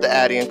up, drop the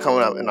addy, and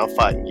coming up, and I'm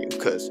fighting you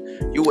because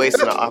you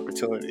wasting an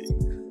opportunity.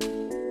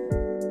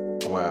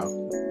 Wow.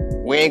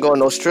 We ain't going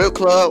no strip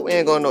club. We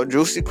ain't going no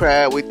Juicy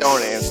Crab. We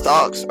throwing it in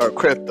stocks or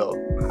crypto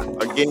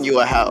or getting you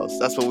a house.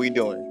 That's what we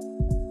doing.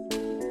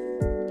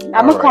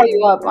 I'm gonna call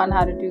you up on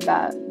how to do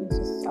that.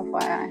 Just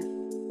FYI.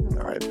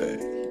 All right, babe.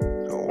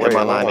 Wait,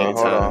 my line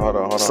anytime. hold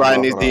on. Slide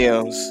in these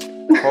DMs.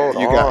 Hold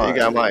You on.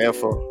 got my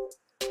info.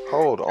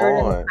 Hold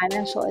Jordan, on.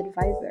 financial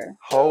advisor.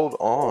 Hold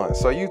on.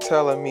 So you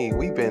telling me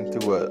we've been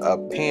through a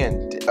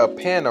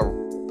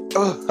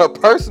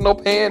personal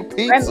pan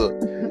pizza?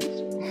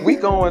 We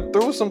going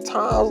through some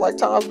times, like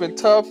times been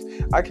tough.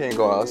 I can't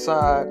go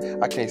outside.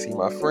 I can't see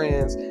my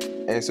friends.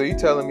 And so you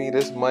telling me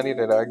this money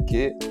that I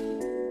get,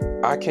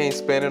 I can't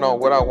spend it on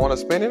what I want to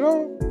spend it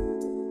on?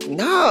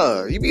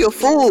 Nah, you be a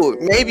fool.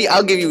 Maybe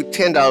I'll give you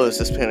 $10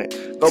 to spend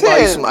it. Go buy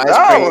you some ice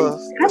 $10?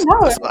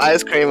 cream, some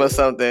ice cream or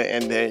something,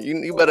 and then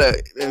you better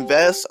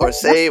invest or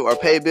save or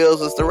pay bills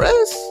with the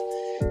rest.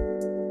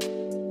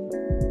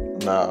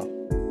 No.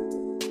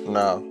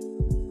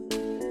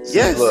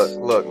 Yes.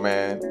 Look,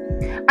 man.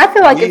 I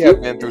feel like we if have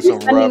you been through if you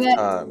some spending rough it,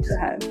 times. Go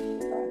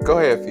ahead. Go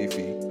ahead,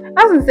 Fifi.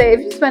 I was gonna say,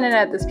 if you're spending it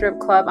at the strip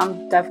club,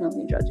 I'm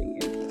definitely judging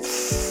you.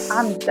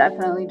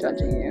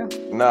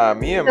 Nah,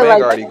 me and I feel Meg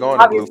like already going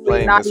to Blue obviously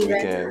Flame not this even-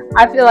 weekend.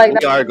 I feel like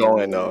We are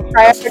going though.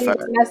 That's a priorities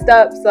fact. messed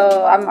up,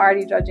 so I'm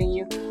already judging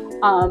you.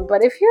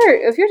 But if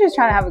you're just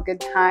trying to have a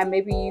good time,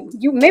 maybe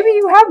you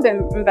have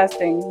been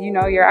investing,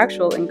 your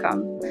actual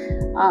income,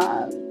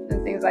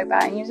 and things like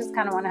that, and you just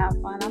kind of want to have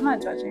fun. I'm not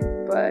judging,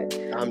 but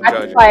I'm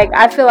judging.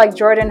 I feel like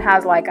Jordan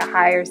has like a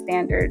higher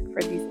standard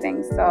for these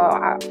things, so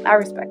I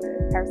respect it.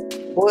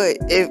 But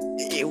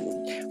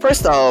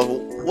first off,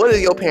 what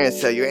did your parents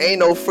tell you? Ain't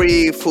no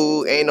free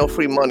food, ain't no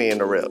free money in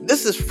the real.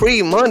 This is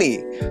free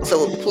money.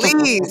 So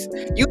please,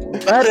 you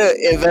better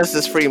invest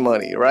this free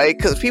money, right?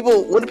 Because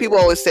what do people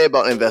always say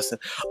about investing?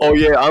 Oh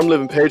yeah, I'm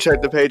living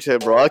paycheck to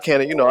paycheck, bro. I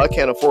can't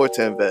afford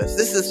to invest.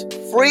 This is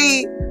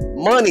free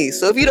money.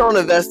 So if you don't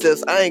invest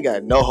this, I ain't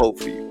got no hope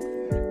for you.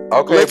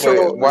 Okay,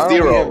 Literal but why don't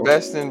zero. we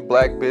invest in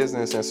black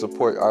business and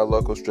support our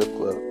local strip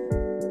club?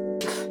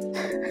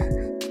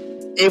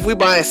 If we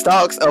buying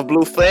stocks of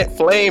Blue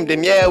Flame,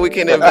 then yeah, we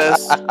can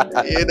invest.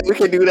 Yeah, we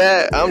can do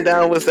that. I'm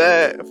down with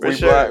that for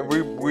sure.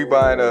 We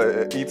buying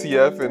a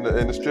ETF in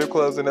the strip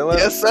clubs in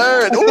Atlanta. Yes,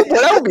 sir. Ooh,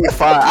 that would be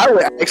fine. I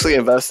would actually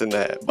invest in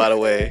that. By the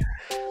way,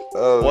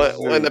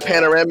 when the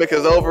panoramic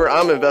is over,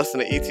 I'm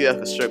investing in ETF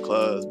in strip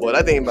clubs. Boy,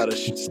 that thing about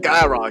to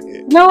skyrocket.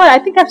 You know what? I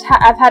think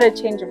I've had a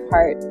change of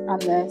heart on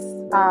this.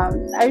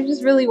 I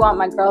just really want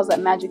my girls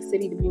at Magic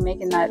City to be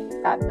making that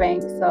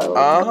bank. So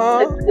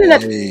spend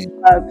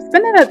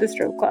it at the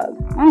strip club.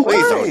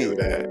 Please don't do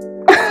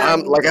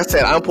that. Like I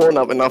said, I'm pulling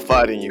up and I'm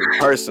fighting you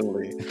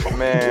personally.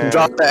 Man,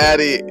 drop the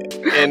addy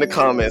in the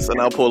comments and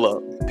I'll pull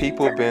up.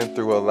 People been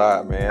through a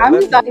lot, man. I'm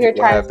just out here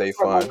trying have to their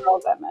support fun. my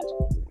girls at Magic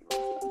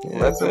City.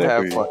 Let them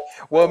have fun.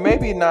 Well,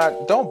 maybe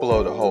not. Don't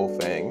blow the whole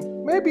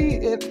thing. Maybe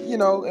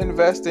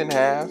invest in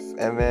half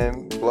and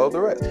then blow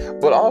the rest.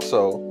 But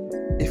also,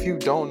 if you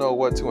don't know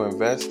what to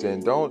invest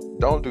in,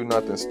 don't do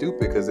nothing stupid,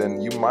 because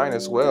then you might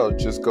as well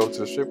just go to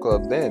the strip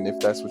club then, if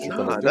that's what you're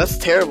gonna do. That's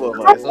terrible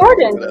Call advice.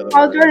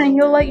 Jordan.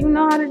 He'll let you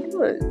know how to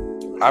do it.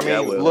 I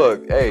mean,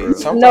 look, hey,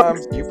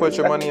 sometimes you put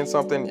your money in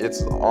something,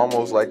 it's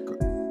almost like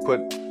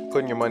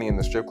putting your money in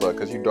the strip club,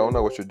 because you don't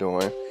know what you're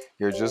doing.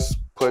 You're just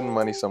putting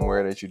money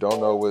somewhere that you don't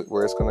know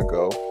where it's going to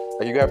go.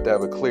 Like, you have to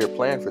have a clear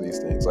plan for these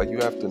things. Like, you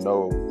have to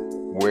know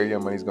where your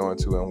money's going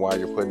to and why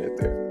you're putting it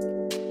there.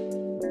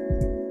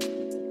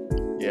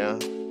 Yeah.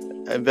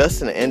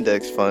 Invest in an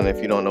index fund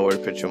if you don't know where to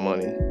put your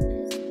money.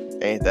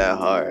 Ain't that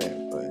hard.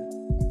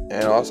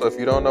 And also, if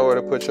you don't know where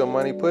to put your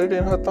money, put it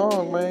in her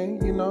thong, man.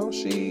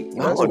 She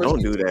don't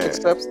do that.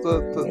 Accepts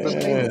the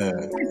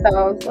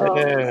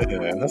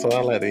Yeah, that's what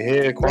I like to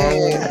hear,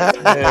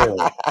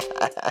 Kwame.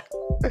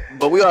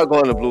 But we are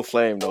going to Blue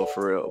Flame though,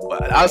 for real.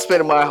 But I'm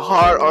spending my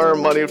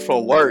hard-earned money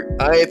from work.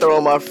 I ain't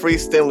throwing my free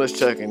stimulus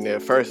check in there.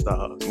 First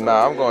off, so.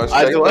 Nah, I'm going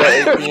straight to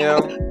the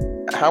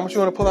ATM. How much you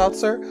want to pull out,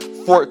 sir?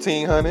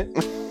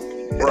 $1,400.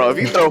 Bro, if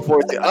you throw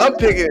 14, I'm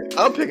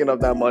picking up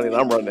that money and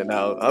I'm running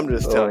out. I'm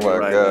just telling you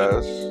right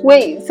now.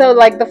 Wait, so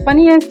like the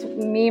funniest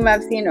meme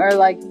I've seen, or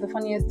like the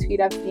funniest tweet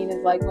I've seen,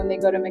 is like when they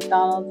go to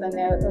McDonald's and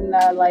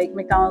the like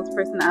McDonald's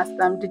person asks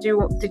them, did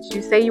you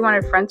say you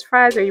wanted French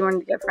fries or you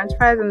wanted to get French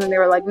fries? And then they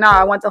were like, no,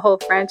 I want the whole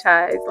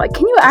franchise. Like,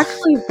 can you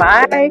actually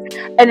buy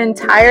an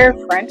entire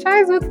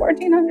franchise with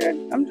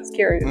 $1,400? I'm just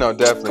curious. No,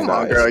 definitely Come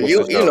not. on, girl.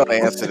 You know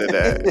the answer to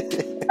that.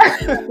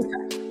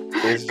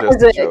 It's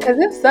just a joke. Because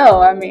if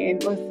so, I mean,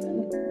 listen.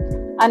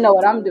 I know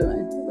what I'm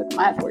doing with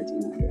my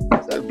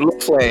 $1,400. So. Blue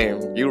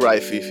Flame, you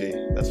right, Fifi.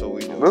 That's what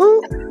we do.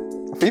 Ooh,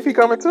 Fifi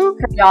coming too?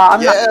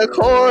 Y'all, of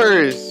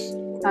course.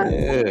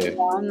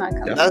 I'm not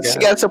coming. She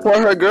got to support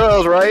her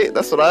girls, right?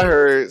 That's what I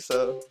heard.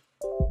 So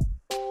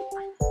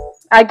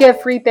I give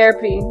free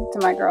therapy to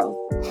my girls.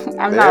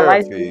 I'm not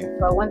licensed,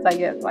 but once I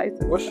get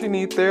licensed. What she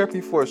need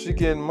therapy for? She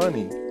getting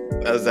money.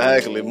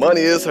 Exactly.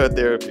 Money is her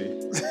therapy.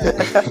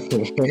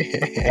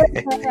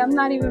 I'm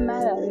not even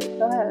mad at it.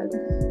 Go ahead.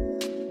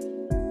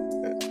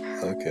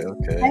 Okay.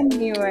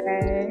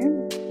 Anyway.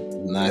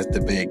 Nice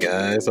debate,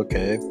 guys.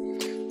 Okay.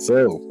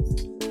 So,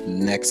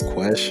 next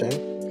question.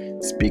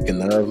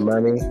 Speaking of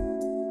money,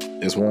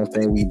 there's one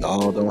thing we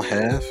all don't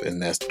have,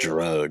 and that's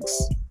drugs.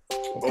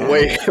 Okay.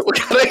 Wait, what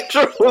kind of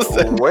intro was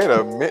that? Wait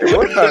a minute.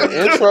 What kind of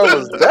intro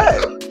was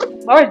that?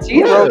 Lord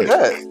Jesus. Who wrote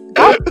that?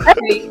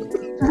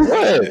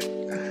 What?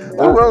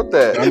 Who wrote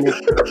that?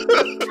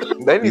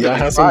 They need to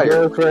be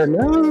fired. Right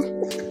now?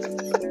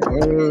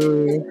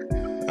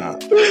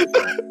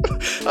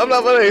 I'm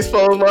not gonna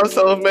expose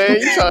myself, man.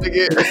 You trying to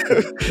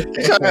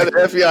have the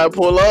FBI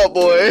pull up,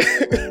 boy.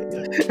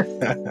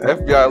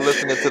 FBI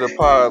listening to the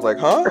pod like,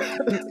 huh?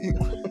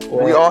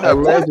 Well, we all have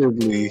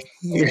allegedly.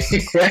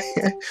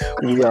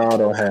 We all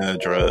don't have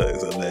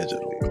drugs,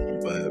 allegedly,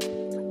 but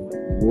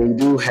we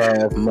do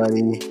have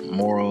money,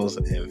 morals,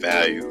 and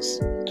values.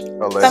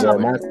 So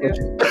my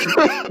question.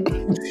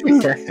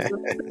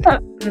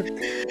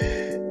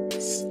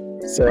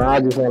 So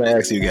I just want to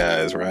ask you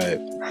guys, right?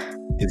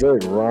 Is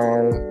it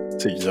wrong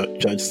to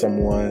judge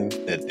someone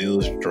that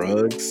deals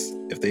drugs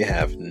if they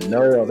have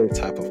no other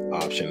type of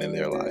option in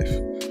their life?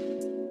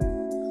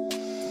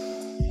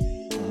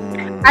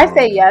 I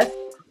say yes.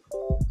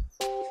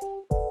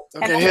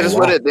 Okay, hit us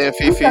with it then,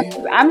 Fifi.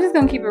 I'm just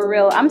gonna keep it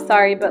real. I'm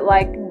sorry, but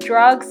like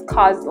drugs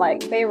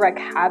they wreak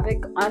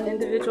havoc on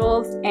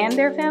individuals and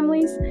their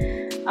families.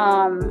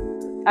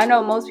 I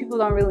know most people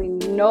don't really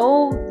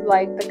know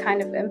like the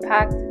kind of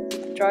impact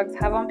drugs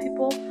have on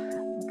people,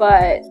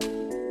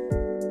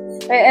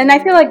 and I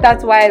feel like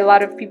that's why a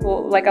lot of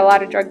people, like a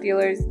lot of drug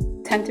dealers,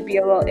 tend to be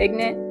a little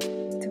ignorant,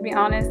 to be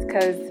honest,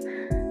 because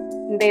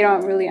they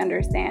don't really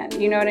understand.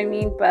 You know what I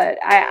mean? But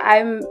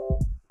I'm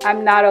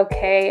not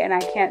okay, and I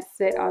can't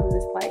sit on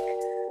this like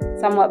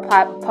somewhat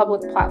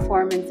public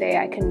platform and say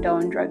I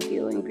condone drug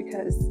dealing,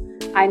 because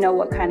I know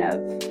what kind of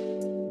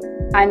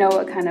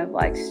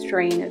like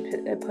strain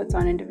it puts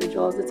on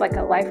individuals. It's like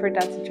a life or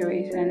death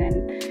situation,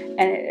 and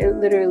it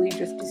literally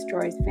just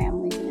destroys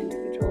families and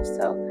individuals.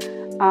 So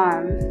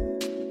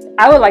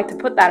I would like to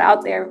put that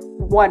out there,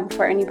 one,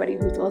 for anybody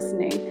who's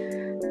listening,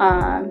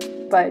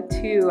 but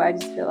two, I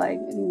just feel like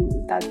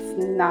that's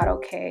not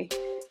okay.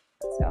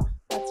 So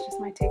that's just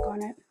my take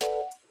on it.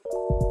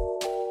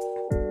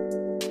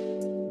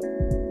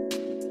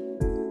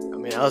 I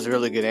mean, that was a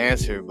really good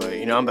answer, but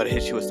I'm about to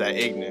hit you with that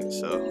ignorance,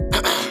 so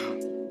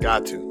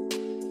got to.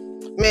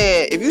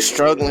 Man, if you're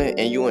struggling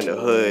and you in the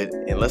hood,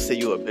 and let's say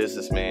you're a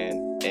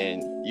businessman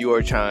and you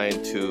are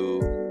trying to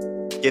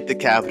get the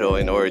capital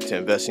in order to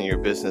invest in your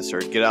business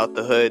or get out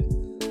the hood,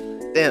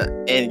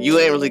 and you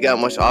ain't really got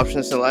much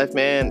options in life,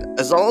 man,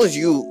 as long as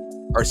you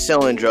are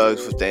selling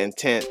drugs with the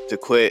intent to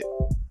quit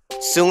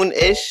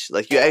soon-ish,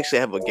 like you actually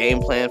have a game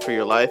plan for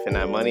your life and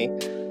that money,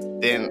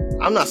 then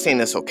I'm not saying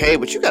that's okay,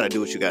 but you gotta do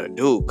what you gotta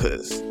do,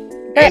 because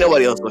ain't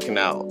nobody else looking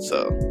out.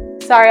 So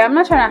sorry, I'm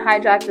not trying to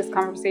hijack this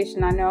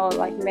conversation. I know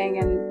like Ming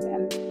and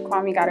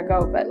Kwame gotta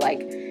go, but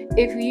like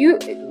if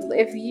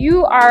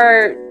you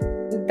are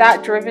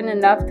that driven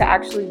enough to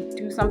actually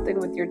do something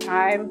with your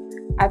time,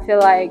 I feel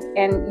like,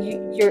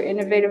 and you're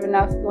innovative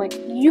enough, like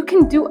you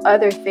can do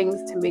other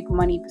things to make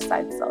money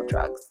besides sell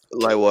drugs.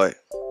 Like what?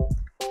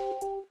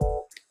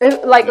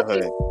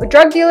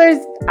 Drug dealers,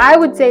 I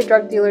would say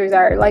drug dealers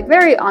are like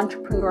very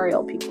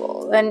entrepreneurial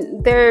people,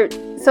 and they're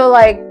so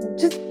like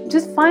just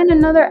find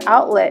another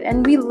outlet.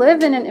 And we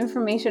live in an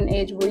information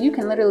age where you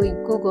can literally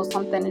Google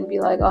something and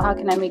be like, oh, how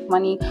can I make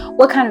money?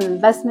 What kind of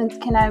investments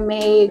can I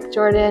make,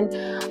 Jordan?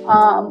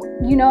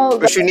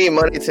 But you need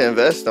money to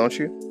invest, don't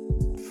you?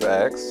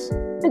 Facts.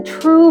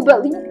 True,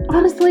 but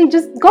honestly,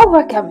 just go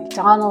work at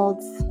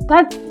McDonald's.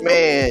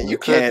 Man, you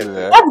can't.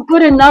 That's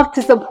good enough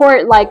to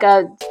support you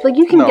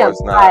can get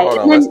by. Hold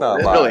on, let's not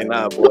it's lie. really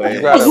not, boy.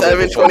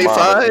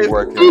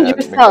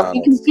 $7.25.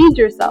 You can feed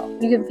yourself.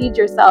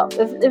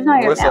 If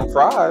not your with some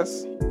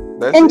fries.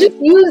 Just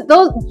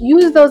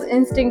use those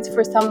instincts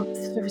for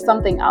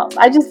something else.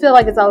 I just feel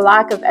like it's a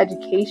lack of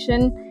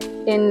education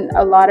in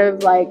a lot of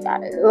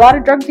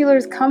drug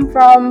dealers come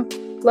from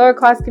lower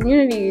class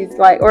communities,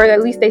 or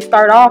at least they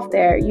start off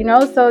there,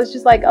 so it's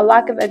just like a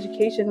lack of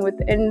education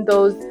within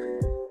those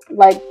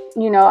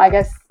I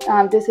guess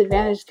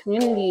disadvantaged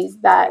communities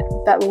that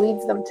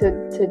leads them to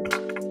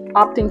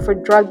opting for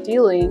drug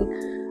dealing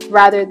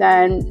rather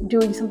than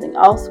doing something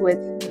else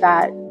with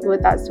that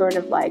sort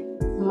of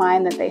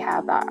mind that they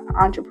have, that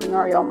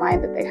entrepreneurial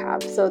mind that they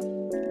have. So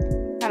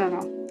I don't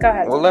know, go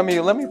ahead. Well, let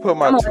me put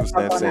my 2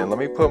 cents in. Let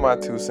me put my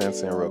 2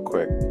 cents in real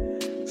quick.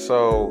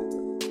 So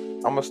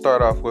I'm gonna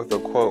start off with a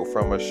quote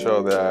from a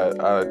show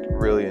that I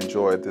really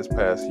enjoyed this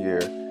past year,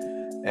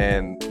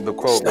 and the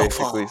quote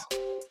basically,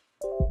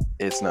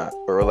 it's not,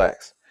 but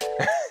relax.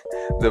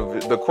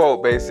 The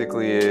quote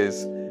basically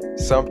is,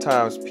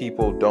 sometimes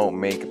people don't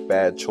make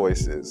bad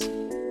choices,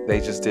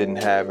 they just didn't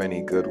have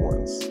any good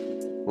ones.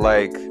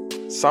 Like,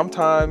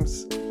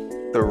 sometimes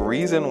the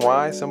reason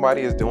why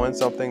somebody is doing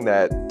something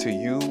that to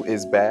you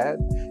is bad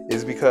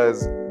is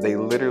because they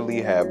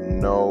literally have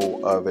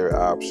no other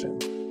option.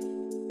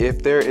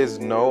 If there is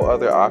no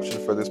other option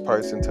for this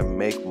person to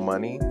make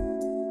money,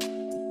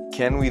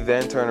 can we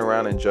then turn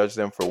around and judge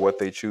them for what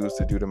they choose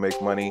to do to make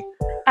money?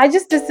 I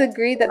just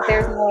disagree that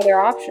there's no other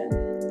option.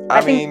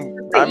 I mean,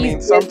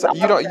 sometimes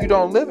you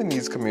don't live in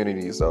these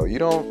communities though. You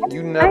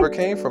never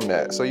came from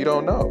that, so you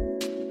don't know.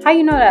 How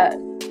you know that?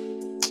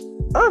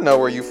 I know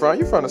where you from.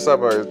 You from the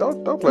suburbs.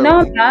 Don't play with me. No,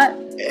 I'm not.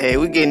 Hey,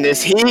 we getting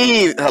this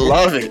heat. I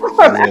love it.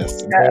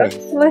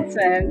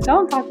 Listen,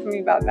 don't talk to me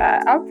about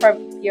that. I'm from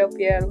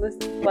Ethiopia.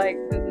 Listen,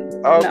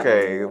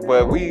 okay,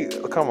 but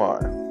come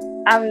on.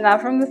 I'm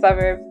not from the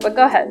suburbs, but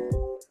go ahead.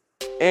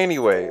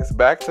 Anyways,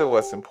 back to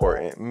what's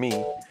important.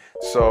 Me.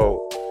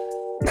 So,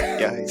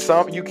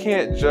 you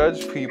can't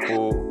judge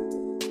people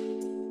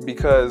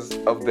because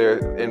of their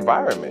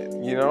environment.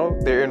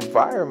 Their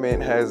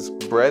environment has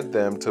bred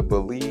them to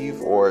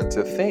believe or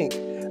to think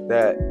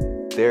that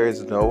there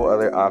is no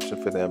other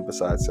option for them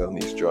besides selling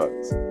these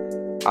drugs.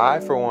 I,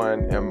 for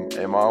one,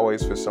 am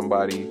always for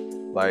somebody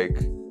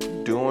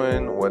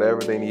doing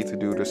whatever they need to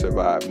do to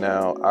survive.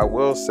 Now, I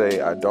will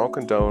say I don't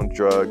condone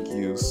drug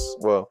use.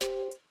 Well,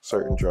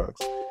 certain drugs.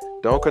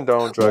 Don't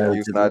condone drug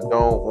use, and I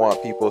don't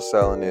want people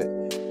selling it.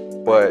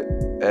 But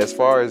as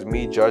far as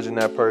me judging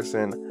that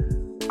person,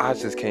 I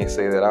just can't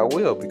say that I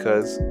will,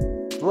 because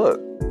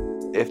look,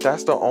 if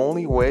that's the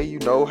only way you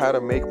know how to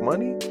make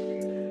money,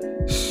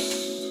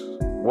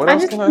 what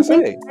else can I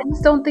say? I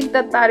just don't think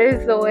that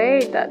is the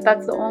way.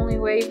 That's the only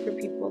way for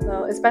people,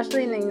 though,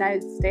 especially in the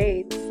United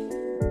States.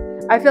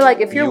 I feel like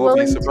if you're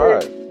willing to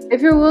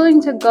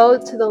go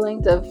to the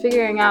length of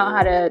figuring out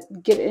how to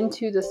get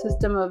into the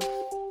system of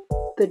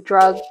the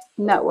drug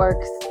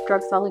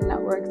selling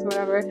networks,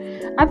 whatever,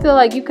 I feel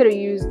like you could have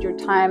used your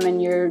time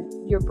and your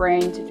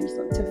brain to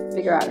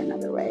figure out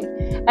another way.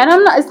 And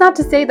it's not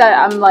to say that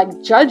I'm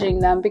judging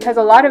them, because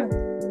a lot of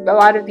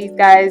these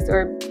guys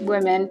or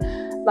women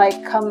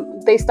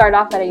they start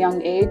off at a young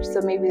age,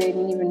 so maybe they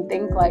didn't even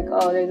think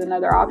oh, there's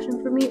another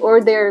option for me, or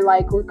they're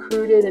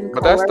recruited and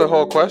but that's the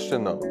whole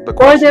question though. The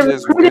question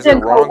is it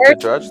wrong to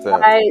judge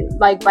them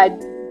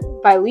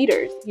by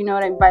leaders, you know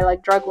what I mean, by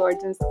drug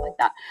lords and stuff like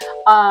that.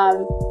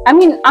 I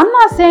mean, I'm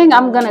not saying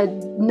I'm gonna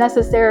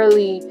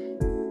necessarily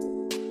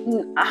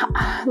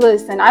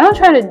listen. I don't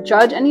try to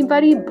judge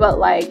anybody,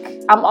 but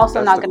I'm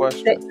also not gonna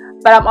sit.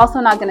 But I'm also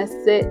not gonna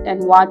sit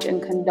and watch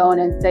and condone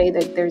and say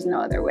that there's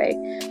no other way,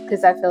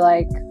 because I feel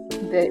like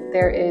that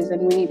there is,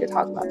 and we need to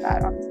talk about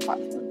that on this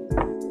platform.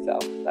 So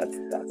that's.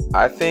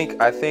 I think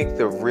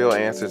the real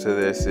answer to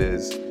this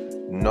is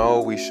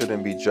no. We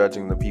shouldn't be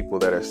judging the people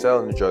that are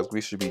selling the drugs.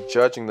 We should be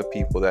judging the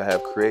people that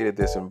have created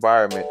this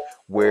environment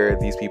where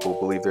these people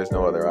believe there's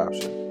no other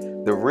option.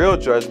 The real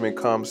judgment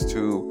comes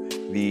to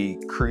the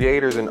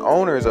creators and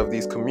owners of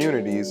these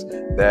communities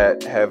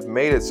that have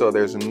made it so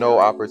there's no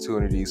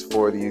opportunities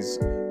for these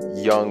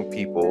young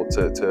people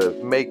to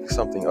make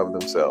something of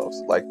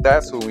themselves.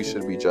 That's who we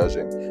should be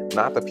judging,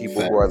 not the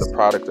people who are the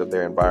product of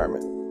their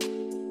environment.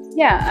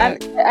 Yeah,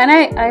 and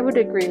I would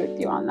agree with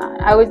you on that.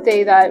 I would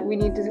say that we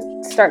need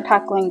to start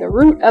tackling the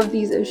root of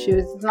these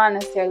issues. It's not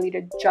necessarily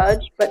to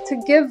judge, but to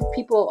give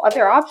people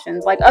other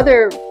options, like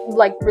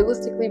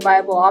realistically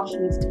viable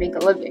options to make a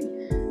living,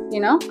 you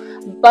know?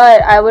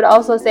 But I would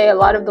also say a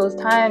lot of those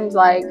times,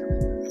 like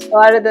a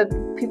lot of the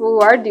people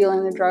who are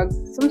dealing the drugs,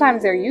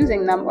 sometimes they're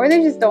using them or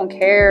they just don't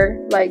care,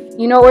 like,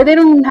 you know, or they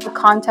don't even have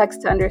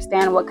context to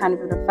understand what kind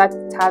of an effect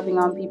it's having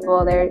on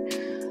people.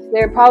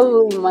 They're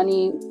probably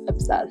money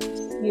obsessed,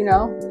 you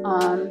know?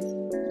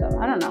 So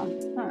I don't know.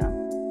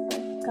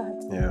 Go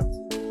ahead. Yeah.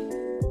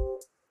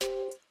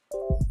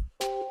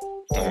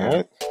 All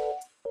right.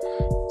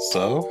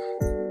 So,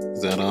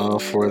 is that all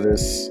for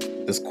this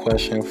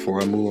question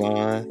before I move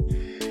on?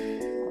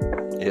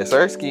 Yes,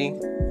 Sirski.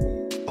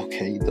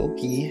 Okay,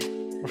 dokie.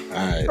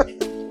 All right.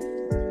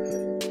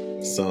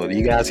 So, do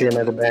you guys hear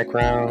another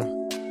background?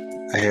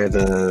 I hear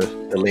the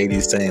lady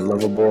saying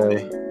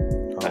 "Loverboy."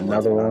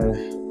 Another one.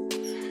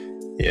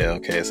 Yeah.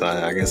 Okay. So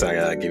I guess I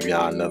gotta give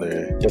y'all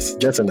another,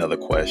 just another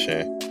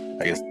question.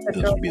 I guess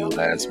this will be the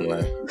last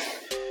one.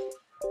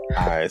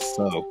 All right.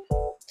 So,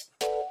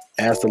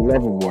 as the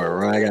lover boy,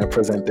 right, I gotta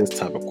present this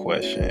type of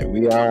question.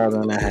 We are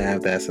gonna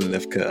have that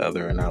significant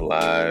other in our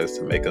lives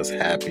to make us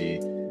happy,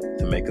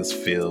 to make us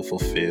feel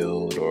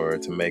fulfilled, or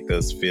to make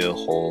us feel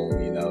whole,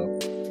 you know.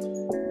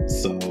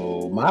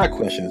 So my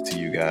question to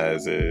you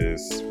guys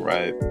is,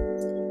 right,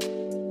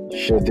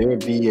 should there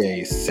be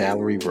a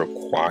salary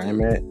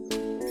requirement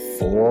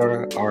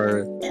for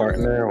our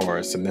partner or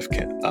a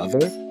significant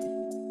other?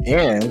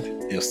 And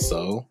if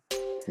so,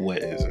 what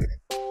is it?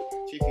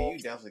 Fifi, you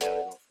definitely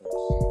gotta go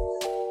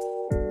first.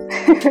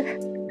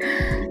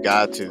 You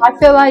got to. I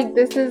feel like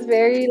this is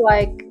very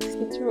like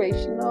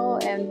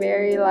situational and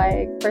very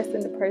like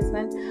person to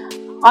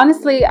person.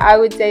 Honestly, I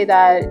would say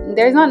that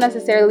there's not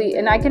necessarily,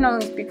 and I can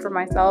only speak for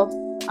myself,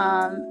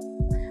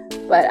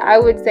 but I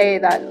would say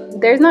that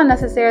there's not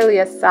necessarily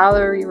a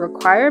salary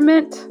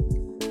requirement,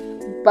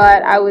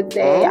 but I would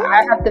say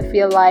I have to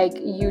feel like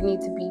you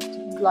need to be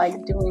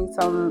like doing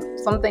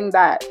something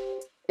that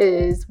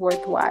is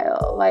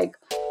worthwhile. Like,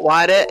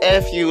 why the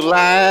F you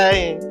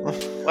lying?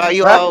 Why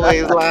you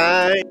always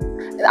lying?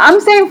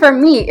 I'm saying for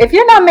me, if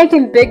you're not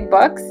making big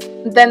bucks,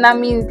 then that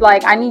means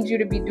like I need you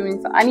to be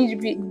doing. I need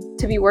you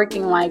to be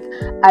working like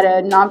at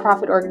a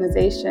nonprofit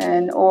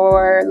organization,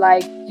 or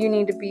like you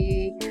need to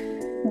be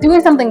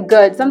doing something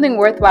good, something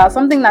worthwhile,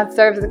 something that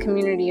serves the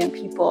community and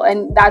people,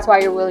 and that's why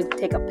you're willing to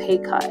take a pay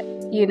cut.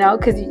 You know,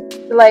 because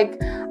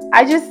like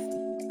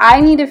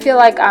I need to feel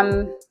like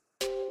I'm.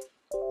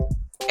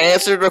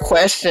 Answer the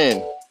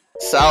question.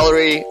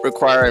 Salary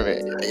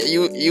requirement.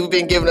 You've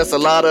been giving us a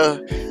lot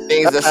of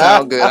things that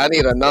sound good. I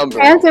need a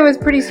number. Answer was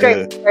pretty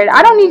straightforward.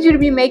 I don't need you to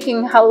be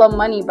making hella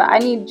money, but I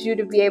need you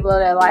to be able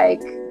to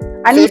like.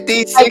 I need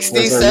 50,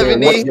 60,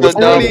 70, what's the 40.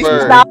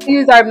 number?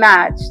 Values are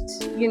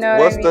matched. You know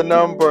What's what I the mean?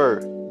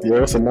 number? Yeah,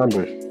 what's the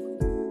number?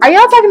 Are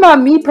y'all talking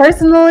about me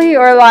personally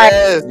or like?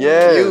 Yes.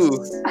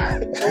 You.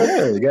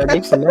 Yeah, you gotta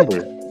give some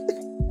number.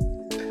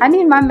 I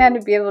need my man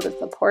to be able to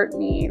support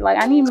me. Like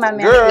I need my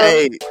man. Girl.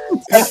 Hey,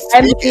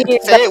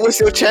 say it with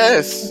your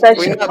chest.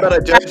 We're not about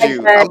to judge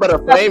you. I'm about to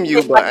blame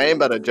you, but I ain't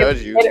about to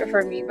judge you. Get it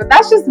for me, but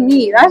that's just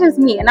me.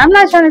 And I'm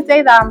not trying to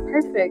say that I'm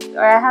perfect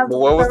or I have. But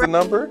what was the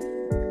number?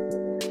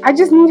 I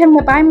just need him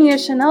to buy me a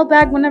Chanel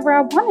bag whenever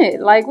I want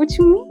it. Like, what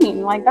you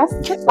mean? Like that's.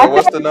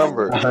 What's the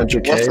number?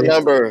 100K. What's the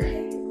number?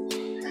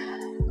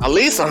 At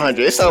least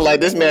 100. It sounds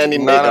like this man need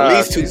to make at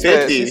least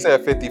 250. She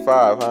said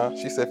 55, huh?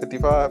 She said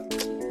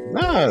 55.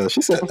 Nah,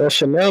 she said a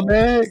Chanel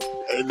bag.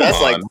 That's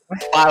like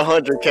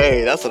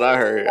 500K. That's what I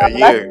heard a That's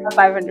year.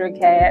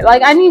 500K.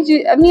 Like I need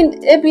you. I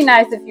mean, it'd be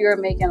nice if you were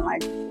making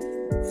like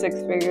 6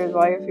 figures.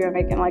 Like if you were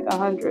making like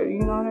 100. You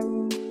know what I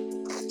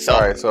mean? So,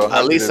 all right, so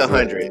at least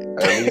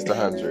 100. At least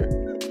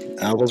 100.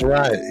 I was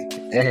right.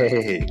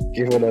 Hey,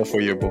 give it up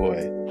for your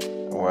boy.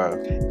 Wow.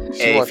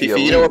 Hey,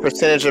 Fifi, you know what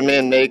percentage of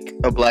men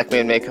a black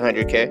man make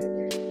 100K?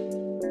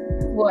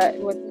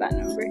 What's that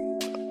number?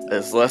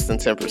 It's less than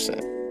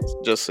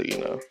 10%. Just so you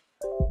know.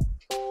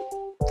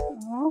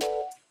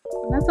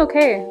 Well, that's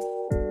okay.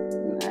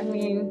 I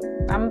mean,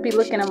 I'm gonna be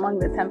looking among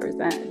the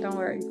 10%. Don't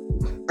worry.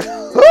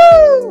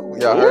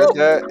 Y'all heard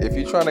that? If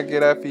you're trying to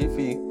get at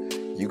Fifi,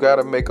 you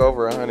gotta make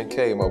over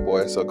 100K, my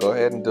boy. So go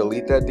ahead and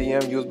delete that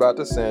DM you was about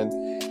to send.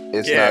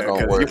 It's not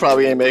gonna work. You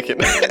probably ain't making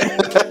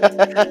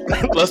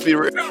that. Let's be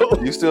real.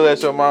 You still at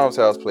your mom's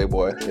house,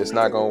 Playboy. It's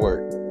not gonna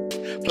work.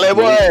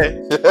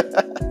 Playboy.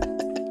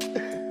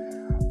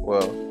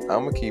 Well,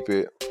 I'm gonna keep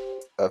it.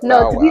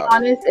 No, to be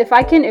honest,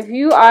 if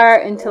you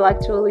are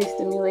intellectually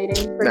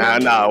stimulating.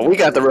 Nah, we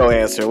got the real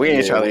answer. We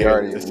ain't trying to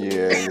hear this.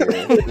 Yeah.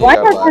 Why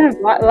not kind of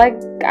like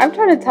I'm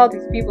trying to tell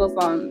these people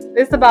something.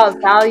 It's about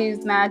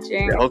values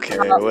matching. Yeah, okay,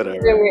 whatever.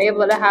 We're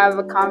able to have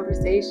a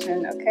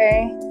conversation.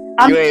 Okay.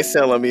 You ain't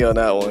selling me on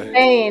that one.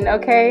 Saying,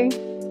 okay.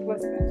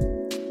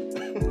 Listen.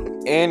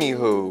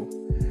 Anywho,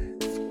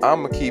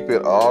 I'm gonna keep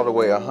it all the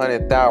way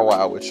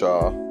 100,000 with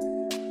y'all.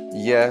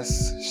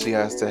 Yes, she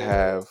has to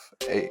have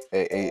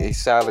a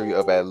salary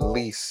of at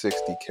least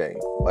 60K.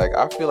 Like,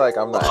 I feel like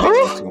I'm not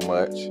asking too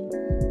much.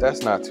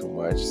 That's not too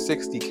much.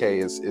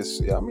 60K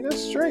is I mean,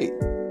 that's straight.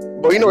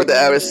 But you know what the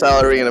average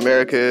salary in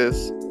America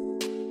is?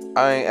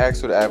 I ain't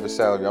asked for the average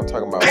salary. I'm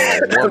talking about my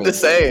woman. I'm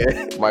just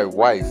saying. My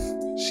wife.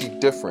 She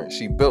different.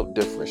 She built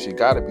different. She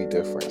gotta be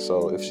different.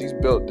 So if she's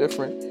built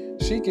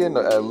different, she getting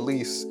at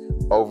least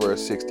over a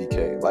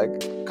 60K. Like,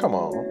 come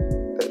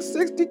on. That's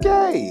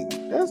 60K.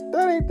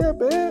 That ain't that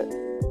bad.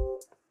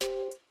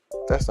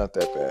 That's not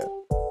that bad.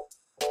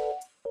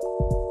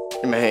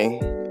 Man,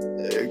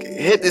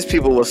 hit these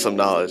people with some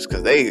knowledge,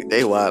 because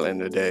they wilding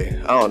today.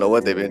 I don't know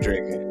what they've been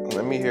drinking.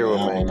 Let me hear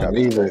what man got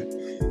either.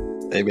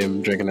 They've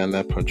been drinking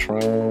that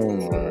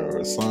Patron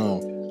or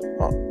something.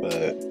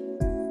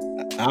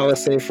 But I would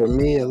say for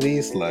me, at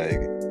least, like,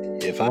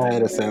 if I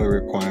had a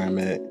salary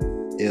requirement,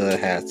 it would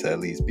have to at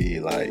least be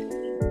like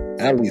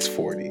at least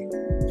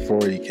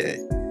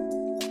 40K.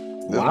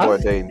 This boy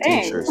dating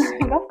teachers.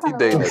 He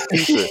dating a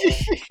teacher.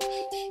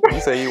 He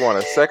say he want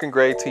a second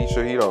grade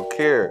teacher. He don't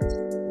care.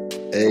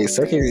 Hey,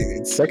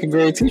 second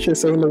grade teacher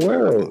saving the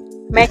world.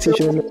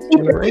 Teaching the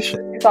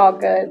generation. It's all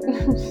good.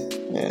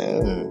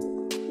 Yeah.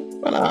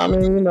 But I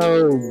mean, you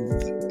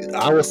know,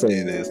 I would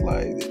say this: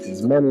 like,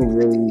 is money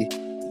really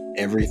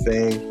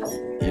everything?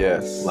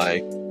 Yes.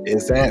 Like,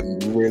 is that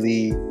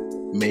really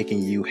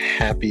making you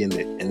happy in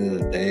the end of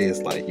the day?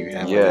 It's like you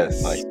have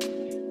like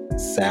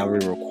salary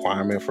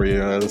requirement for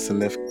your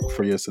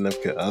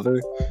significant other.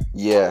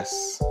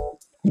 Yes.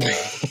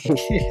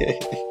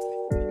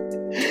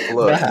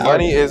 Look,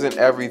 money isn't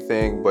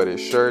everything, but it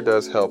sure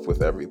does help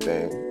with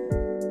everything.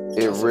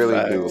 It really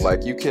do.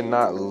 Like, you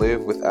cannot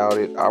live without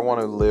it. I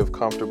want to live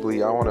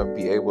comfortably. I want to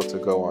be able to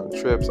go on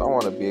trips. I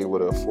want to be able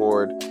to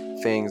afford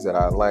things that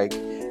I like,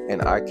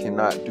 and I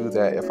cannot do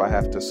that if I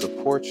have to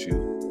support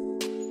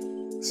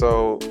you.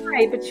 So,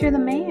 right, but you're the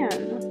man.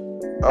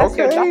 That's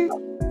okay.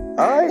 All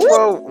right.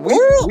 Well,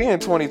 we in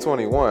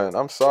 2021.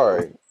 I'm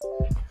sorry.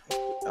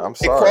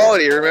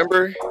 Equality,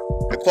 remember?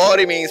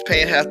 Equality means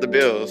paying half the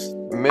bills.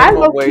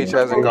 Minimum wage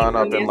hasn't gone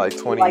up in like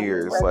 20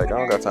 years. Like, I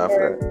don't got time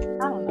for that.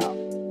 I don't know.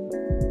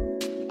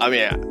 I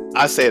mean,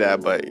 I say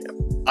that, but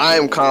I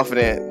am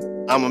confident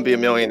I'm going to be a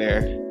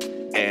millionaire,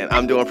 and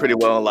I'm doing pretty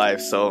well in life,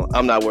 so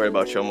I'm not worried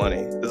about your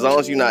money. As long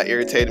as you're not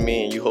irritating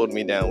me and you hold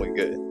me down, we're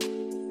good.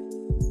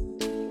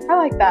 I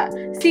like that.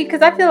 See,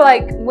 because I feel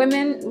like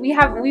women, we've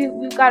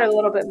got a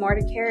little bit more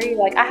to carry.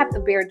 Like, I have to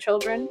bear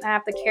children. I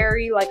have to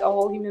carry like a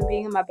whole human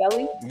being in my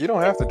belly. You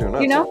don't have to do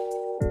nothing. You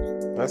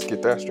know? Let's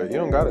get that straight. You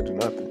don't got to do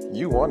nothing.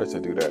 You wanted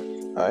to do that.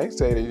 I ain't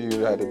saying that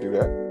you had to do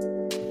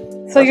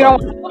that. So you don't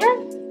want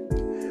children?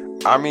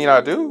 I mean, I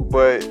do,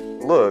 but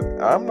look,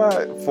 I'm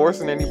not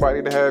forcing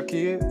anybody to have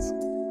kids.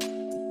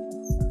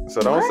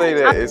 So don't say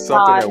that it's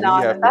something that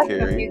we have to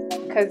carry.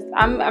 Because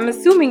I'm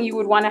assuming you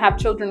would want to have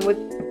children with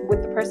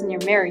the person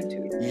you're married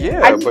to.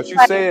 Yeah, but you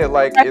say it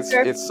like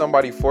it's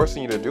somebody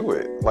forcing you to do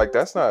it. Like,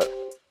 that's not.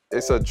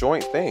 It's a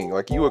joint thing.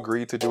 Like, you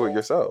agreed to do it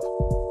yourself.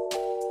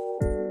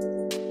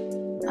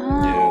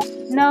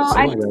 No,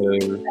 I didn't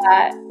do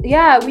that.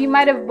 Yeah, we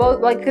might have both,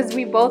 like, because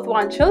we both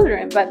want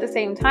children, but at the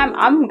same time,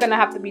 I'm gonna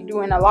have to be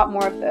doing a lot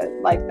more of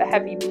the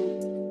heavy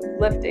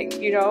lifting.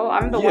 You know,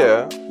 I'm the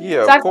one.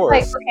 Yeah, so of course.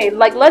 Like, okay,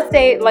 like, let's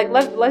say, like,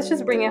 let's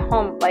just bring it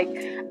home. Like,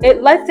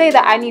 let's say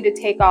that I need to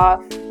take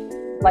off.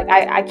 Like,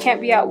 I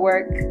can't be at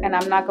work and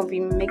I'm not gonna be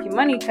making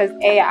money because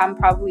I'm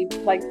probably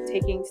like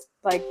taking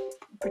like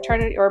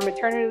paternity or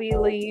maternity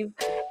leave,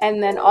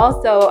 and then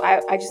also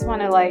I just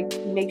want to like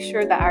make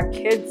sure that our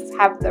kids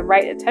have the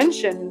right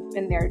attention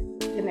in their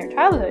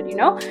childhood, you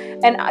know.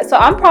 And so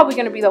I'm probably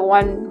going to be the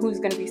one who's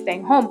going to be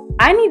staying home.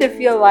 I need to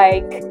feel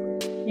like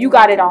you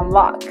got it on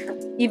lock,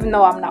 even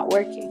though I'm not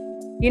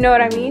working. You know what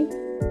I mean?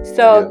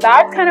 So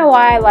that's kind of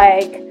why,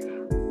 like,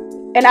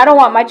 and I don't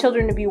want my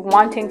children to be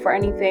wanting for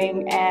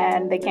anything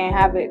and they can't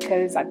have it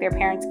because like their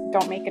parents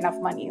don't make enough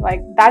money.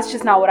 Like, that's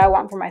just not what I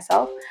want for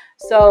myself.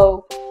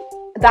 So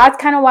that's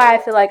kind of why I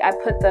feel like I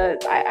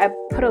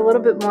put a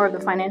little bit more of the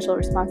financial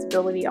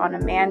responsibility on a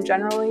man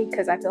generally,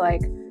 because I feel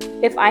like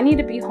if I need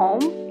to be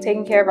home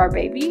taking care of our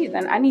baby,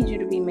 then I need you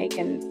to be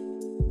making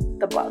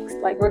the bucks,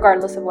 like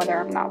regardless of whether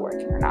I'm not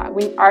working or not.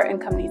 Our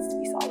income needs to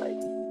be solid,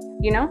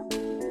 you know?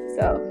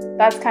 So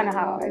that's kind of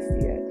how I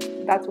see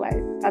it. That's why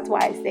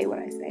I say what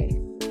I say.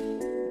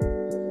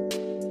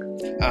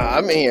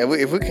 I mean,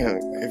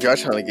 if y'all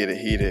trying to get it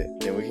heated,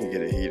 then we can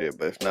get it heated.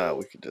 But if not,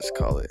 we could just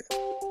call it.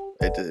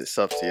 It's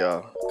up to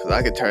y'all. Because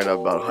I could turn up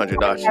about 100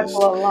 notches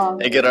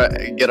and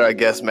get our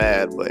guests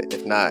mad. But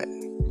if not,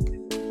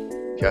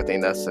 if y'all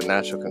think that's the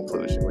natural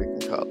conclusion, we can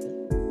call it.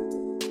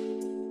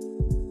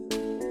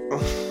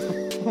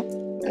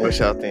 What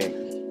y'all think?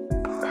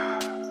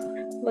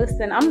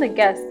 Listen, I'm the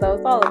guest, so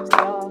it's all up to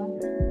y'all.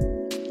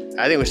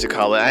 I think we should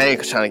call it. I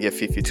ain't trying to get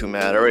Fifi too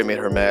mad. I already made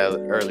her mad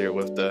earlier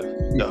with the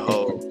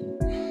whole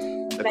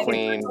the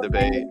queen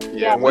debate.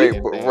 Yeah.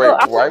 Wait,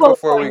 right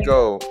before we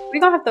go, we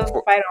gonna have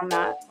to fight on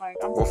that. Like,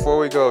 before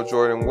we go,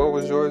 Jordan, what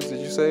was yours? Did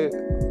you say it?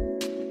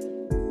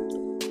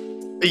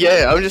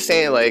 Yeah, I'm just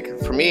saying, like,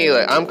 for me,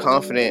 like, I'm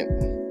confident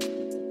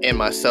in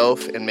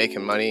myself and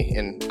making money,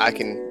 and I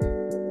can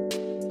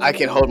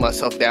hold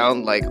myself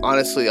down. Like,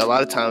 honestly, a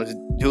lot of times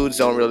dudes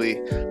don't really,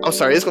 I'm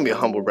sorry, it's gonna be a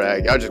humble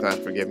brag, y'all just gonna have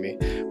to forgive me,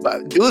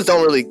 but dudes a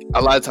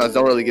lot of times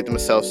don't really get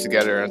themselves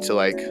together until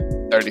like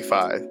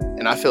 35,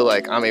 and I feel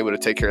like I'm able to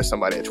take care of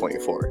somebody at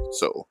 24.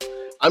 So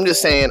I'm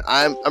just saying,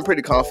 I'm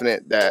pretty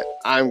confident that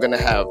I'm gonna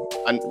have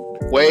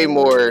way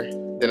more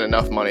than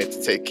enough money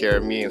to take care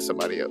of me and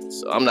somebody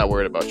else. So I'm not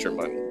worried about your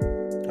money.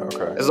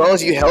 Okay. As long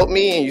as you help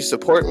me and you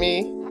support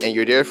me and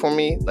you're there for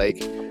me,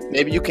 like,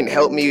 maybe you can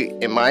help me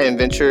in my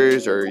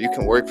adventures, or you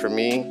can work for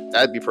me.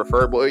 That'd be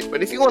preferable.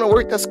 But if you want to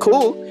work, that's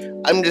cool.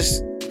 I'm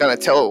just gonna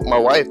tell my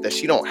wife that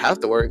she don't have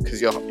to work because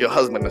your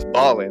husband is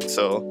balling.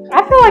 So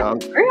I feel like I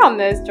agree on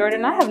this,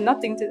 Jordan. I have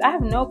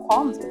no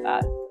qualms with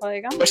that.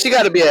 Like, but she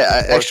got to be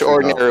an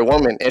extraordinary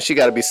woman, and she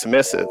got to be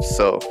submissive.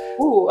 So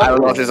I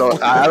don't know if there's.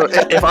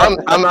 If I'm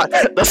not.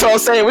 That's what I'm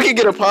saying. We could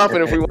get it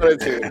popping if we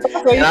wanted to.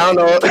 And I don't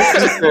know.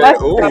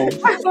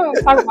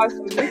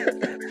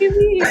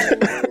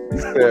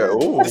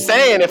 I'm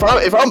saying if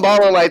I'm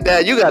balling like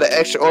that, you got an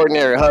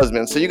extraordinary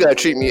husband, so you got to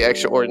treat me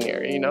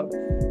extraordinary. You know.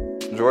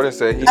 Jordan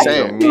said he needs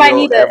a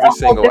meal every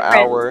single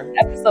hour.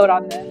 Episode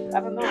on this.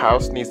 I don't know.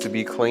 House needs to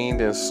be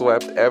cleaned and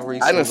swept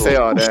every. I didn't say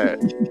all that.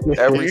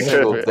 Every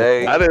single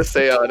day. I didn't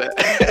say all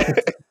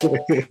that.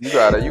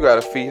 You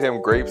gotta feed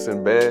him grapes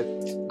in bed.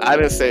 I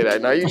didn't say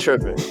that. No, you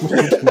tripping.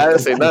 I didn't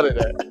say none of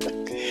that.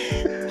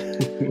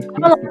 I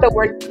don't like the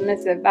word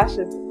submissive. That's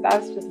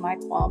just my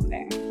qualm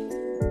there.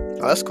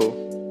 Oh, that's cool.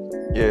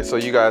 Yeah. So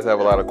you guys have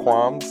a lot of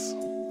qualms.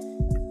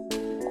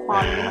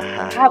 I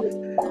have a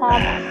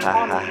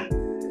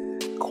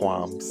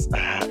qualms.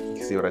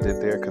 You see what I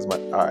did there?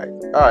 All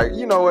right.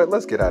 You know what?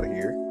 Let's get out of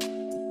here.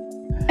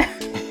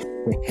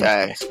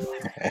 Okay.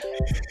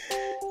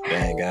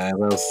 Dang, guys,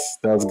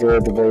 that was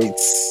good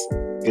debates.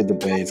 Good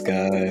debates,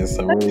 guys.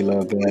 I really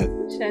love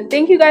that.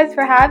 Thank you guys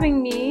for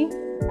having me.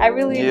 I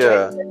really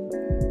enjoyed it.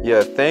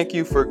 Yeah, thank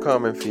you for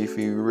coming,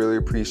 Fifi. We really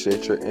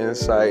appreciate your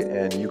insight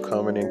and you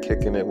coming and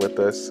kicking it with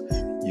us.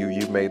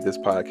 You made this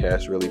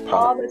podcast really pop.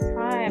 All the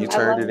time. You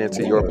turned it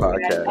into your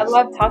podcast. I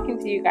love talking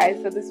to you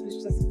guys, so this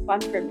was just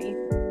fun for me.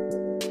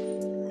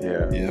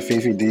 Yeah,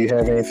 Fifi, do you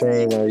have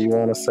anything you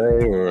want to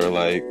say, or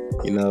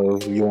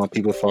you want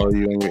people to follow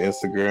you on your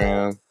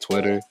Instagram,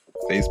 Twitter,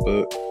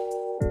 Facebook,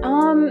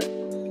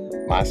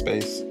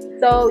 MySpace?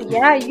 So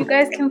yeah, you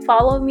guys can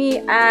follow me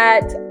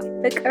at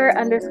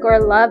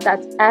Fikr_love.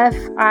 That's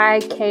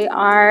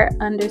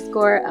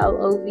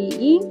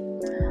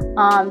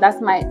FIKR_LOVE.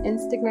 That's my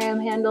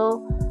Instagram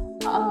handle.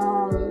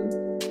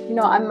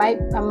 I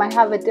might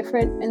have a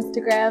different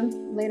Instagram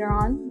later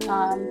on.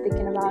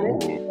 Thinking about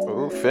it.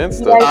 Ooh,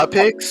 Finsta.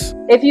 Pics.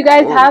 If you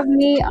guys have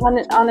me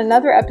on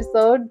another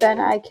episode, then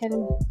I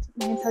can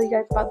tell you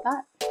guys about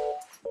that.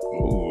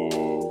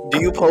 Ooh. Do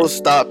you post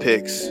stop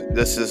pics?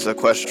 This is a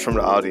question from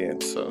the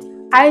audience. So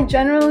I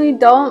generally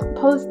don't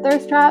post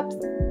thirst traps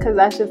because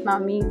that's just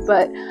not me.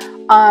 But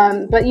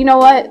you know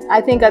what?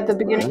 I think at the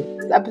beginning of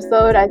this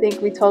episode, I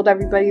think we told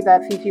everybody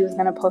that Fifi was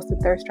going to post a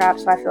thirst trap,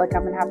 so I feel like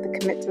I'm going to have to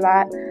commit to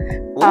that.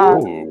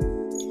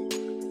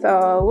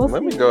 So we'll see.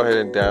 Let me go ahead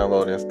and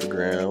download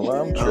Instagram.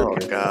 Well, I'm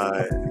tripping. Oh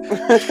God.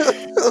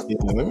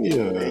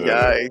 Yeah.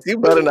 Guys, you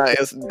better not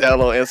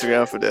download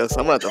Instagram for this.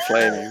 I'm about to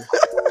flame you.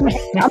 My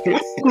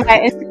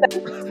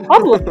Insta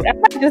public. I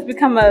might just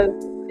become a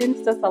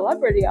Insta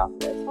celebrity off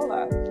this. Hold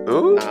on.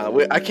 Ooh. Nah,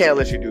 I can't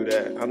let you do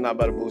that. I'm not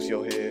about to boost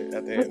your head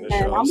at the end of the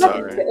show. I'm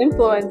sorry. The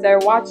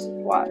influencer. Watch.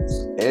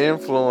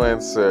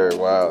 Influencer.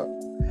 Wow.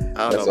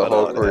 That's a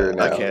whole career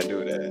now. I can't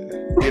do that.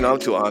 I'm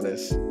too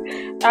honest.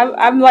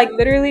 I'm like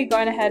literally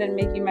going ahead and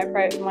making my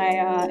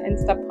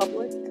Insta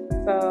public.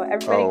 So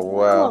everybody. Oh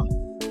wow.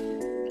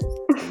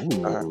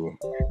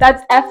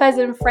 That's F as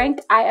in Frank,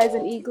 I as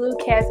in igloo,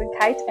 K as in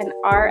kite, and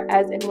R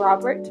as in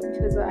Robert,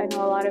 because I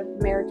know a lot of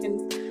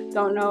Americans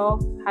don't know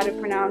how to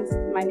pronounce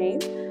my name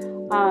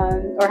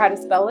or how to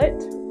spell it.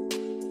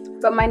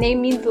 But my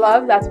name means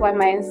love. That's why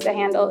my Insta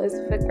handle is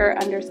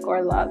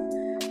Fikr_love.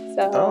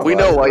 So we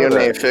know why your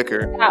name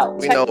Fikr.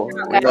 We know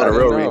the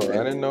real reason.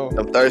 I didn't know.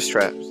 Them thirst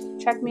traps.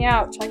 Check me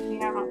out.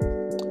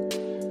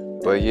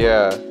 But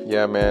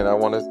yeah, man. I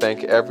want to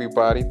thank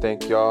everybody.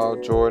 Thank y'all,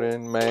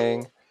 Jordan,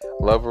 Mang,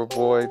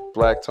 Loverboy,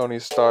 Black Tony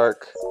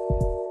Stark.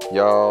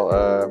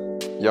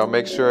 Y'all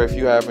make sure if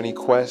you have any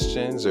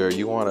questions or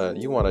you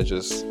wanna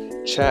just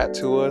chat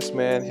to us,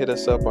 man, hit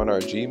us up on our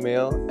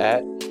Gmail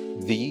at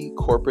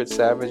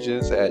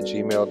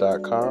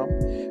thecorporatesavages@gmail.com.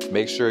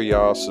 Make sure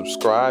y'all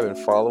subscribe and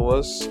follow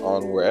us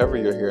on wherever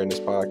you're hearing this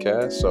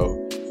podcast. So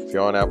if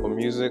you're on Apple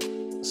Music,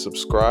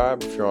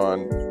 subscribe. If you're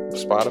on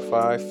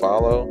Spotify,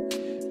 follow.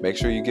 Make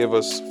sure you give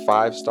us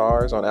 5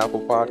 stars on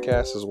Apple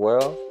Podcasts as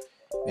well.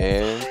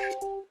 And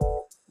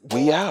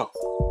we out.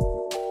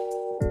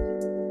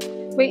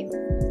 Wait,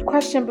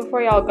 question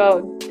before y'all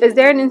go. Is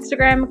there an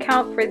Instagram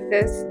account for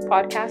this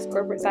podcast,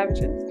 Corporate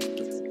Savages?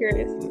 Just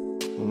curious.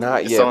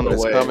 Not yet, but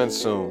it's coming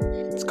soon.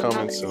 It's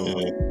coming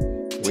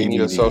soon. We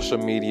need a social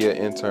media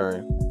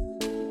intern.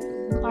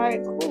 All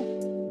right, cool.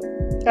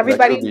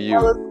 Everybody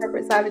follows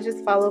Corporate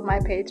Savages, follow my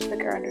page,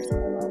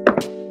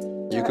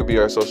 Ficker_love. You could be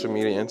our social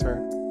media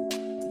intern.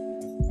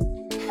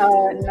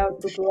 No,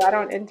 boo-boo, I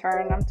don't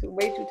intern. I'm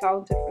way too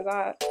talented for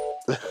that.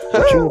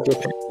 But you will get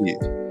paid.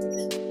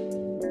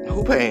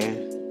 Who paying?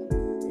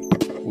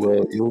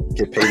 Well, you'll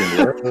get paid in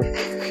what?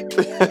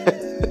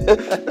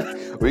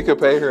 We could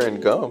pay her in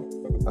gum.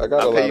 I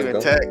got I'll a pay lot you of in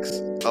gum.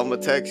 text. I'm gonna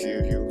text you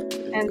if you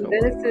And come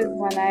this work. is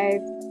when I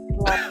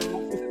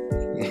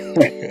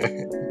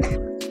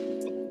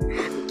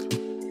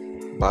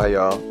Bye,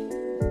 y'all.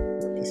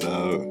 So.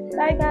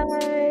 Bye, guys.